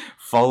has.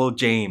 Follow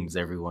James,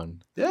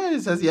 everyone. Yeah,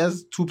 it says he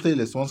has 2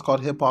 playlists. One's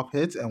called Hip Hop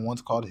Hits and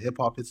one's called Hip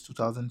Hop Hits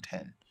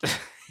 2010.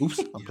 Oops,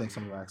 I'm playing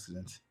some by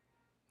accident.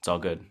 It's all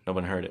good. No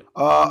one heard it.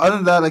 Other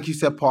than that, like you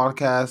said,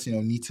 podcasts,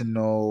 Need to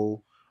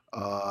Know,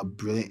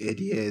 Brilliant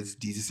Idiots,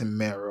 Jesus and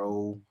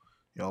Mero,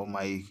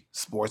 my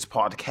sports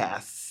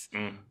podcasts,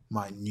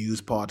 my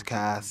news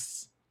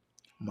podcasts,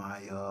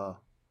 my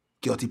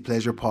guilty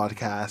pleasure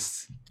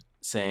podcasts.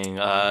 Saying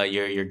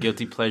your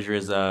guilty pleasure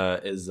is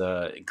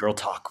Girl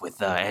Talk with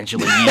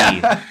Angela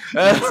Yee.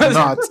 It's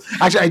not.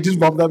 Actually, I just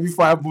bumped that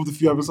before. I moved a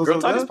few episodes. Girl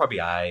of Talk that, is probably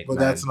aight, but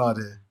man. that's not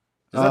it.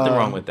 There's nothing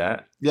wrong with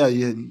that. Yeah.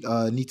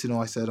 Need to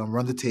Know. I said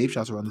Run the Tape.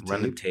 Shout out to Run the Tape.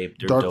 Run the Tape.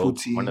 They're Dark dope.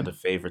 Poutine. One of the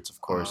favorites,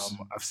 of course.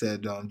 I've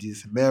said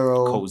Jesus and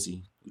Mero.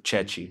 Cozy.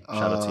 Uchechi.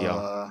 Shout out to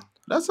y'all.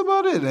 That's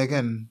about it.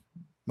 Again,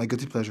 my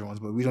guilty pleasure ones,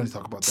 but we don't need to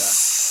talk about that.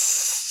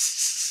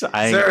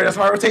 Sir, that's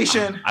my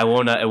rotation. I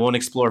won't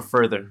explore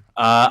further.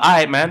 All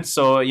right, man.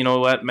 So you know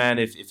what, man?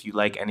 If you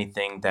like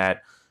anything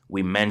that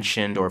we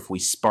mentioned, or if we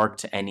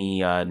sparked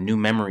any new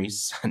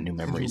memories,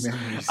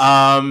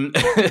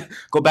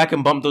 go back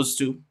and bump those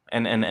two,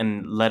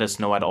 and let us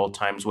know at all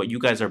times what you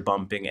guys are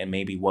bumping, and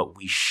maybe what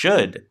we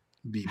should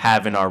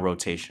have in our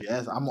rotation.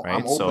 Yes, I'm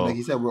right? open. So, like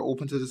you said, we're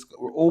open to this.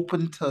 We're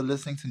open to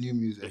listening to new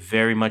music.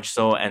 very much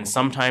so, and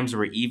sometimes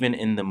we're even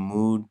in the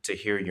mood to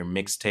hear your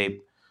mixtape.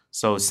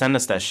 So send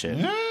us that shit.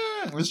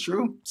 It's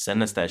true.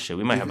 Send us that shit.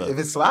 We might have if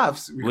it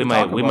slaps, we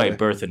might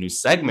birth a new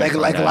segment. Like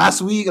from that. last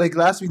week,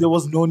 there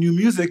was no new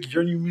music.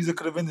 Your new music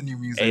could have been the new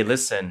music. Hey,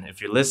 listen, if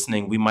you're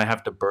listening, we might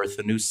have to birth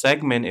a new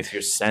segment. If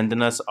you're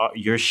sending us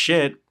your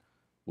shit,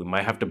 we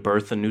might have to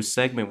birth a new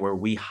segment where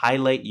we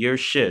highlight your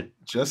shit.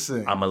 Just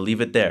saying. I'm going to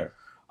leave it there.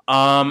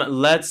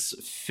 Let's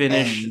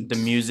finish And- the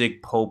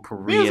music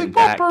potpourri Music in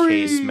that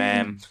potpourri. case,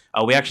 man.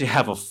 We actually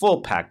have a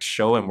full packed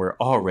show, and we're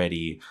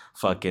already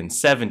fucking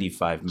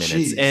 75 minutes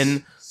Jeez.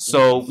 in.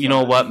 So you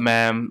know what,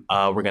 man?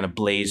 We're gonna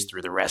blaze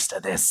through the rest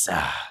of this.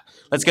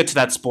 Let's get to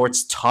that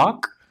sports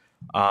talk.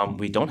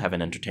 We don't have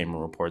an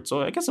entertainment report,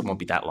 so I guess it won't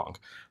be that long.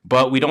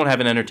 But we don't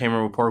have an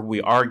entertainment report. We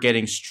are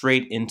getting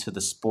straight into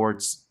the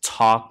sports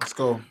talk. Let's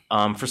go.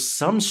 For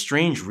some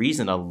strange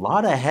reason, a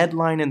lot of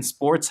headline in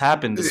sports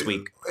happened this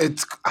week.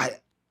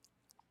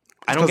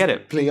 I don't get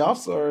it.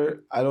 Playoffs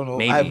or I don't know.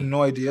 Maybe. I have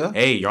no idea.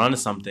 Hey, you're onto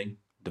something.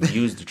 The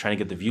views, they're trying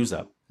to get the views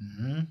up.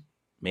 Mhm.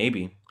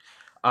 Maybe.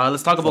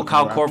 Let's talk about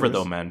Fucking Kyle Korver, Raptors.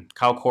 though, man.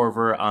 Kyle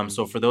Korver.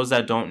 So for those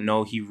that don't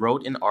know, he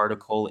wrote an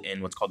article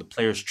in what's called the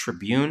Players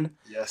Tribune.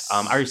 Yes.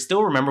 I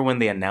still remember when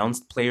they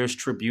announced Players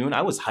Tribune.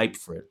 I was hyped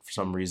for it for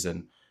some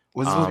reason.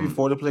 Was it supposed to be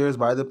for the players,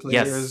 by the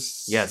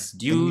players? Yes.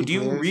 Do the new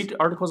you players? read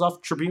articles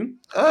off Tribune?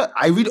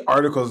 I read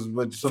articles,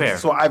 but Fair.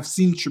 so I've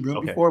seen Tribune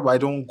Okay. before, but I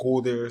don't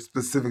go there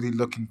specifically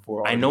looking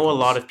for. I know a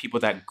lot of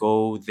people that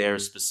go there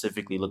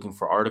specifically looking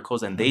for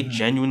articles, and they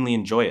genuinely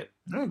enjoy it.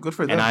 Yeah, good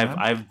for them. And man.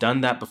 I've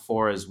done that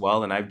before as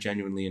well, and I've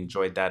genuinely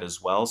enjoyed that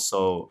as well.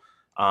 So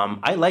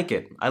I like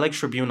it. I like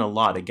Tribune a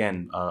lot.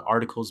 Again,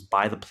 articles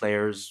by the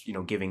players,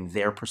 giving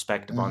their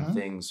perspective on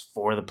things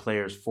for the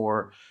players,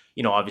 for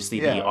obviously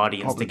the Yeah,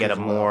 audience to public get a as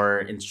well.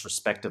 more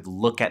introspective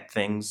look at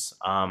things.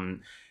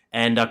 And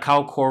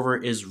Kyle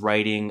Korver is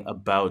writing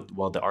about,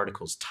 the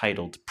article's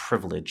titled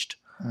 "Privileged."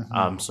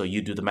 So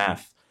you do the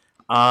math.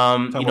 You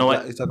know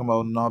what? He's talking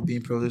about not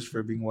being privileged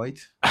for being white.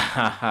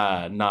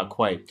 Not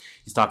quite.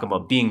 He's talking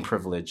about being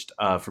privileged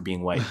for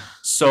being white.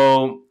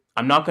 So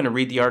I'm not going to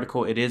read the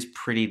article. It is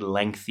pretty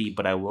lengthy,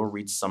 but I will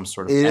read some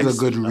sort of It is a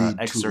good read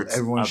too. excerpts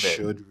Everyone of it.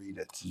 should read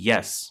it.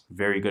 Yes,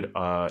 very good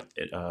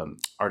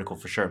article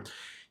for sure.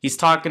 He's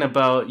talking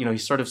about, he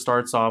sort of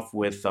starts off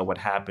with what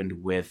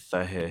happened with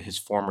his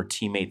former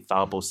teammate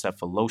Thabo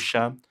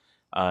Sefolosha.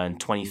 In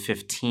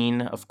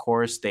 2015, of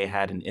course, he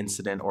had an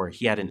incident where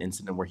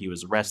he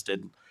was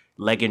arrested,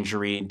 leg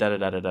injury,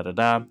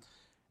 da-da-da-da-da-da.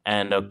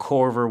 And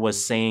Korver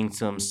was saying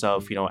to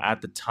himself,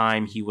 at the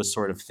time he was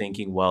sort of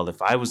thinking, well,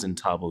 if I was in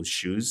Thabo's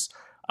shoes,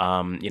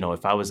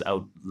 if I was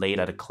out late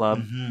at a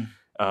club,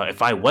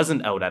 if I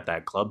wasn't out at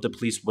that club, the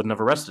police wouldn't have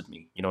arrested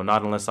me,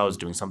 not unless I was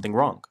doing something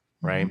wrong,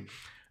 right?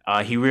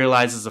 He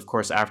realizes, of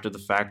course, after the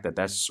fact that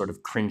that's sort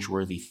of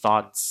cringeworthy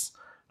thoughts,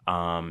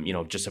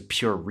 just a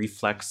pure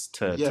reflex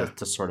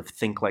to sort of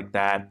think like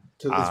that.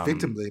 So it's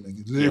victim blaming.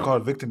 It's literally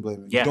called victim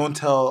blaming. Yeah. You don't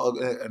tell,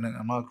 and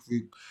I'm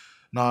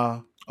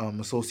not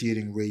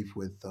associating rape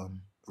with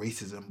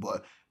racism,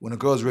 but when a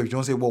girl's raped, you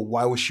don't say, well,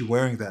 why was she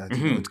wearing that?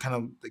 It's kind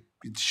of like,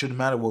 it shouldn't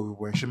matter what we're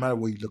wearing. It shouldn't matter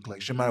what you look like.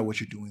 It shouldn't matter what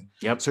you're doing.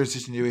 Yep. Certain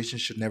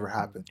situations should never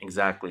happen.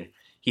 Exactly.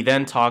 He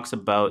then talks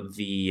about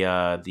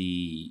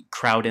the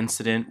crowd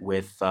incident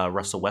with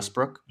Russell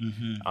Westbrook,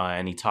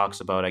 and he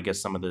talks about, I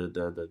guess, some of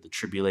the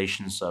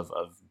tribulations of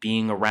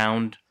being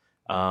around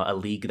a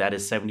league that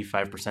is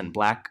 75%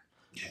 black.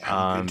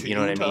 You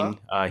know what I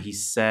mean? He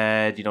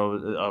said,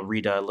 I'll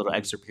read a little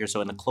excerpt here. So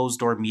in a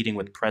closed-door meeting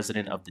with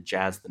president of the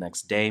Jazz the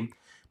next day,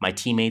 my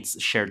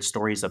teammates shared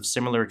stories of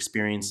similar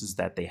experiences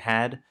that they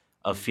had,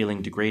 of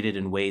feeling degraded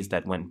in ways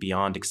that went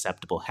beyond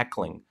acceptable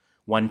heckling.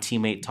 One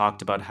teammate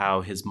talked about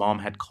how his mom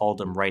had called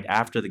him right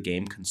after the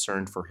game,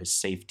 concerned for his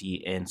safety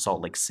in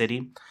Salt Lake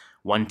City.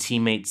 One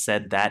teammate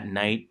said that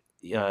night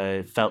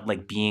felt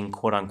like being,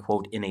 quote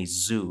unquote, in a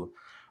zoo.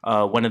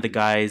 One of the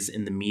guys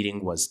in the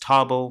meeting was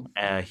Thabo.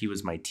 He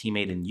was my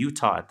teammate in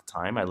Utah at the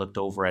time. I looked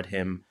over at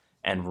him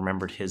and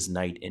remembered his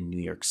night in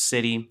New York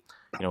City.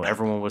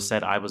 Everyone was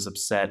said I was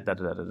upset,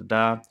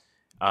 da-da-da-da-da.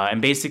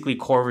 And basically,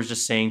 Korver's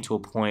just saying to a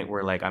point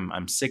where, like,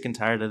 I'm sick and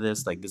tired of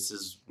this. Like, this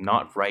is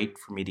not right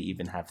for me to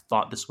even have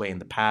thought this way in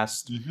the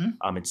past.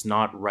 It's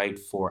not right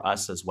for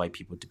us as white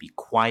people to be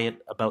quiet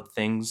about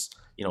things.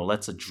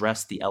 Let's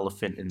address the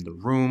elephant in the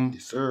room.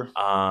 Yes, sir.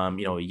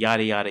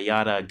 Yada, yada,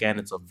 yada. Again,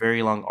 it's a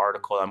very long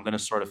article. I'm going to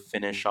sort of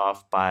finish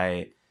off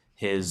by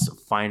his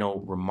final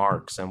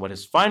remarks. And what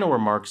his final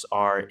remarks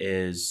are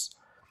is,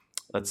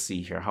 let's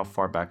see here. How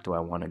far back do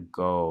I want to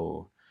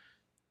go?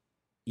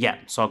 Yeah,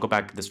 so I'll go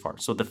back this far.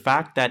 So the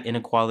fact that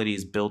inequality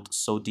is built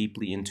so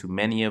deeply into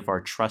many of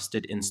our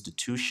trusted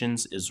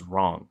institutions is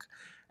wrong.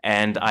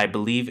 And I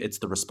believe it's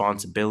the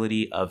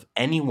responsibility of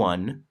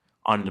anyone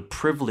on the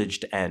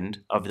privileged end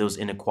of those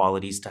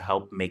inequalities to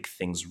help make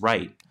things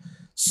right.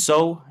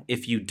 So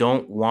if you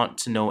don't want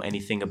to know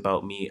anything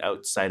about me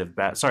outside of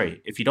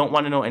if you don't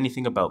want to know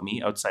anything about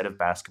me outside of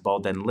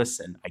basketball, then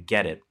listen, I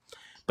get it.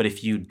 But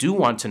if you do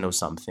want to know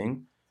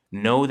something,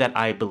 know that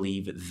I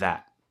believe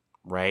that.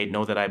 Right?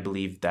 Know that I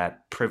believe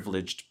that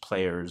privileged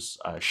players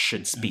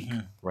should speak,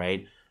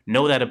 right?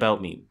 Know that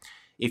about me.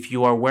 If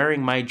you are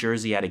wearing my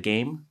jersey at a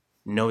game,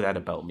 know that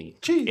about me.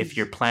 Jeez. If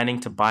you're planning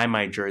to buy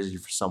my jersey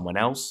for someone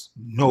else,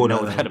 know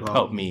that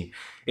about me.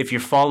 If you're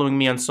following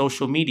me on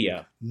social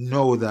media,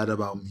 know that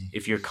about me.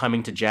 if you're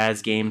coming to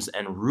Jazz games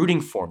and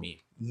rooting for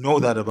me, know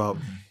that about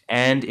me.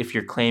 And if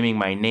you're claiming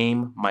my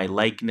name, my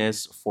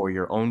likeness for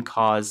your own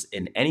cause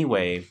in any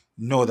way,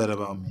 Know that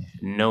about me.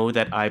 Know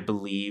that I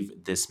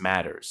believe this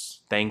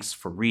matters. Thanks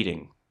for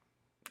reading.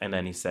 And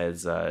then he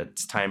says,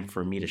 it's time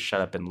for me to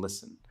shut up and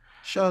listen.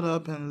 Shut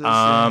up and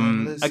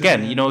listen. Listen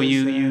again, you know,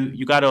 listen.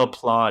 you got to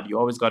applaud. You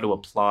always got to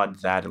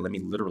applaud that. And let me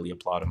literally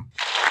applaud him.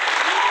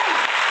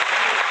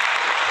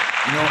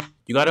 You know,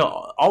 you got to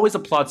always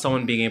applaud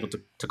someone being able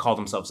to call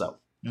themselves out.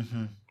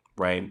 Mm-hmm.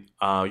 Right? You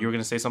were going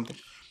to say something?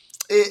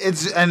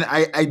 And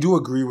I do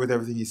agree with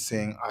everything he's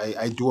saying.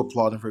 I do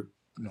applaud him for,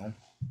 you know,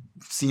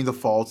 seeing the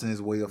faults in his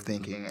way of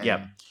thinking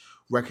and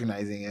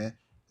recognizing it.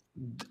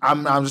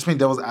 I'm just being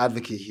devil's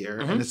advocate here.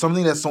 Mm-hmm. And it's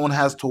something that someone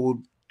has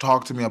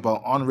talked to me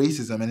about on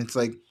racism. And it's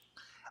like,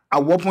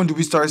 at what point do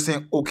we start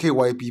saying, okay,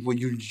 white people,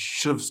 you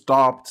should have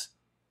stopped.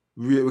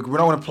 We're not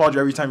going to applaud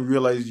you every time you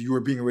realize you were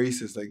being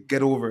racist. Like,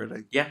 get over it.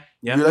 Like,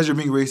 realize you're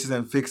being racist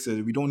and fix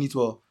it. We don't need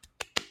to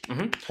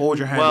hold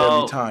your hand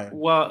every time.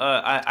 Well,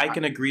 I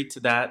can agree to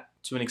that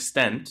to an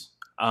extent.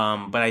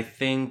 But I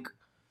think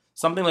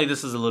something like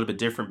this is a little bit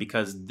different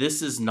because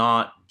this is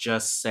not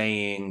just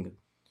saying,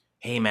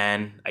 hey,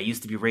 man, I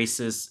used to be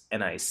racist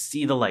and I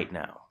see the light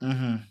now.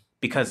 Mm-hmm.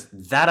 Because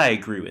that I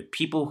agree with.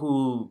 People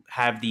who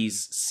have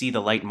these see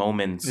the light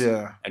moments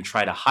and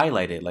try to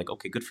highlight it, like,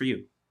 okay, good for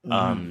you.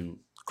 Mm-hmm.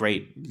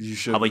 Great. You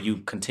should. How about you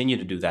continue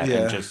to do that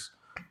and just,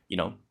 you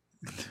know,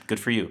 good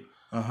for you.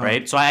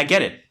 Right? So I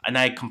get it. And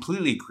I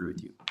completely agree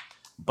with you.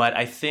 But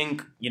I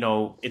think, you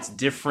know, it's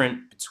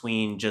different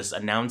between just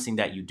announcing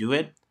that you do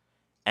it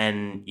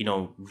and, you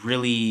know,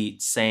 really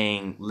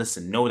saying,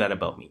 listen, know that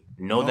about me.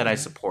 Know that I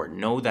support.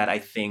 Know that I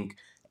think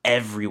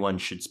everyone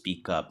should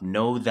speak up.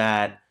 Know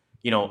that,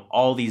 you know,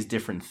 all these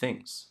different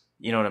things.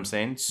 You know what I'm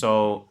saying?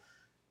 So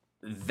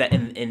that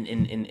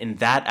in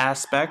that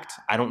aspect,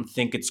 I don't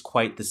think it's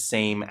quite the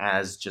same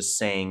as just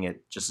saying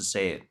it just to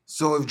say it.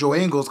 So if Joe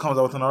Ingles comes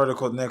out with an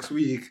article next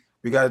week,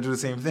 we got to do the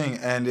same thing.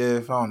 And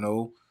if, I don't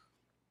know,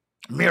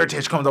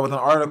 Miritich comes out with an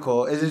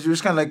article, it's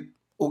just kind of like,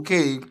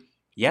 okay.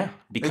 Yeah,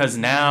 because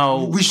like,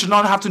 now... we should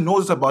not have to know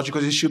this about you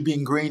because it should be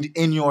ingrained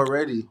in you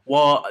already.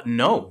 Well,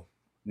 no,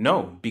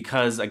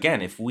 because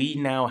again, if we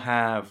now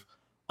have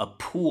a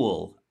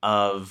pool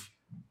of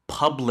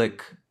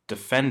public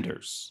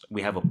defenders,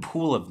 we have a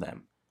pool of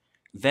them,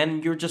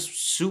 then you're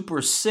just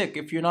super sick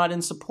if you're not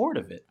in support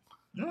of it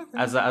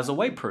as a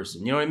white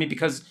person. You know what I mean?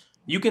 Because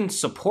you can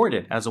support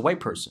it as a white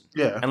person.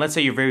 Yeah. And let's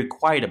say you're very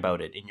quiet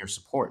about it in your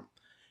support.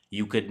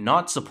 You could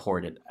not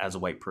support it as a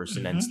white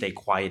person and stay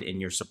quiet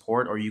in your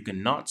support, or you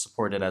can not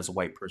support it as a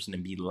white person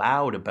and be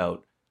loud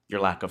about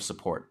your lack of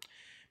support.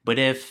 But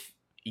if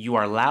you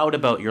are loud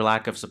about your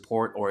lack of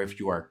support, or if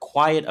you are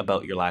quiet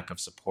about your lack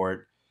of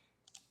support,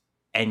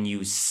 and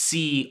you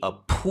see a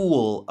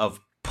pool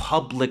of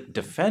public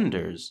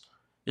defenders,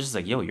 it's just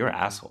like, yo, you're an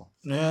asshole.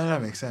 Yeah,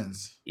 that makes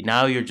sense.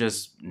 Now you're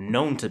just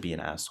known to be an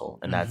asshole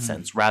in that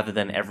sense, rather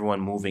than everyone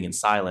moving in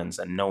silence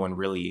and no one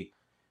really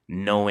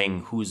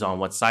knowing who's on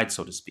what side,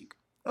 so to speak.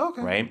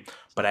 Okay. Right?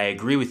 But I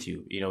agree with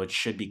you. You know, it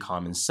should be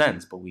common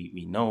sense, but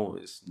we know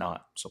it's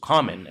not so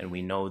common. And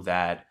we know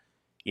that,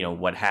 you know,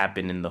 what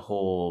happened in the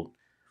whole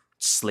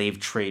slave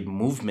trade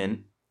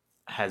movement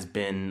has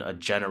been a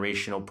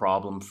generational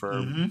problem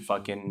for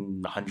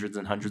fucking hundreds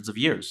and hundreds of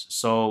years.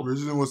 So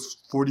racism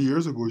was 40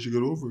 years ago. You should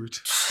get over it.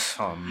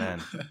 Oh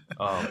man.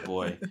 Oh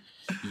boy.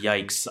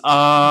 Yikes.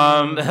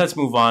 Let's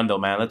move on though,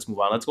 man. Let's move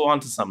on. Let's go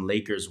on to some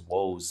Lakers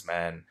woes,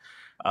 man.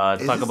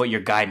 Talk about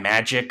your guy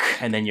Magic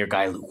and then your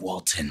guy Luke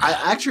Walton.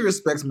 I actually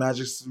respect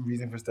Magic's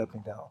reason for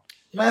stepping down.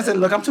 Man said,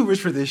 look, I'm too rich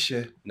for this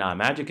shit. Nah,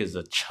 Magic is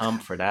a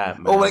chump for that,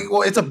 man. Oh, like,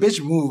 well, it's a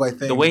bitch move, I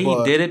think. The way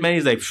he did it, man,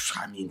 he's like,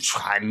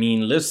 I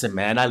mean, listen,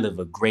 man, I live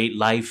a great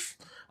life.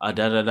 I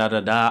got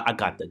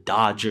the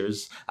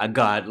Dodgers. I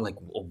got, like,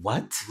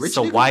 what?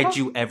 So why'd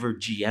you ever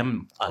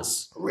GM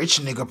us? Rich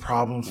nigga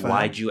problems, fam.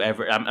 Why'd you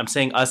ever... I'm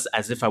saying us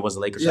as if I was a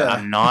Lakers fan.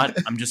 I'm not.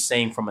 I'm just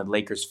saying from a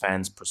Lakers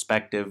fan's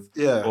perspective.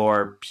 Yeah.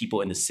 Or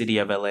people in the city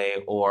of LA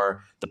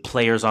or the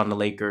players on the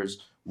Lakers.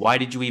 Why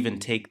did you even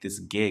take this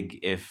gig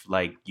if,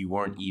 like, you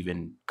weren't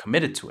even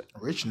committed to it?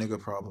 Rich nigga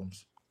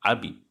problems. I'd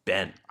be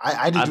bent.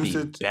 I'd be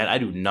bent. I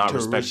do not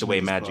respect the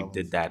way Magic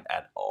did that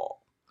at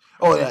all.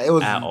 Oh, yeah. It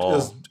was, at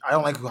all. I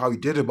don't like how he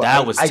did it, but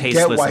that was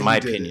tasteless in my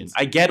opinion.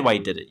 I get why he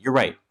did it. You're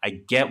right. I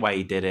get why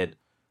he did it.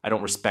 I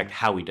don't respect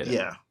how he did it.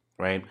 Yeah.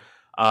 Right?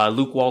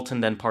 Luke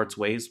Walton then parts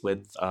ways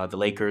with the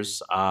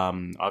Lakers.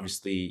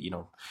 Obviously, you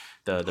know,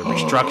 the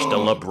restructure, the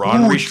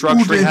LeBron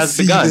restructuring has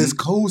begun.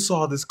 Cole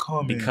saw this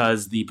coming.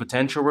 Because the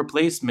potential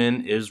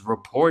replacement is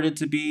reported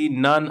to be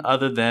none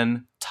other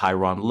than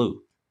Tyronn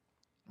Lue.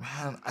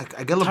 Man, I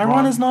get LeBron.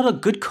 Tyronn is not a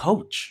good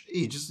coach.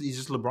 He's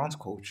just LeBron's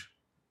coach.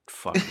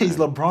 Fuck. He's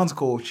LeBron's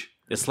coach.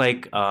 It's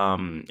like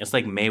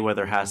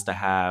Mayweather has to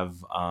have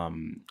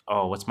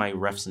what's my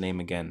ref's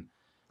name again?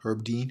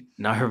 Herb Dean.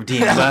 Not Herb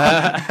Dean.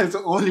 That's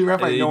the only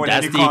ref I know in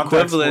any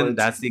context.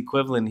 That's the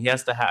equivalent. He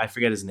has to have, I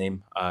forget his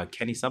name.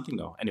 Kenny something?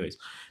 No. Anyways,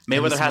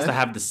 Mayweather has to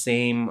have the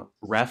same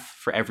ref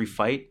for every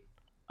fight.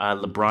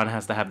 LeBron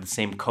has to have the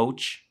same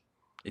coach.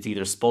 It's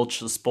either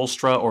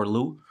Spoelstra or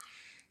Lue.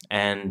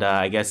 And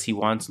I guess he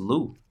wants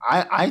Lue.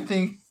 I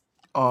think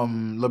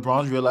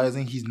LeBron's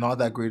realizing he's not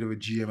that great of a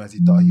GM as he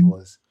thought he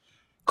was.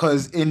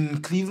 Because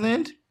in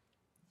Cleveland,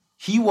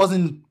 he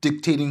wasn't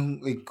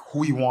dictating like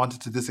who he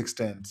wanted to this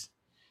extent.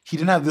 He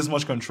didn't have this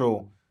much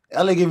control.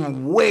 LA gave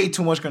him way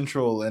too much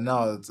control, and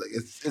now it's like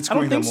it's I don't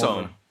screwing think them so.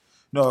 over.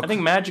 No, I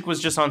think Magic was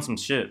just on some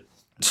shit.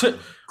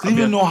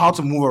 Cleveland know how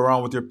to move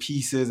around with their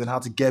pieces and how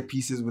to get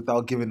pieces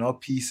without giving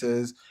up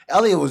pieces.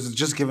 LA was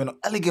just giving.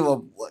 LA gave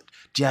up what?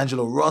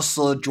 D'Angelo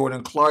Russell,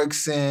 Jordan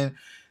Clarkson,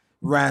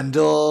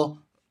 Randall.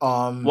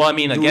 Well, I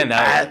mean, again,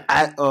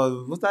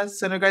 what's that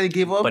center guy they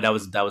gave up? But that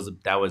was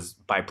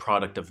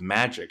byproduct of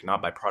Magic,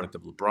 not byproduct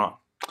of LeBron.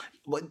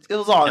 But it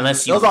was all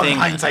Unless it you was all think-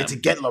 hindsight to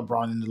get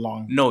LeBron in the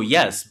long. No,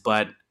 yes,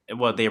 but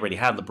well, they already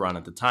had LeBron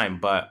at the time.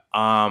 But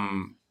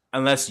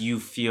unless you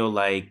feel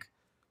like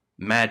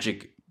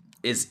Magic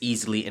is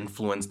easily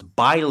influenced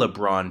by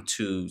LeBron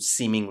to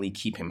seemingly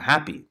keep him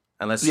happy,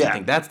 unless you Yeah.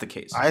 think that's the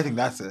case. I think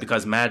that's it.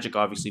 Because Magic,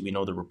 obviously, we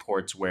know the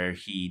reports where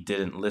he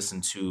didn't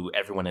listen to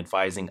everyone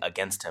advising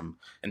against him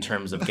in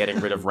terms of getting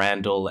rid of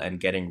Randall and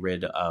getting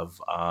rid of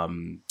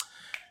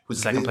who's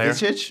the second player?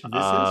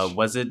 Visich?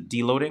 Was it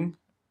deloading?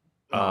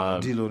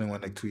 Deloading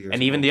went like 2 years.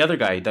 And even the other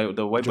guy, the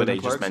white boy Jordan that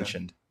you just Clarkson.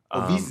 mentioned.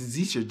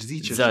 Zizic.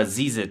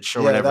 Zizic or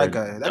Yeah, whatever. that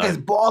guy. That guy's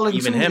balling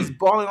even too. him, He's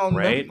balling on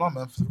right? Not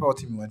Memphis. I forgot what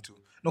team he went to.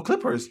 No,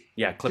 Clippers.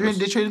 Yeah, Clippers.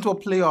 They traded into a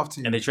playoff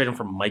team. And they traded him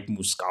for Mike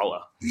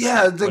Muscala.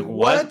 Yeah, it's like, Like,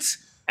 what? what?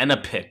 And a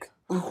pick.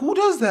 Who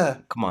does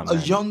that? Come on, A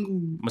man.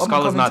 young Muscala's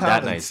up-and-coming not that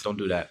talent. nice. Don't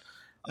do that.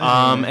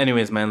 Anyway.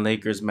 Anyways, man,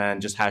 Lakers,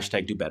 man, just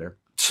hashtag do better.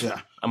 Yeah.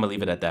 I'm gonna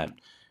leave it at that.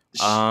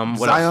 What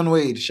Zion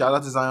Wade. Shout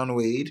out to Zion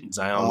Wade.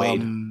 Zion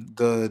Wade. I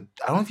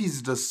don't know if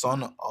he's the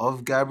son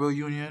of Gabriel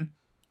Union.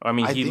 I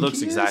mean, I he think looks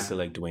he is. exactly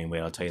like Dwayne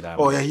Wade. I'll tell you that.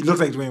 Oh much. yeah, he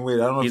looks like Dwayne Wade.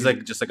 I don't know. He's if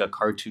like just like a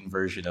cartoon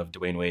version of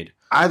Dwayne Wade.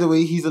 Either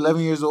way, he's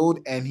 11 years old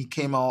and he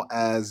came out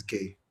as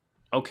gay.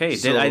 Okay,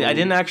 So- I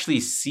didn't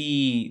actually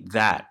see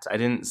that. I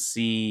didn't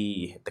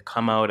see the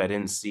come out. I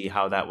didn't see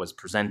how that was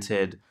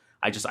presented.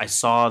 I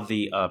saw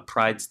the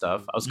Pride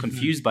stuff. I was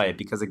confused by it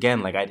because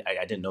again, like I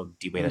didn't know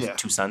D Wade has Yeah.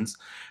 two sons,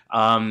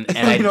 and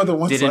I You know the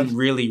one didn't son.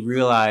 really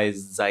realize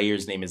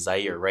Zaire's name is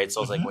Zaire, right? So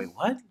I was like, wait,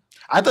 what?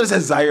 I thought it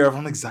said Zaire.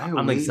 I'm like Zaire.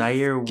 I'm like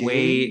Zaire gay?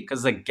 Wade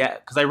because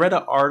I read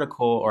an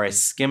article or I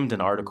skimmed an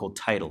article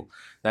title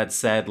that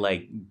said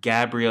like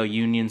Gabrielle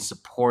Union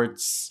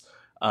supports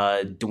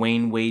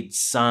Dwayne Wade's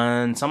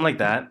son, something like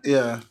that.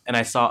 Yeah. And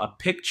I saw a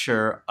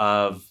picture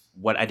of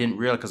what I didn't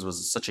realize because it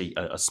was such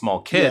a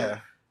small kid. Yeah.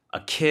 A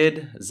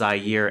kid,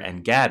 Zaire,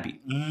 and Gabby.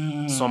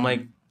 So I'm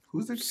like,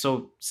 who's the?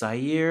 so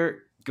Zaire,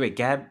 wait,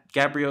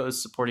 Gabrielle is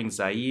supporting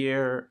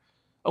Zaire.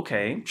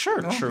 Okay, sure,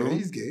 Okay, true.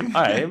 he's gay.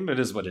 All right, it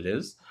is what it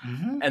is.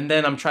 Mhm. And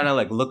then I'm trying to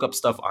like look up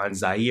stuff on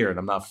Zaire and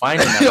I'm not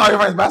finding Oh, that. you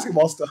find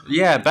basketball stuff.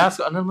 Yeah,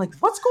 basketball. And I'm like,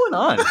 what's going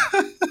on?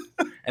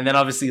 And then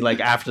obviously, like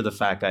after the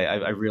fact,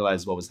 I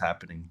realized what was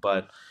happening.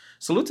 But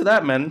salute to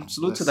that, man.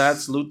 Salute to that.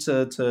 Salute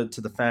to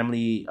the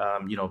family.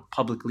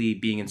 Publicly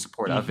being in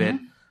support of it.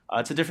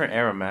 It's a different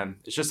era, man.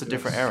 It's just a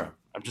different era.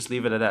 I'm just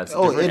leave it at that. It's a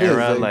different it is,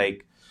 era.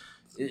 like-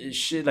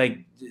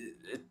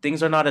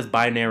 Things are not as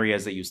binary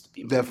as they used to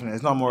be. man. Definitely,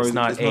 it's not more. It's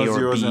not it's A or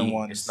zeros and B.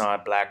 ones. It's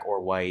not black or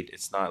white.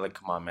 It's not like,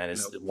 come on, man.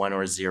 It's Nope. 1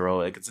 or 0.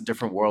 Like it's a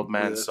different world,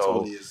 man. Yeah, it So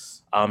totally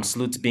is.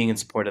 salute to being in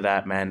support of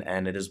that, man.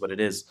 And it is what it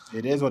is.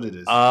 It is what it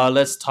is.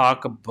 Let's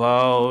talk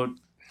about.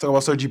 Talk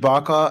about Serge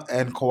Ibaka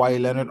and Kawhi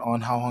Leonard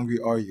on How Hungry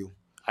Are You?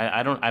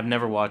 I've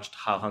never watched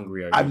How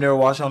Hungry Are You? I've never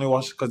watched. I only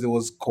watched it because it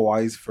was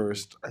Kawhi's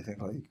first. I think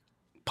like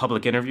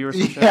Public interview or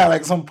something. yeah,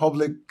 like some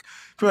public.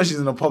 Pretty much she's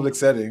in a public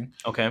setting.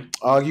 Okay.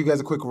 I'll give you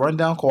guys a quick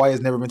rundown. Kawhi has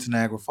never been to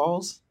Niagara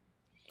Falls.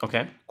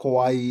 Okay.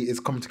 Kawhi is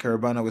coming to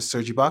Carabana with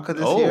Serge Ibaka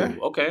this Oh, year.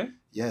 okay.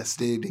 Yes,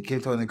 they came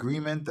to an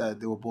agreement that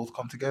they will both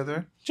come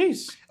together.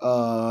 Jeez.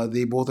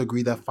 They both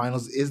agree that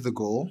finals is the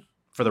goal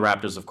For the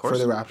Raptors, of course.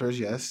 for the Raptors.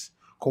 Yes,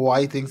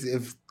 Kawhi thinks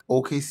if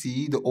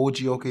OKC, the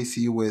OG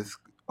OKC with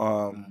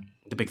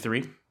The big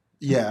three.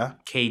 yeah,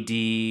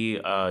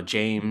 KD,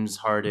 James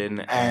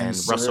Harden, and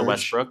Serge. Russell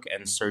Westbrook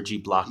and Serge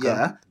Ibaka.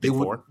 yeah, they Big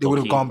would four, they would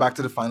have low-key. gone back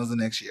to the finals the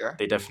next year.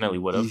 They definitely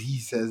would have. He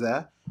says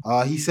that.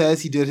 He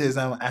says he did his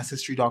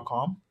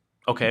ancestry.com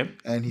Okay.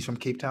 and he's from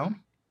Cape Town.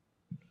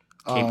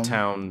 Cape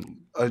Town.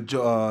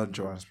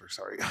 Johannesburg,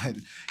 sorry.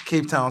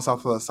 Cape Town,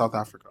 South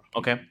Africa.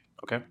 Okay.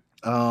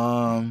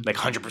 Um, Like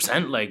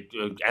 100%. Like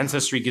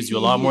ancestry gives you a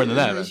lot more than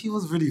that. Man. He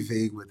was really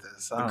vague with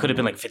this. It could have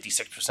been like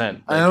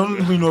 56%. I don't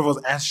even know if it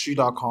was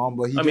ancestry.com,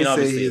 but he I did mean, say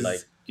obviously, his, like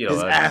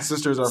his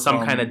ancestors are some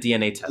from, kind of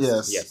DNA test.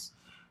 Yes. Yes.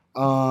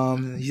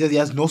 He says he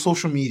has no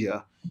social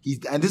media.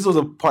 And this was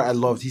a part I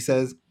loved. He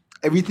says,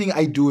 everything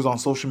I do is on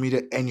social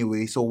media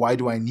anyway, so why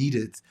do I need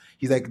it?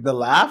 He's like, the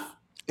laugh,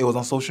 it was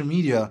on social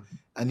media.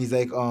 And he's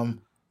like,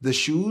 the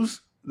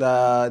shoes,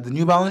 the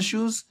New Balance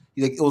shoes,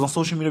 he's like, it was on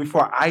social media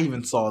before I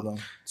even saw them.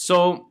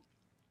 So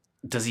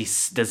does he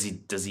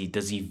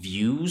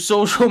view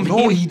social media?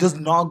 No, he does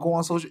not go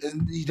on social.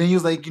 And then he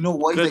was like, you know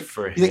what? Good He's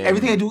for like, he's like, him.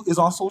 everything I do is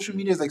on social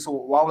media. It's like, so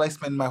why would I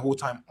spend my whole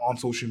time on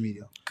social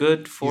media?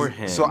 Good for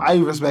him. So I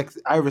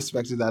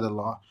respected that a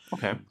lot.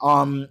 Okay.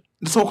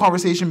 this whole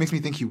conversation makes me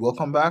think he will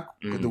come back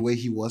with the Mm. way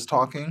he was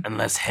talking.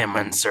 Unless him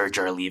and Serge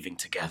are leaving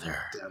together.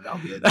 Damn, that'll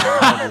be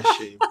a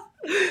shame.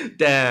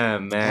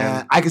 Damn, man.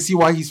 And I can see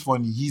why he's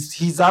funny.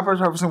 He's that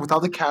person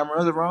without the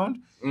cameras around.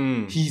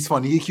 Mm. He's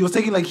funny. He was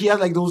taking he had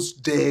those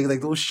digs,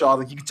 those shots.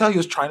 Like you can tell he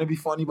was trying to be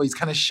funny, but he's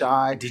kind of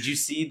shy. Did you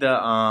see the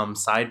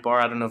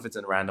sidebar? I don't know if it's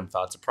in Random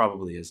Thoughts. It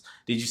probably is.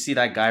 Did you see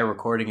that guy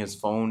recording his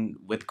phone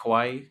with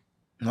Kawhi?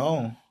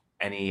 No.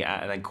 And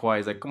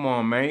Kawhi's like, "Come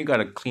on, man, you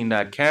gotta clean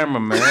that camera,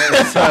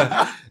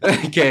 man.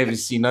 You can't even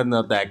see nothing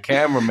of that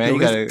camera, man. Yo, You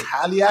gotta." his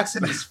Cali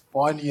accent is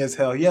funny as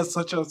hell. He has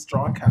such a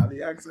strong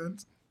Cali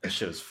accent. That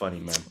shit was funny,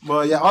 man.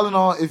 But yeah, all in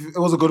all, if it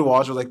was a good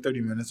watch, it was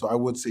 30 minutes, so I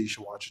would say you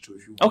should watch it too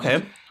if you want.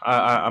 Okay,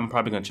 I'm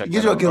probably gonna check. It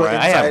gives that you a out. good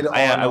Alright,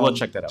 insight. I will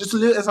check that out. Just a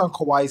little it's on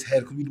Kawhi's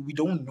head because we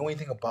don't know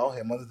anything about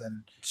him other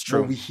than It's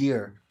true. what we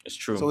hear. It's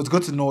true. So it's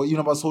good to know even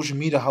about social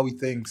media how he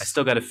thinks. I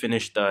still gotta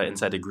finish the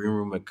Inside the Green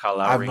Room with Kyle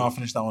I have Lowry. not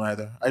finished that one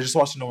either. I just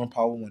watched the Norman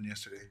Powell one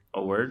yesterday.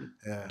 A word.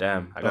 Yeah.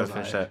 Damn, I That gotta was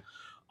finish alright.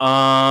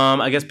 that.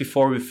 I guess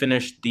before we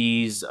finish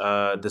the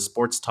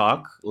sports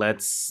talk,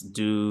 let's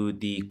do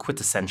the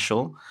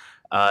quintessential.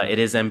 It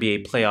is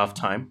NBA playoff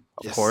time,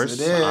 of Yes, course.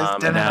 it is.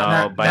 And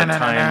now, by the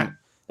time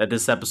that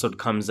this episode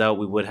comes out,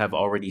 we would have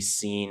already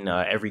seen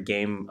every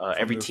game,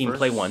 every the team first-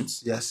 play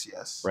once,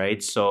 Yes.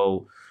 right?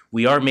 So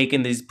we are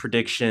making these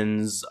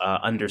predictions,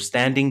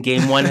 understanding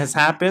game one has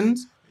happened.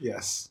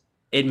 Yes.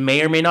 It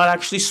may or may not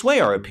actually sway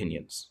our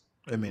opinions.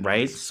 I mean,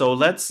 Right. So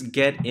let's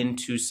get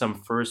into some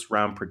first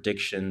round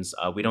predictions.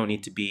 We don't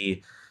need to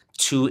be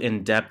too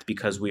in depth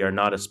because we are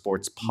not a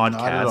sports Not at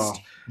podcast.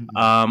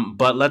 all.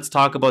 But let's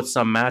talk about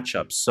some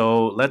matchups.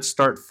 So let's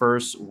start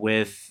first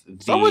with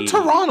the. Start with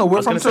Toronto. I We're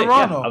was from gonna say,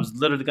 Toronto. yeah, I was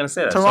literally going to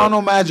say that.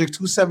 Toronto Magic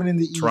 2-7 in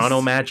the So, East.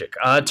 Toronto Magic.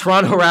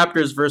 Toronto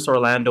Raptors versus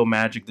Orlando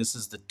Magic. This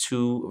is the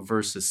 2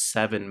 versus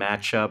 7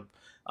 matchup.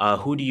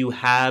 Who do you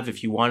have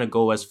if you want to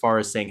go as far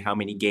as saying how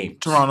many games?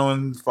 Toronto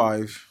in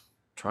 5.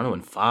 Toronto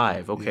in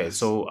 5. Okay, Yes.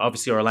 so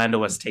obviously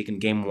Orlando has taken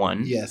game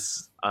 1.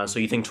 Yes. So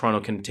you think Toronto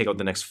can take out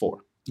the next 4?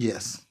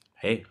 Yes.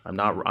 Hey, I'm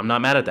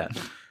not mad at that.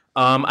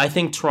 I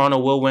think Toronto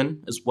will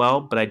win as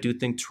well, but I do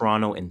think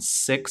Toronto in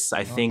 6.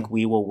 I think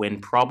we will win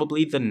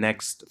probably the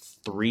next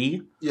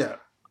 3. Yeah.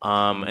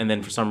 And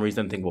then for some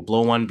reason I think we'll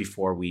blow one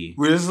before we.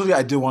 Realistically,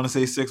 I did want to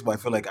say 6, but I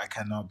feel like I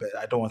cannot bet.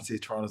 I don't want to say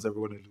Toronto's ever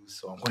going to lose,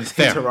 so I'm going to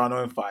say Fair.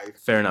 Toronto in 5.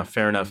 Fair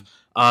enough.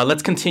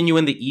 Let's continue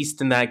in the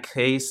East in that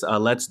case.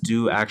 Let's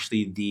do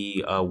actually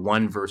the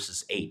 1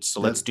 versus 8.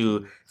 So let's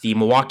do the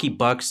Milwaukee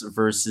Bucks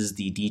versus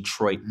the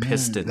Detroit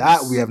Pistons.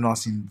 That we have not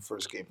seen the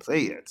first game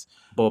play yet.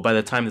 But by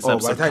the time this by the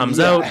episode time- comes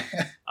yeah.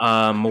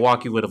 out,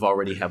 Milwaukee would have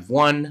already have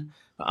won.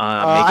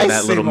 I Making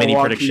that say little mini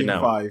Milwaukee prediction in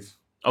now. 5.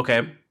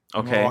 Okay.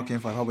 Milwaukee in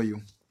 5. How about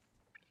you?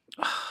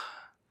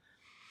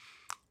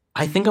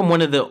 I think I'm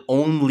one of the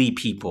only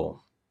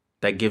people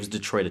that gives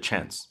Detroit a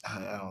chance. I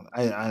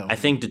don't. I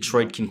think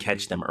Detroit can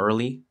catch them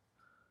early.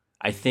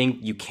 I think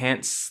you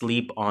can't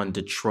sleep on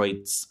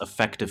Detroit's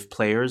effective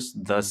players,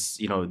 thus,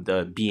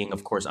 the being,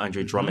 of course,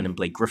 Andre Drummond and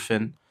Blake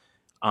Griffin.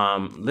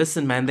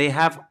 Listen, man, they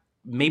have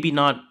maybe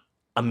not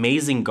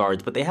amazing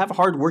guards, but they have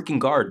hardworking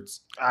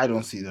guards. I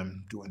don't see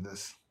them doing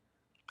this.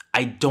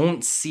 I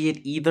don't see it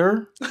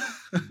either,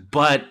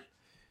 but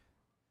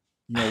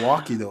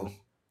Milwaukee though.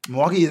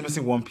 Milwaukee is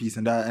missing one piece,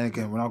 and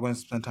again, we're not going to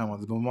spend time on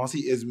this. But Milwaukee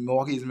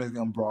is missing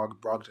on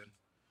Brogdon.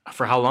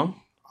 for how long?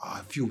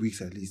 A few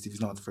weeks at least, if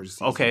he's not the first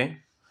season. Okay.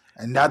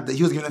 And that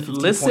he was given 15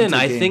 Listen, points a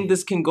I game. think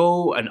this can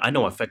go, and I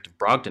know how effective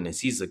Brogdon is.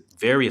 He's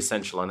very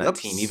essential on that Yep,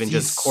 team. Even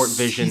he's- just court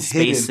vision, he's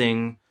hidden.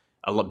 spacing,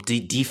 a lot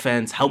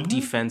defense, help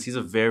defense. He's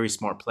a very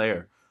smart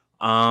player.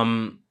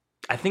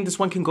 I think this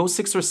one can go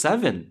 6 or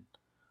 7.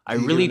 I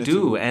You're really giving it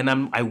do, to-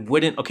 and I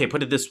wouldn't. Okay,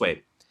 put it this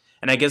way,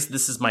 and I guess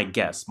this is my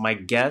guess. My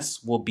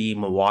guess will be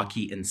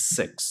Milwaukee in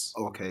 6.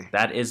 Okay.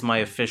 That is my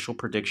official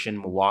prediction.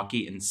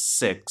 Milwaukee in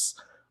 6.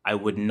 I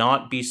would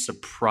not be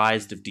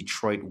surprised if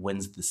Detroit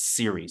wins the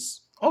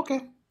series.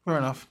 Okay. Fair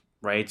enough.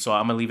 Right, so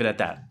I'm gonna leave it at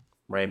that.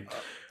 Right.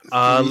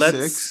 3, Let's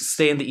 6.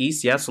 stay in the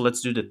East. Yeah, so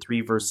let's do the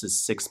 3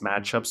 versus 6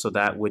 matchup. So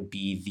that would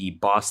be the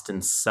Boston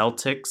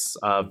Celtics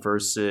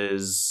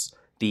versus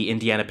the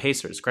Indiana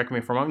Pacers. Correct me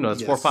if I'm wrong. No,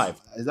 that's Yes. 4-5.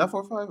 Is that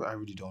 4-5? I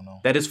really don't know.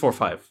 That is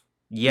 4-5.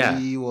 Yeah,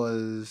 3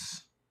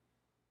 was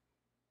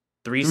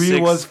 3-6.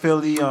 3 was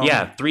Philly.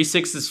 Yeah,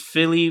 3-6 is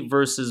Philly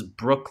versus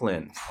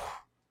Brooklyn.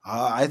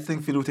 I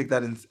think Philly will take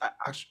that in.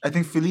 I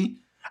think Philly.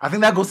 I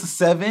think that goes to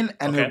 7,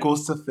 and Okay. it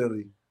goes to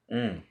Philly.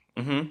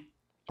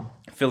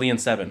 Philly in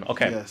 7.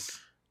 Okay. Yes.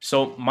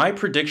 So my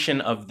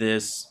prediction of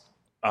this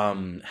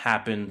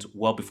happened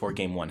well before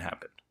Game 1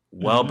 happened.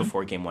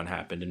 Before Game 1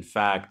 happened. In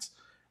fact,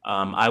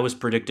 I was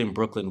predicting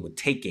Brooklyn would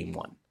take Game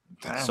 1.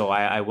 Damn. So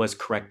I was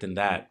correct in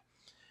that.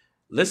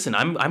 Listen,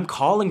 I'm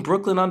calling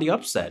Brooklyn on the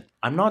upset.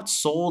 I'm not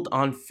sold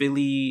on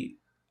Philly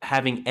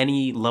having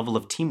any level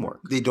of teamwork.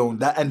 They don't.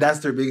 That's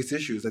their biggest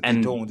issue. Is that And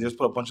they don't. They just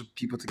put a bunch of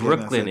people together. and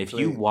Brooklyn, say, if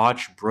you play.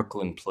 watch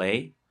Brooklyn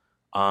play,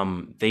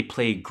 they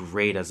play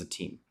great as a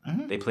team.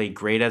 Mhm. They play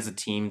great as a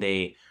team.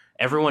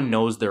 Everyone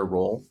knows their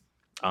role.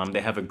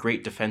 They have a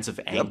great defensive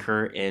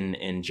anchor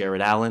in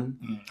Jared Allen.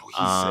 He's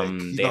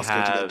sick. He's They not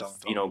scared to get have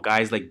dunked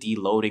guys like D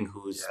Loading,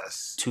 whose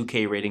Yes.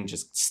 2K rating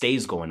just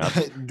stays going up.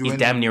 He's Doing-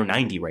 damn near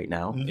 90 right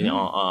now Mhm.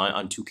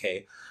 on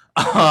 2K.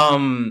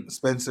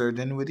 Spencer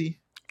Dinwiddie.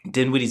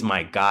 Dinwiddie's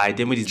my guy.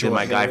 Dinwiddie's Joe been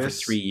my guy for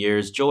Harris. 3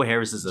 years. Joe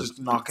Harris is a Just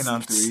knocking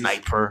on threes.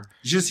 sniper.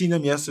 You should have seen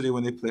them yesterday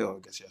when they played. Oh,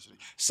 I guess yesterday.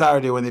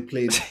 Saturday when they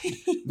played.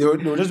 they were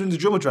just doing the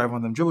dribble drive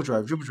on them. Dribble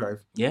drive.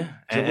 Yeah,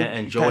 Dribble-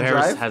 and Joe can't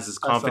Harris drive? has his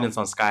That's confidence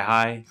on sky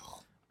high.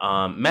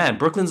 Man,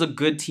 Brooklyn's a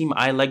good team.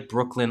 I like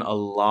Brooklyn a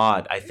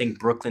lot. I think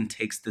Brooklyn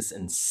takes this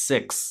in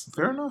 6.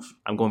 Fair enough.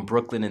 I'm going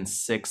Brooklyn in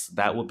 6.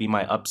 That would be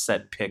my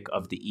upset pick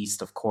of the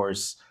East, of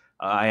course.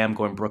 I am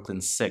going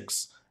Brooklyn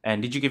 6.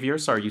 And did you give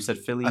yours? Sorry, you said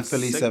Philly.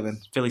 Philly 6? 7.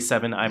 Philly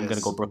 7. I'm going Yes.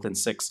 to go Brooklyn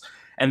 6.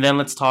 And then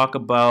let's talk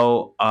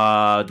about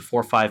the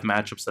 4-5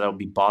 matchups. That'll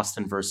be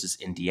Boston versus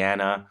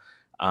Indiana.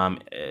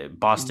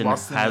 Boston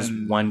has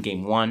and- won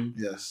game 1.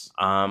 Yes.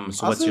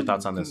 So what's your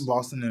thoughts on this?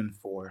 Boston in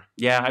 4.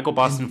 Yeah, I go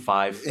Boston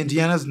 5.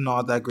 Indiana's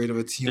not that great of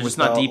a team They're just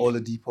without not deep.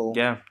 Oladipo.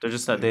 Yeah, they're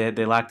just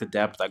they lack the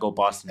depth. I go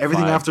Boston.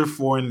 Everything 5. after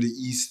 4 in the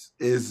East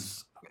is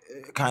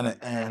kind of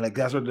like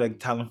that's where like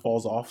talent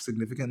falls off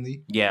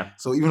significantly. Yeah,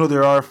 So even though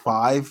there are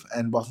 5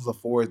 and Boston's a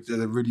 4, there's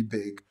a really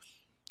big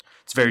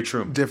it's very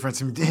true. difference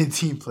in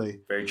team play.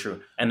 Very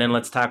true. And then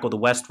let's tackle the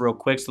West real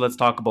quick. So let's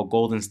talk about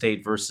Golden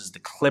State versus the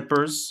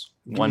Clippers.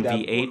 Give me that-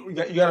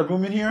 1v8. You got a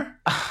room in here?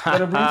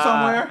 Got a room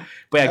somewhere?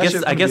 But That I shit's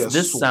guess gonna be a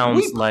this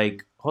sounds sweep.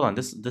 like hold on.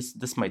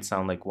 This might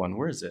sound like one.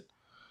 Where is it?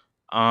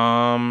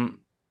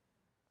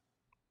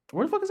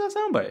 Where the fuck is that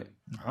sound bite?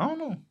 I don't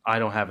know. I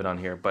don't have it on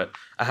here, but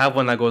I have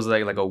one that goes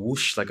like a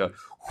whoosh, like a.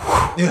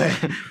 Yeah,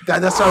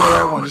 that's not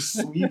the right one.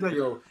 Just sweep it,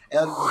 yo.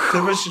 And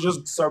Clippers should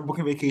just start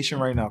booking vacation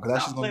right now because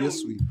that's just gonna be a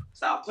sweep.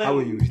 Stop playing. How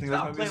with are you? me. You think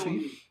that's Stop gonna be a playing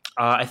with sweep? me.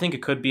 I think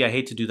it could be. I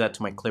hate to do that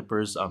to my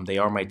Clippers. They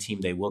are my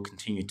team. They will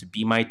continue to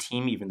be my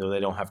team, even though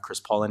they don't have Chris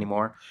Paul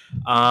anymore.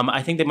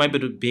 I think they might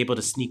be able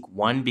to sneak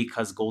one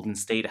because Golden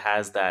State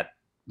has that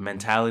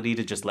mentality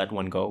to just let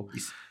one go.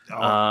 You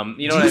know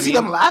Did what you I see mean?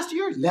 them last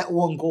year? Let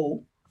one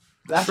go.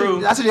 True.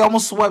 That's they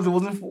almost swept. There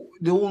wasn't.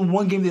 There was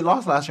one game they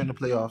lost last year in the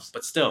playoffs.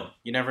 But still,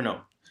 you never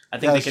know. I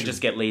think Yeah, they that's could true.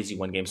 just get lazy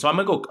one game. So I'm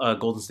gonna go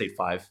Golden State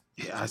 5.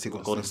 Yeah, I say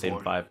Golden State in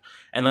 4. 5.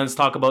 And let's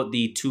talk about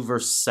the 2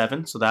 versus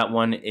 7. So that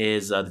one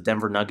is the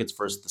Denver Nuggets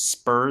versus the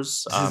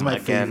Spurs. This is my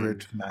Again,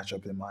 favorite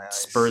matchup in my eyes.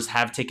 Spurs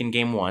have taken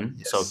game 1,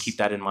 so Yes. keep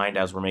that in mind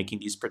as we're making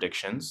these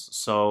predictions.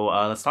 So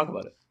let's talk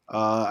about it.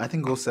 I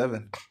think go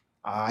 7.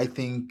 I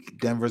think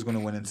Denver's going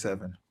to win in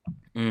 7.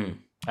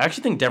 I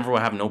actually think Denver will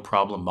have no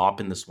problem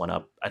mopping this one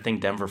up. I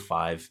think Denver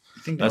 5.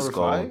 You think Let's Denver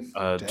go.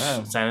 5?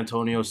 Damn. San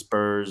Antonio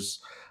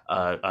Spurs.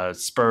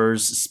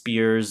 Spurs,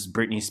 Spears,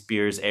 Britney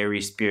Spears,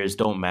 Ari Spears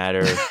don't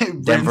matter.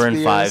 Denver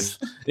in 5.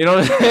 You know,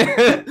 you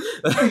know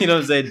what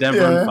I'm saying?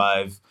 Denver in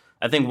 5.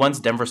 I think once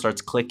Denver starts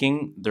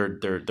clicking,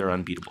 they're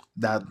unbeatable.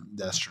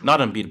 That's true.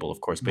 Not unbeatable, of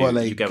course, but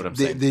you get what I'm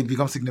saying. They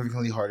become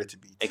significantly harder to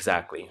beat.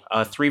 Exactly.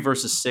 3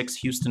 versus 6.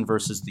 Houston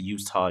versus the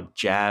Utah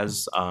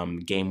Jazz.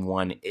 Game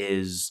 1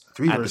 is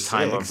 3 at the versus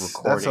time 6. of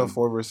recording. That's a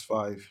 4 versus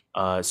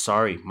 5.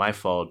 Sorry, my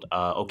fault.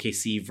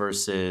 OKC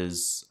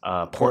versus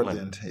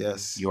Portland.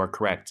 Yes. You are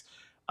correct.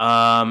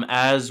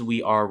 As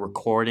we are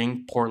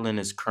recording, Portland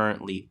is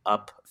currently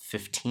up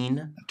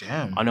 15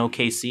 Damn. on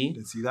OKC.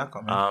 Didn't see that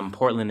coming.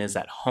 Portland is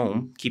at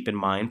home. Keep in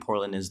mind,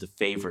 Portland is the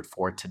favorite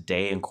for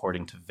today,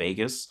 according to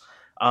Vegas.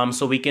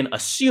 So we can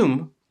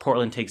assume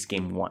Portland takes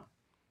game 1.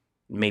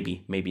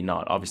 Maybe, maybe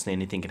not. Obviously,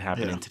 anything can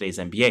happen in today's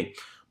NBA.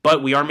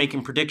 But we are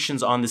making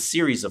predictions on the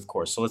series, of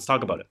course. So let's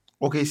talk about it.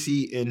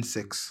 OKC in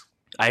 6.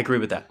 I agree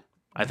with that.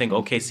 I think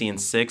OKC in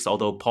 6,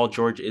 although Paul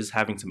George is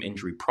having some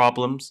injury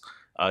problems.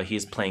 He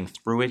is playing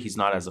through it. He's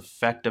not as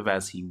effective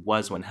as he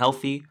was when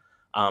healthy.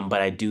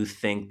 But I do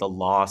think the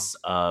loss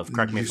of,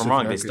 correct me if I'm Yusuf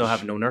wrong, they Nurkic. still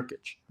have no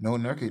Nurkic. No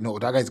Nurkic. No,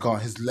 that guy's gone.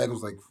 His leg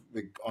was like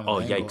on an Oh,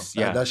 angle. yikes,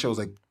 yeah. That shit was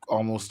like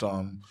almost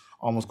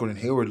Gordon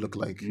Hayward looked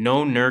like.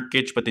 No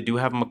Nurkic, but they do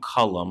have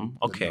McCollum.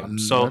 Okay,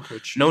 so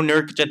Nurkic. no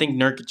Nurkic. I think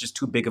Nurkic is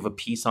too big of a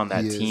piece on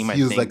that He is. team. I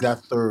He was think. like that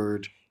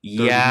third.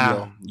 Yeah,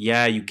 wheel.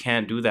 yeah, you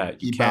can't do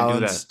that. You He can't do that.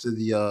 balanced to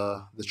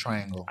the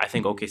triangle. I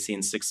think OKC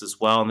in 6 as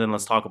well. And then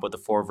let's talk about the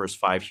 4 versus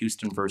 5,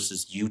 Houston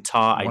versus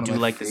Utah. I One of do my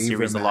like the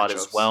series a favorite lot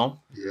as matchups.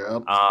 well.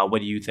 Yep. What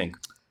do you think?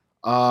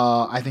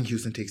 I think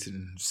Houston takes it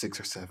in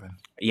 6 or 7.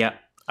 Yeah,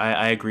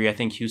 I agree. I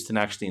think Houston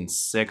actually in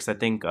 6. I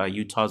think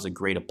Utah's a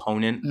great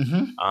opponent.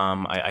 Mm-hmm.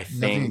 I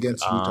think Nothing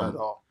against Utah at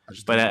all.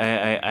 But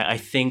I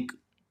think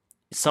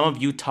some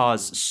of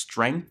Utah's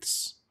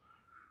strengths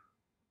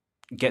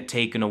get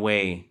taken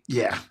away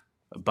yeah.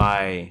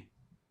 by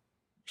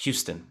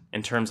Houston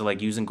in terms of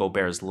like using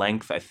Gobert's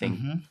length. I think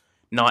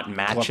not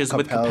matches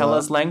with Capella,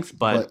 Capella's length,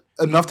 but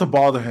enough to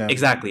bother him.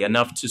 exactly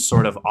enough to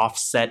sort of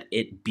offset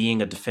it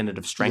being a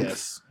definitive strength.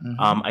 Yes.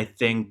 Mhm. I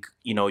think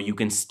you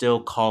can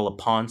still call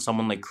upon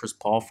someone like Chris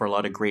Paul for a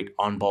lot of great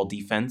on-ball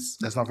defense.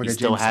 Let's not He forget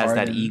still James has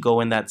that Harden. ego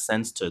in that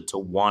sense to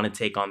want to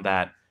take on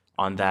that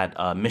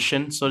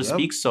mission, so to Yep.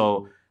 speak.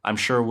 So I'm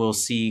sure we'll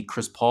see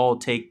Chris Paul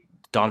take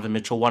Donovan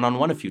Mitchell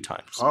one-on-one a few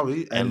times.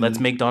 Probably. And let's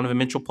make Donovan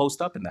Mitchell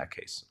post up in that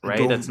case,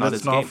 right? That's not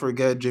his game. Let's not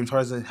forget James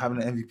Harden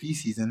having an MVP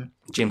season.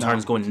 James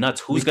Harden's going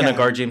nuts. Who's going to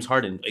guard James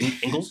Harden?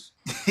 Ingles?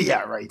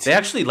 Yeah, right. They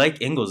actually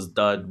like Ingles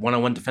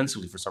one-on-one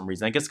defensively for some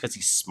reason. I guess because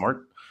he's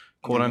smart,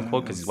 quote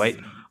unquote, because he's white.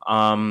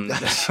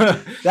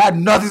 That had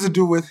nothing to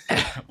do with.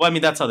 Well, I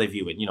mean, that's how they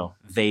view it.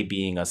 They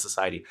being a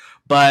society.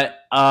 But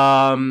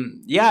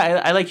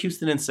I like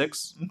Houston in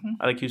 6. Mm-hmm.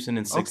 I like Houston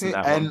in 6 Okay, in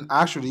that and one.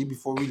 actually,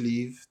 before we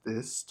leave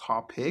this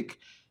topic,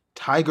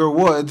 Tiger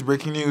Woods,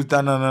 breaking news,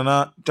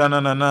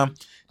 da-na-na-na.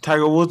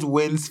 Tiger Woods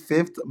wins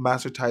 5th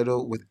Master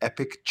title with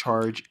epic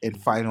charge in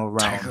final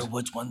round. Tiger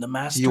Woods won the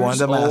Masters. He won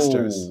the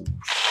Masters.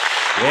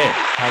 Yeah,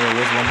 Tiger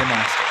Woods won the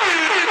Masters.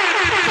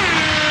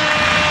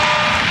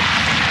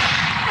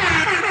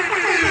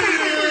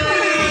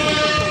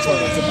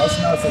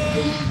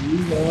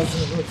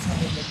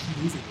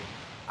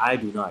 I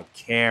do not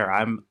care.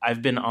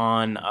 I've been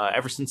on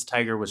ever since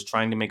Tiger was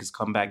trying to make his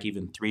comeback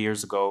even 3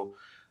 years ago.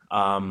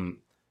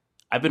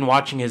 I've been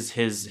watching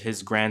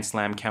his Grand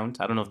Slam count.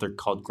 I don't know if they're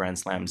called Grand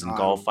Slams in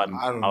golf. I'm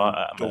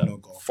a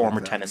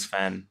former tennis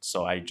fan,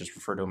 so I just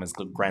refer to them as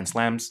Grand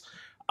Slams.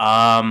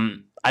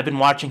 I've been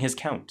watching his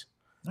count,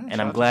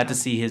 and I'm glad to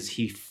see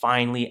he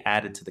finally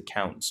added to the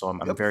count. So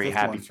I'm very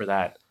happy for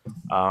that.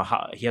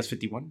 He has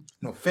 51?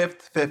 No,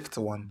 fifth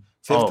one.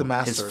 Fifth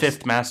Masters. His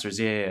 5th Masters.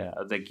 Yeah.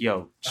 I was like,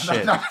 yo,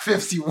 shit. Not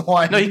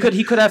 51. No, he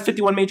could have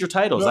 51 major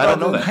titles. I don't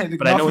know that,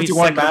 but I know he's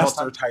 51 second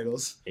Master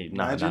titles. Hey,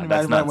 Imagine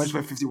that's nuts. went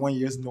for 51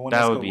 years. No one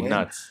that else would be win.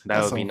 nuts.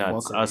 That would be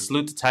nuts.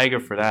 Salute to Tiger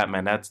for that,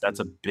 man. That's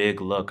a big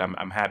look.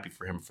 I'm happy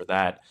for him for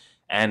that.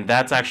 And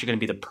that's actually going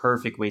to be the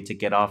perfect way to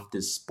get off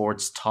this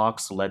sports talk.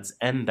 So let's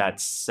end that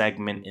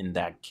segment in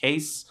that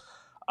case.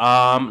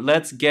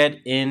 Let's get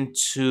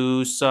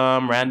into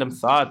some random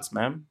thoughts,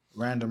 man.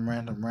 Random.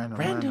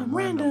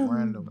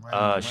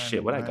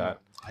 Shit, what I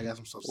got? I got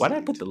some stuff. Why did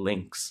I put the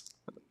links?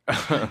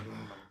 I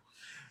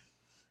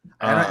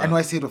know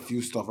I saved a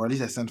few stuff, or at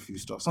least I sent a few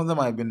stuff. Some of them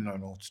might have been in our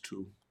notes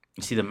too.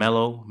 You see the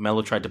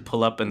Melo tried to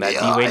pull up in that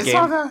Yeah, D-Wade I game.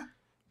 saw that.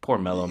 Poor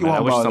Melo, You man. I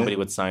want wish about somebody it.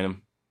 would sign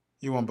him.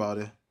 You want about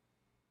it?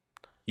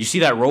 You see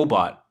that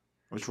robot?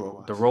 Which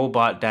robot? The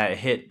robot that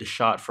hit the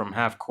shot from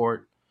half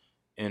court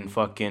in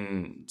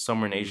fucking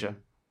somewhere in Asia.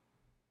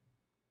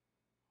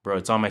 Bro,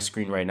 it's on my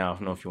screen right now. I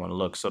don't know if you want to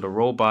look. So the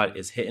robot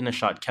is hitting a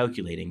shot,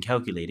 calculating,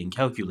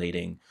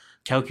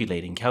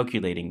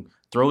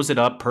 throws it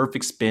up,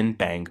 perfect spin,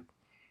 bang.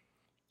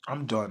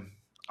 I'm done.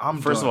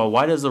 First of all,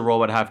 why does the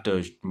robot have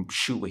to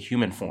shoot with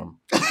human form?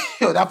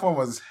 Yo, that form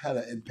was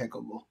hella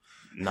impeccable.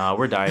 Nah,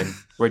 we're dying.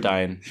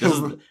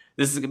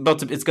 This is about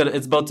to.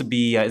 It's about to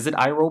be. Is it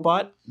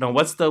iRobot? No,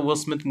 what's the Will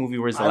Smith movie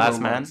where he's the last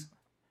man?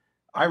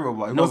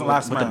 iRobot. It No, wasn't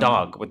Last with Man. the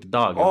dog. With the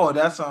dog. Oh,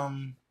 that's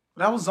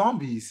that was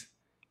Zombies.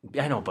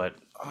 I know, but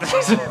I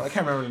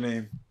can't remember the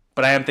name.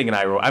 but I am thinking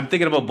iRobot. I'm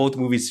thinking about both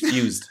movies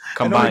fused, I know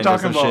combined. you're or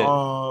talking some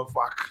about.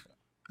 Fuck.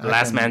 shit.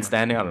 Last Man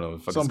Standing. I don't know. What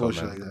the fuck Some it's called,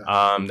 bullshit man.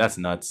 like that. That's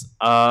nuts.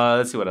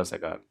 Let's see what else I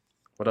got.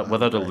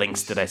 What other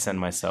links did I send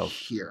myself?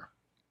 Here.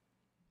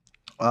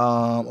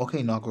 Okay,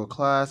 inaugural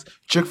class.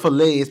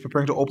 Chick-fil-A is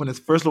preparing to open its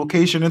first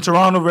location in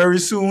Toronto very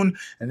soon,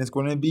 and it's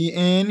going to be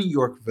in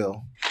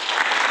Yorkville.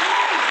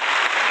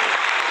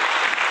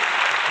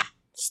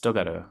 Still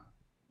gotta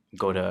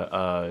go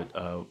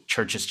to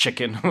Church's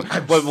Chicken.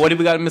 what do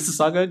we got in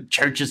Mississauga?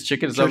 Church's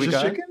Chicken. Is that what we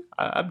Church's got? Chicken?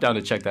 I'm down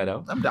to check that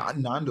out. I'm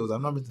down Nando's.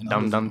 I've not been to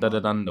Dum Nando's. dum da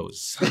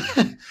Nando's.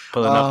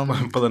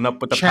 Pulling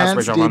up with the Chance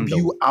password Rondo.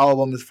 debut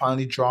album is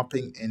finally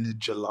dropping in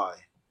July.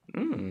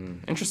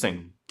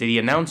 Interesting. Did he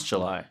announce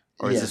July?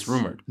 Or is this Yes.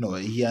 rumored? No,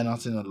 he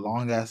announced in a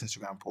long-ass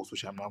Instagram post,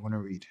 which I'm not going to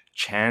read.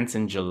 Chance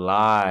in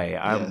July.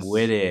 I'm Yes.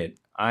 with it.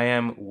 I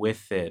am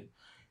with it.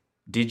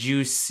 Did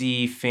you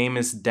see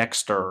famous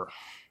Dexter?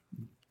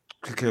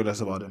 Okay, that's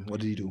about him. What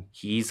did he do?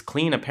 He's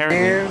clean,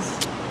 apparently.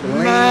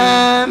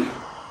 Man!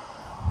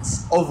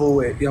 It's over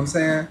with. You know what I'm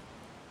saying?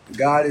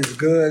 God is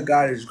good.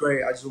 God is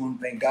great. I just want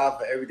to thank God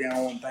for everything. I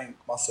want to thank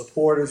my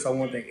supporters. I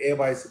want to thank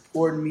everybody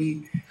supporting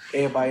me.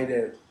 Everybody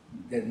that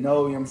know, you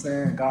know what I'm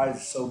saying? God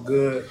is so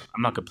good.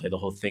 I'm not going to play the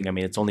whole thing. I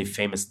mean, it's only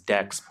famous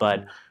Dex.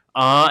 But,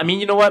 I mean,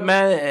 you know what,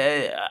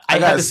 man? I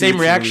had the same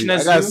reaction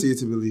as you. I got to see it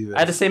to believe it. I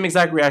had the same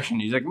exact reaction.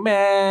 He's like,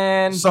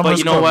 man. Summer's but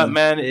you know what, coming.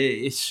 man?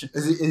 Is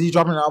he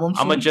dropping an album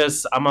soon?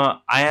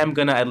 I am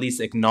going to at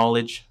least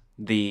acknowledge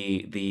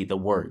the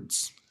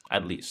words.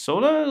 At least. So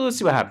let's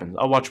see what happens.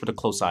 I'll watch with a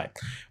close eye.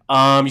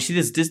 You see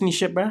this Disney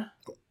shit, bruh?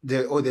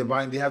 They're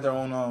buying. They have their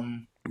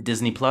own.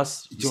 Disney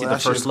Plus. You see the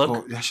that first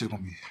look? That shit's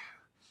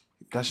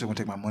gonna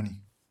take my money.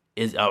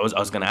 I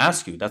was gonna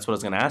ask you. That's what I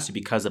was gonna ask you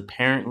because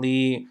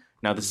apparently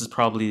now this is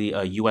probably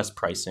a U.S.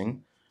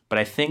 pricing, but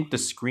I think the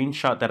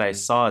screenshot that I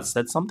saw it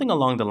said something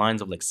along the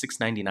lines of like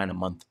 $6.99 a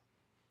month.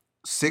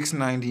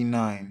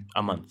 $6.99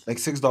 a month. like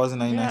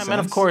 $6.99. Yeah, man.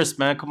 Of course,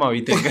 man. Come on,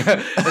 you think?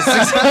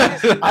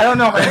 I don't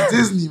know, man.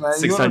 Disney, man.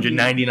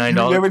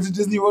 $699. You ever been to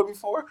Disney World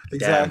before?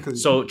 Exactly. Damn.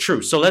 So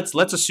true. So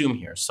let's assume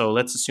here. So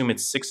let's assume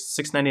it's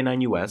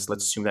 $6.99 US.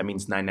 Let's assume that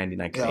means $9.99 yeah,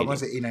 Canadian. I'm gonna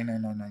say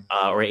 $8.99.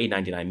 Or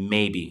 $8.99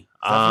 maybe.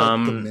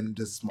 The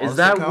Is smallest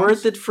that accounts.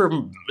 worth it for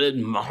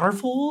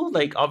Marvel?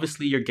 Like,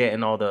 obviously, you're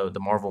getting all the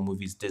Marvel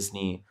movies,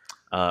 Disney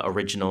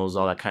originals,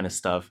 all that kind of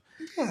stuff.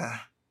 Yeah.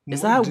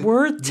 Is that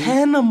worth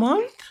 $10 a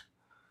month?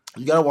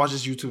 You gotta watch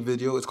this YouTube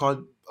video. It's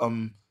called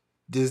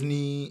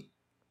Disney.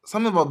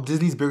 Something about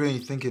Disney's bigger than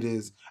you think it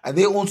is, and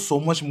they own so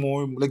much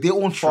more. Like they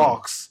own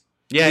Fox.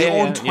 Yeah, they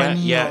yeah, own 20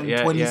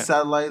 yeah.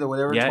 satellite or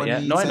whatever. Yeah, 20th yeah.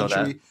 No, I know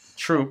century. that.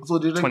 True. So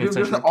they're like,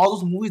 they're all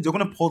those movies. They're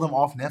gonna pull them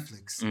off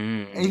Netflix.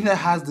 Anything that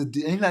has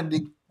anything that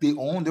they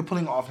own, they're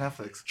pulling it off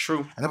Netflix. True.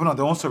 And they're putting on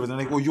their own service. And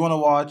they're like, well, you want to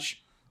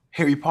watch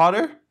Harry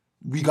Potter?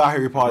 We got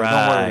Harry Potter.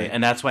 Don't worry.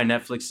 And that's why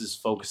Netflix is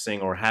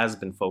focusing or has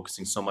been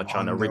focusing so much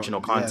on original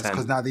content.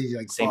 Because now they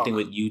like same thing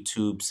with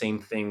YouTube. Same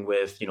thing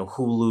with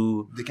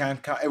Hulu. They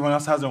can't. Everyone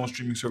else has their own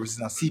streaming services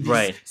now.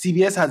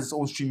 CBS has its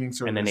own streaming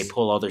service, and then they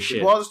pull all their shit.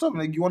 They pull all the stuff.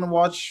 Like you want to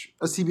watch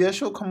a CBS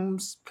show, come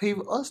pay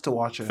us to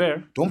watch it.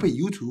 Fair. Don't pay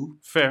YouTube.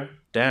 Fair.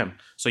 Damn.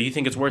 So you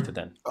think it's worth it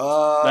then?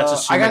 I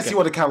gotta see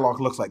what the catalog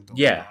looks like though.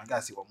 Yeah. I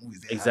gotta see what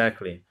movies they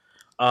exactly.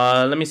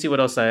 Have. Let me see what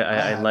else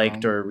I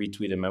liked or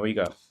retweeted. Man, what you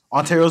got?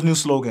 Ontario's new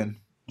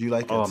slogan. Do you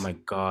like it? Oh my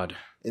god.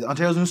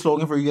 Ontario's new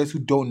slogan, for you guys who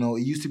don't know,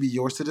 it used to be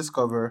yours to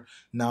discover.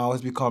 Now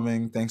it's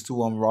becoming, thanks to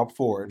Rob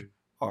Ford,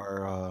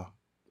 our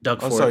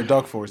Doug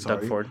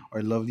Ford,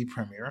 our lovely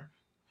premier.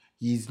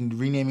 He's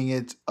renaming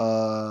it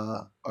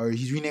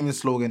he's renaming the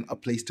slogan "A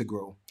Place to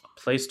Grow." A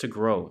place to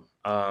grow.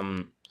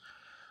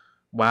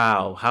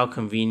 Wow, how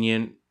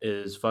convenient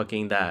is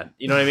fucking that?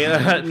 You know what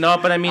I mean? No,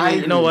 but I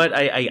mean, you know what?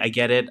 I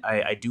get it.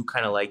 I do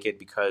kind of like it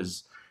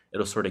because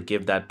it'll sort of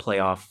give that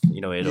playoff,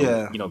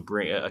 it'll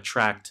bring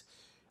attract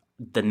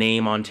the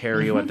name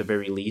Ontario at the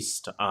very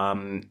least.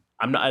 I'm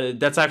not.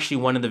 That's actually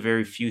one of the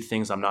very few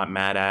things I'm not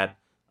mad at.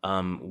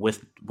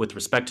 With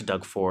respect to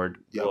Doug Ford,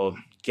 we'll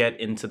get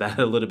into that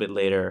a little bit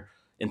later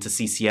into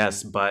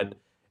CCS. But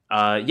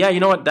you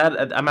know what?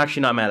 That I'm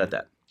actually not mad at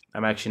that.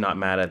 I'm actually not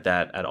mad at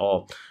that at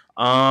all.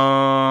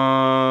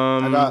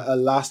 I got a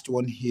last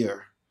one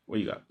here.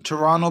 What you got?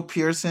 Toronto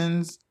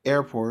Pearson's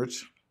Airport,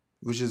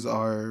 which is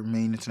our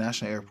main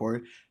international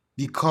airport,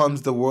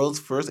 becomes the world's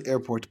first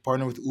airport to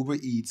partner with Uber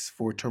Eats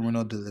for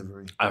terminal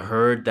delivery. I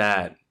heard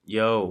that.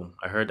 Yo,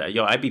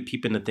 I be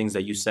peeping the things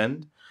that you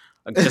send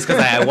just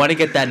because I want to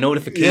get that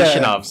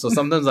notification off. So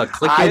sometimes I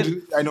click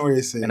it. I know what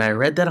you're saying. And I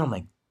read that. I'm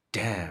like,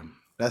 damn.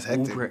 That's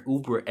hectic.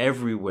 Uber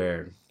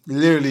everywhere.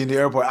 Literally in the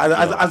airport.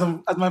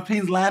 As my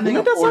plane's landing,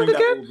 I'm ordering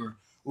that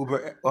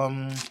Uber.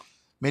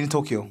 Made in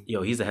Tokyo.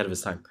 Yo, he's ahead of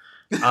his time.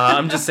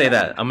 I'm just say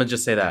that. I'm gonna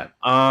just say that.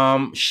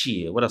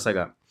 Shit. What else I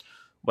got?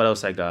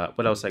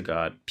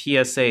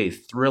 PSA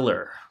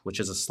Thriller, which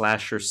is a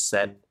slasher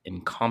set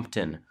in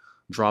Compton,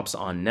 drops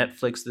on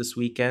Netflix this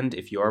weekend.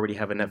 If you already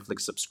have a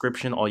Netflix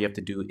subscription, all you have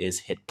to do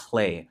is hit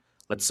play.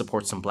 Let's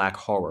support some black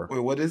horror. Wait,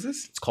 what is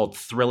this? It's called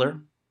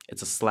Thriller.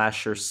 It's a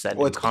slasher set in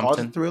Compton. It's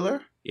called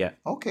Thriller? Yeah.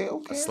 Okay.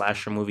 A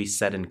slasher movie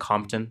set in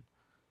Compton.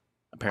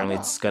 Apparently,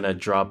 it's gonna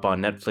drop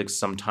on Netflix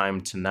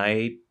sometime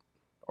tonight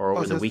or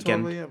over the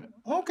weekend.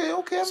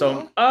 Okay.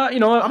 So, I'm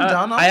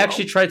down. I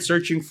actually tried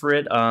searching for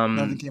it.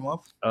 Nothing came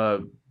up.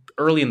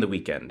 Early in the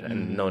weekend,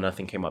 and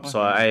nothing came up.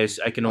 Okay.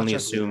 So I can only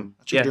assume.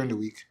 During the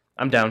week.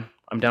 I'm down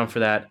for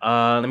that.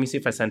 Let me see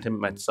if I sent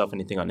myself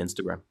anything on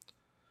Instagram.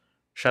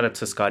 Shout out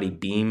to Scotty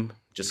Beam,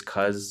 just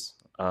cuz.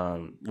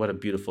 What a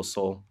beautiful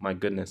soul. My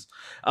goodness.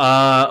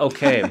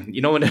 Okay.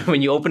 You know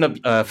when you open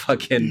up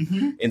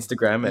fucking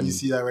Instagram and you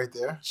see that right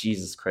there?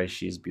 Jesus Christ,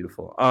 she is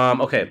beautiful.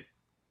 Okay.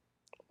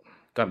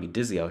 Got me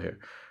dizzy out here.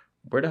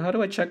 How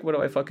do I check what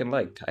do I fucking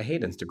liked? I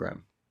hate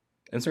Instagram.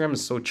 Instagram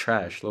is so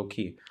trash, low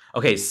key.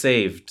 Okay,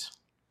 saved.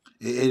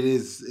 It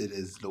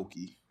is low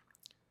key.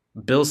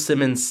 Bill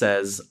Simmons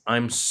says,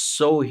 "I'm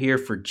so here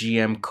for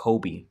GM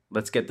Kobe.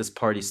 Let's get this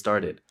party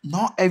started."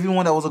 Not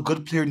everyone that was a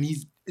good player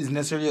is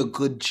necessarily a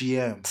good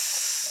GM.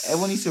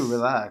 Everyone needs to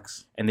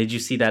relax. And did you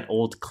see that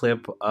old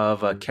clip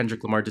of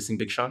Kendrick Lamar dissing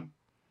Big Sean?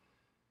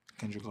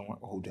 Kendrick Lamar?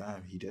 Oh,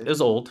 damn, he did? It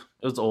was old.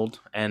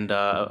 And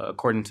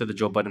according to the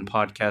Joe Budden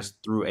podcast,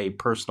 through a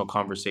personal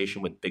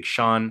conversation with Big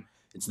Sean,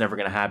 it's never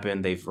going to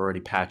happen. They've already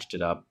patched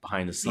it up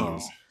behind the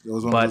scenes. It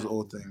was one of those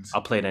old things.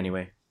 I'll play it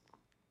anyway.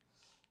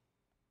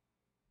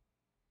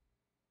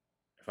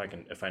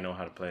 If I know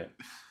how to play it.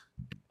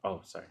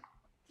 Oh, sorry.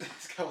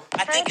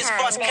 I think it's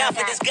false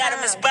confidence got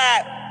him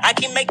inspired. I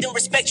can make them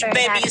respect you,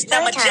 baby. It's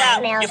not my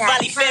job. You're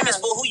finally famous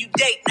for who you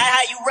date, not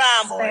how you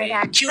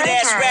rhyme. Cute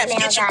ass raps,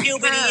 get your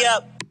puberty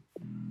up.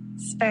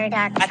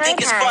 I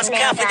think it's false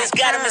confidence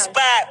got him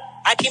inspired.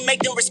 I can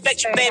make them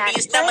respect you, baby.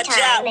 It's not my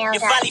job. You're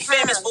finally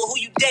famous for who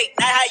you date,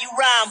 not how you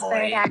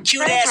rhyme.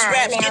 Cute ass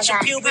raps, get your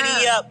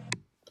puberty up.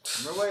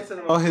 Remember what I said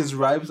about his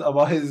raps,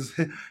 about his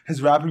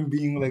rapping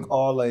being like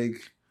all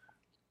like,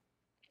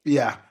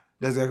 yeah,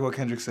 that's exactly what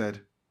Kendrick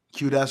said.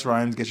 Cute ass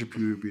rhymes get your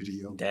puberty,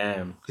 yo.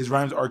 Damn. His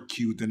rhymes are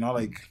cute. They're not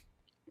like.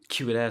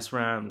 Cute ass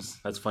rhymes.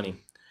 That's funny.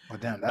 Oh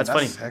damn, That's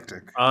that's funny.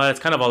 hectic. It's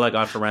kind of all I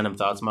got for random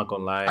thoughts. I'm not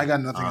gonna lie. I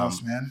got nothing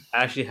else, man.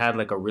 I actually had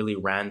like a really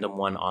random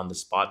one on the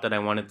spot that I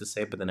wanted to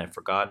say, but then I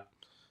forgot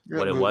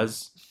what it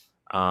was.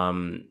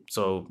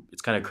 So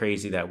it's kind of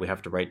crazy that we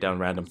have to write down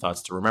random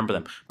thoughts to remember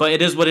them. But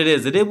it is what it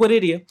is. It is what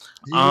it is.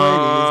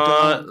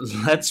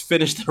 Let's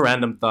finish the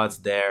random thoughts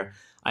there.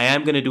 I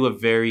am going to do a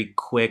very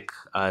quick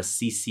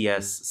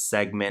CCS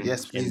segment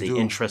in the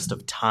interest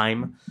of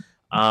time.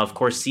 Of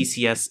course,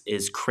 CCS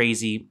is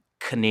crazy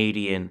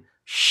Canadian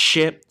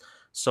shit.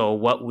 So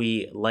what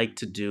we like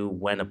to do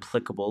when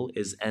applicable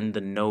is end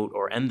the note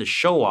or end the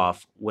show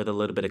off with a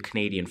little bit of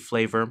Canadian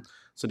flavor.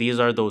 So these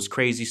are those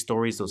crazy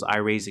stories, those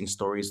eye-raising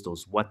stories,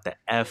 those what the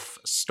F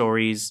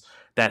stories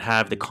that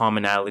have the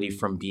commonality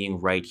from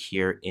being right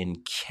here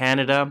in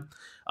Canada.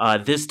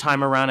 This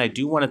time around, I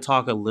do want to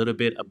talk a little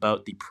bit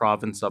about the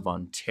province of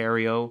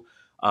Ontario.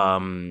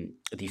 The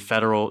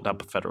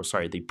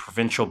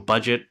provincial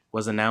budget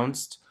was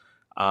announced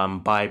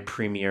by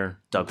Premier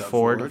Doug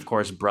Ford, of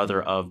course,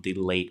 brother of the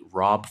late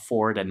Rob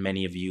Ford, and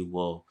many of you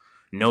will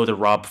know the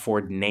Rob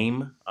Ford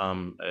name,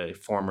 a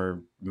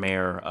former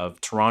mayor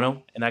of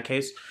Toronto in that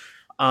case.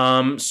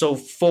 So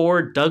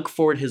Doug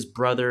Ford, his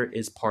brother,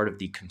 is part of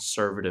the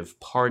Conservative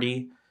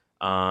Party.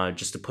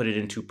 Just to put it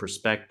into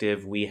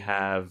perspective, we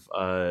have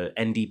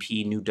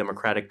NDP, New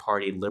Democratic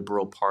Party,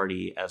 Liberal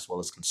Party, as well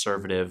as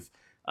Conservative.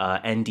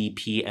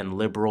 NDP and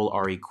Liberal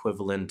are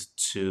equivalent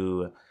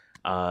to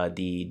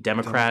the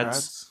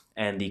Democrats,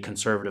 and the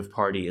Conservative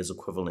Party is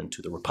equivalent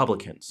to the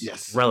Republicans,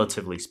 yes,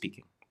 relatively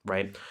speaking,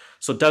 right?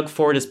 So Doug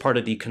Ford is part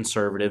of the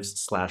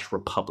Conservatives /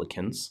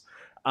 Republicans.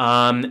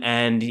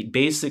 And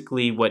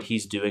basically what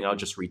he's doing, I'll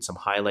just read some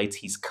highlights.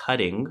 He's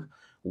cutting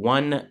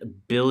 $1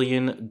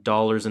 billion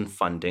in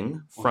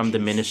funding from the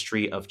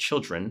Ministry of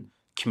Children,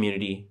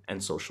 Community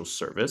and Social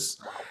Service,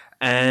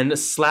 and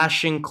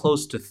slashing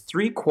close to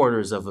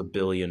 $750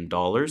 million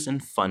in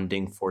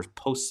funding for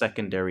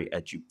post-secondary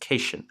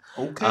education.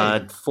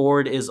 Okay.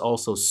 Ford is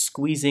also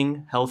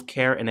squeezing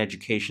healthcare and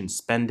education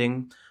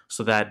spending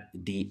so that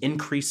the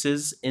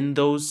increases in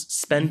those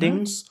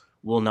spendings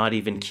will not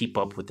even keep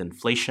up with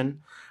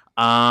inflation.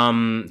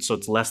 So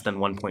it's less than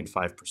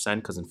 1.5%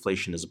 because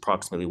inflation is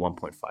approximately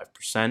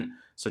 1.5%.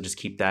 So just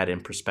keep that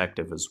in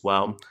perspective as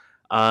well.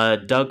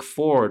 Doug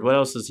Ford, what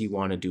else does he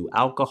want to do?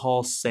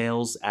 Alcohol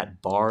sales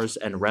at bars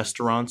and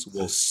restaurants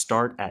will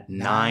start at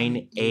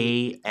 9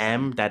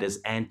 a.m. That is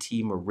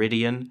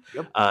ante-meridian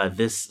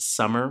this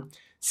summer.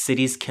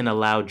 Cities can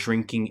allow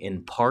drinking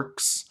in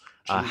parks.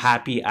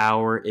 Happy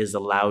hour is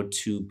allowed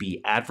to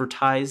be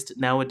advertised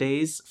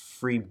nowadays.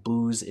 Free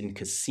booze in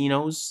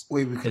casinos.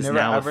 Wait, we can never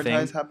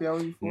advertise happy hour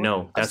before?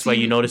 No, that's why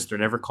you notice they're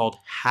never called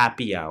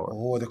happy hour.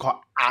 Oh, they're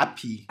called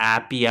appy.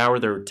 Appy hour,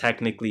 they're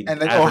technically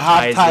and like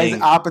half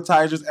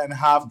appetizers and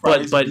half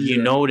price But beer.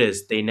 You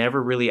notice they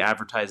never really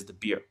advertise the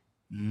beer.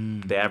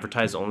 They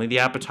advertise only the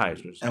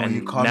appetizers.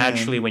 And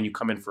naturally, when you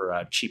come in for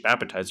a cheap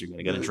appetizer, you're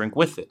going to get a drink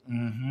with it.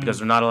 Because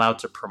they're not allowed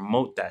to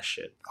promote that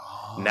shit.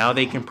 Now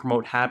they can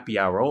promote happy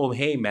hour. Oh,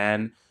 hey,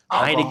 man.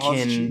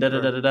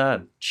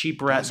 Heineken,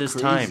 cheaper at this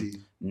time.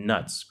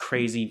 Nuts.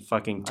 Crazy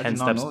fucking 10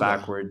 steps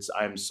backwards.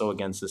 I'm so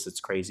against this. It's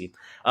crazy.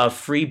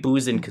 Free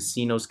booze in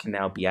casinos can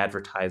now be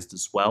advertised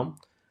as well.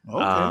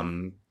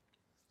 Okay.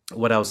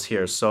 What else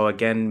here? So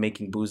again,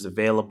 making booze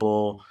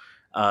available,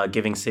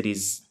 giving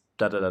cities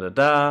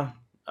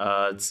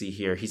let's see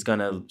here. He's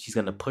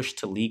gonna push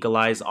to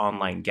legalize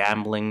online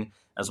gambling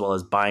as well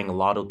as buying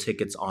lotto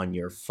tickets on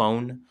your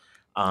phone.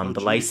 The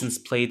license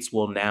plates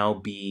will now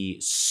be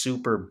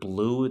super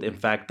blue. In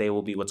fact, they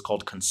will be what's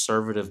called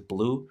conservative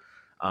blue.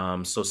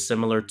 So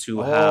similar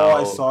to how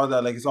I saw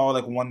that, like it's all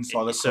like one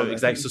solid color. So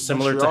exactly. So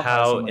similar to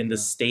how in the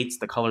States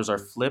the colors are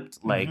flipped,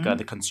 like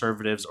the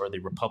conservatives or the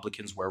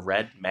Republicans wear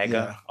red,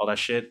 MAGA, all that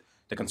shit.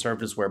 The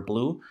conservatives wear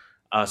blue.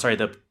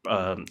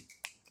 The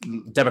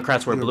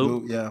Democrats wear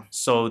blue. Yeah.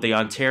 So the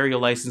Ontario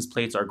license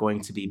plates are going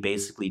to be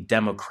basically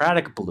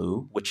Democratic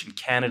blue, which in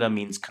Canada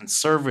means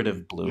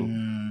conservative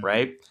blue,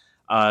 right?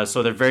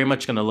 So they're very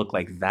much going to look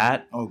like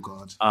that. Oh,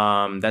 God.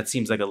 That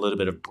seems like a little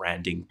bit of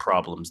branding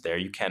problems there.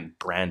 You can't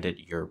brand it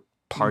your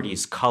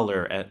party's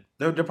color.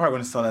 They're probably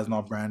going to sell as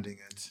not branding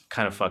it.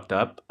 Kind of fucked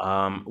up.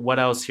 What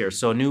else here?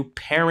 So new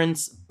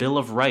Parents' Bill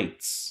of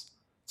Rights.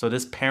 So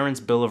this Parents'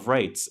 Bill of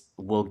Rights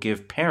will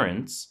give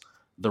parents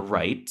the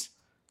right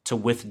to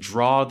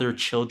withdraw their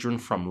children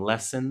from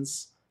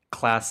lessons,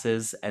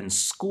 classes, and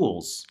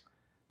schools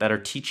that are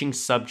teaching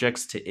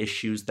subjects to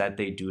issues that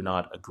they do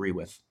not agree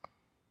with.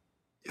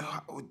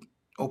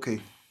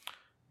 Okay.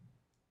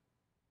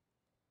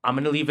 I'm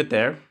going to leave it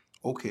there.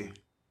 Okay.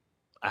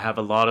 I have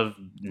a lot of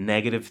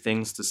negative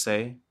things to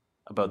say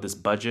about this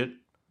budget.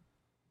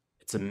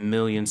 It's a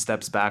million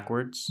steps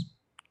backwards.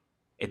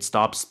 It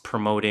stops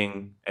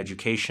promoting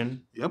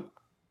education. Yep.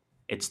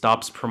 It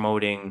stops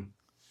promoting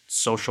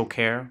social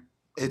care,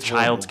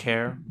 child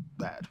care.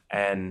 Bad.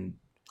 And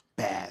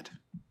bad.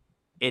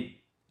 It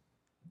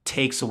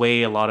takes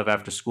away a lot of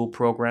after-school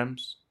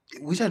programs.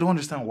 Which I don't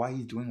understand why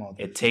he's doing all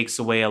this. It takes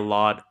away a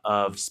lot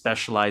of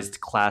specialized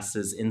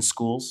classes in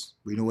schools.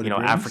 We know what it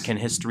brings? African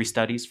history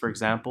studies, for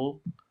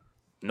example.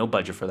 No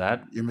budget for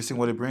that. You're missing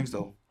what it brings,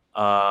 though.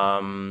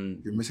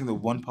 You're missing the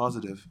one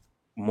positive.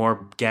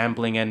 More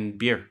gambling and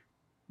beer.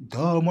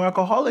 Duh, more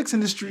alcoholics in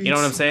the streets. You know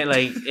what I'm saying?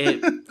 Like,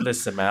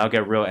 listen, man, I'll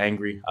get real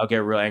angry. Trust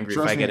if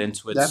I get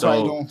into it. That's why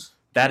I don't.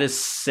 That is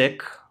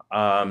sick.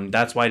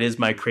 That's why it is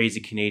my crazy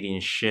Canadian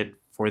shit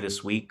for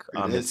this week.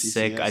 It's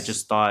sick. I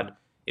just thought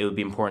it would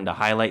be important to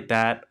highlight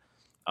that.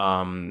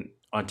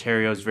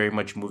 Ontario is very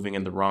much moving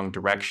in the wrong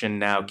direction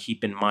now.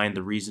 Keep in mind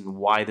the reason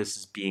why this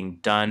is being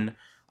done.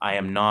 I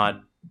am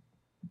not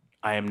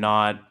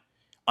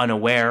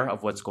unaware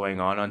of what's going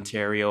on.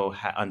 Ontario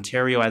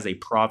as a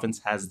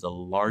province has the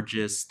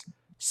largest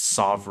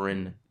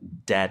sovereign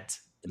debt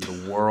in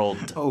the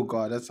world. Oh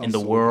God, that sounds in the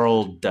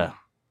world.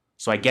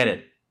 So I get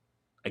it.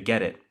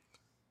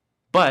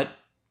 But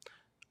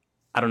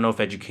I don't know if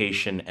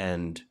education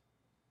and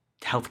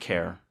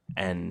healthcare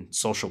and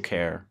social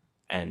care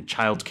and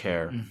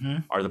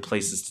childcare are the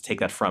places to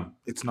take that from.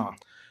 It's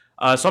not.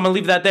 So I'm going to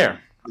leave that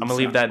there.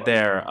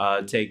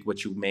 Take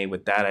what you may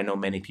with that. I know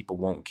many people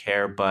won't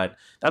care, but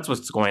that's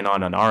what's going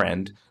on our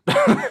end.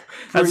 That's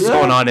what's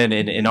going on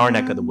in our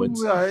neck of the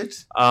woods. Right.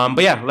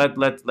 But yeah,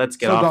 let's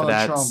get off of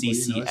that. Trump,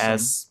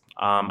 CCS.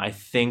 I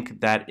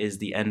think that is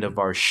the end of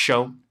our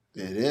show.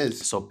 It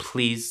is. So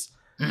please,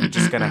 you're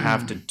just going to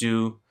have to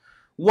do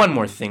one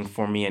more thing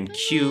for me and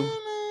cue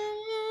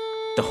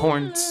the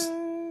horns.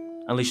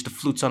 Unleash the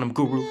flutes on them,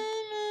 Guru.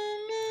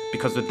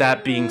 Because with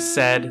that being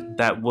said,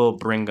 that will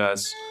bring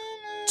us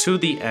to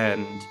the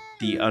end,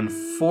 the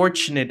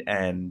unfortunate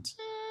end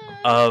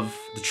of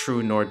the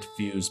True North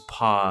Views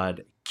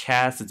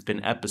podcast. It's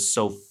been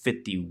episode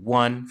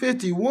 51.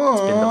 51.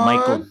 It's been the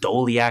Michael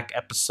Doliak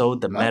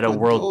episode, the Meta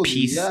World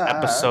Peace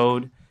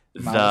episode.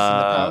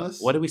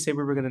 What did we say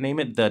we were going to name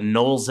it? The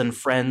Knowles and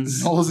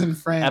Friends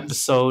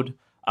episode.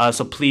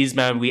 So please,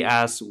 man, we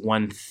ask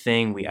one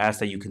thing. We ask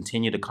that you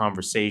continue the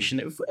conversation.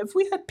 If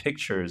we had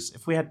pictures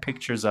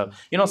of,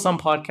 some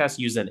podcasts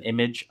use an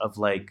image of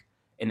like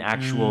an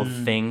actual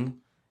thing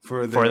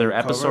for their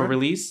episode cover?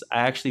 release. I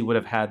actually would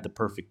have had the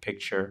perfect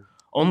picture.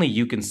 Only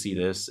you can see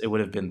this. It would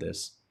have been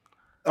this.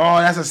 Oh,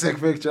 that's a sick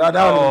picture. That would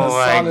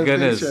have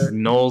been a solid picture.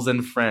 Knowles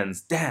and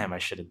Friends. Damn, I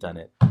should have done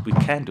it. We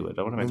can do it.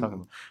 What am I talking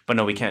about? But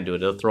no, we can't do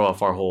it. It'll throw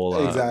off our whole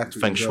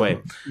feng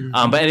shui.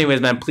 But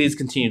anyways, man, please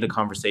continue the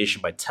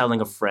conversation by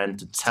telling a friend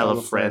to tell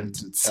a friend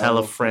to tell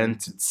a friend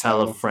to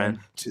tell a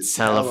friend to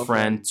tell a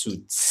friend to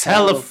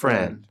tell a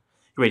friend.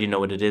 You already know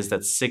what it is.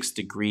 That's 6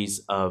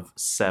 degrees of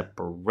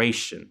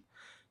separation.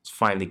 It's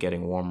finally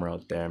getting warmer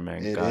out there,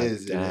 man. It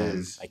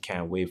is. I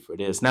can't wait for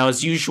this. Now,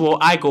 as usual,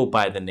 I go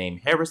by the name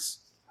Harris.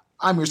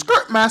 I'm your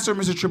skirt master,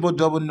 Mr. Triple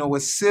Double, no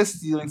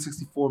assist, dealing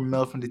 64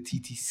 mil from the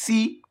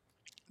TTC.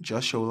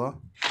 Just Shola.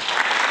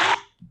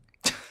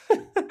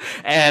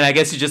 And I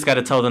guess you just got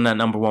to tell them that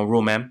number one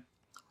rule, man.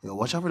 Yo,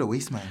 watch out for the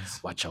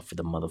wastemans. Watch out for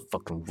the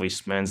motherfucking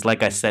wastemans.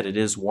 Like I said, it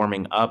is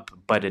warming up,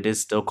 but it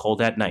is still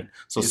cold at night.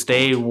 So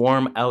stay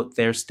warm out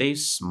there. Stay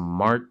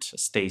smart.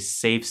 Stay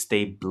safe.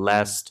 Stay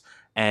blessed.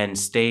 And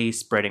stay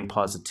spreading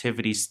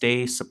positivity.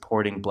 Stay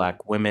supporting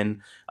Black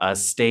women.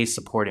 Stay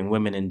supporting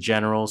women in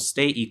general.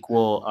 Stay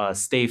equal.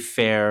 Stay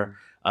fair.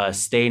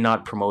 Stay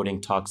not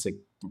promoting toxic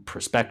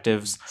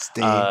perspectives.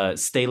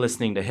 Stay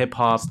listening to hip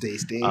hop.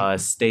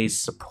 Stay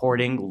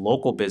supporting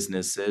local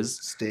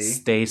businesses.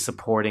 Stay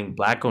supporting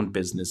Black-owned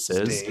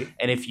businesses.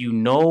 And if you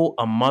know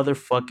a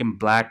motherfucking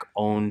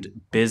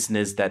Black-owned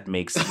business that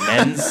makes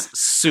men's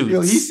suits,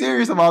 yo, he's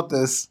serious about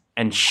this,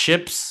 and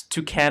ships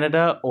to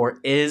Canada or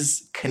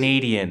is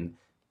Canadian,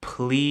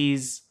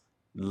 please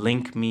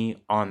link me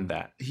on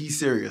that. He's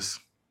serious.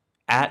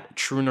 At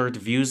True Nerd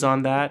Views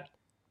on that,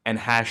 and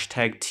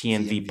hashtag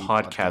TNV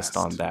podcast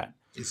on that.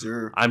 Yes,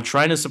 sir. I'm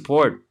trying to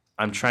support.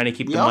 I'm trying to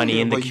keep the money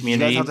in the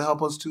community. You guys have to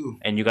help us too.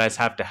 And you guys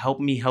have to help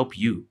me help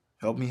you.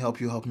 Help me help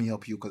you, help me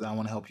help you, because I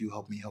want to help you,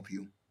 help me help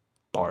you.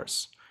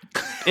 Bars.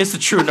 It's the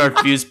True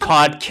Nerd Views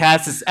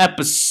podcast. It's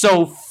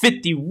episode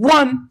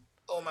 51.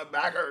 Oh, my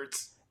back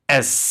hurts.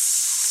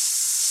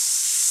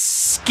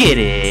 Skitty.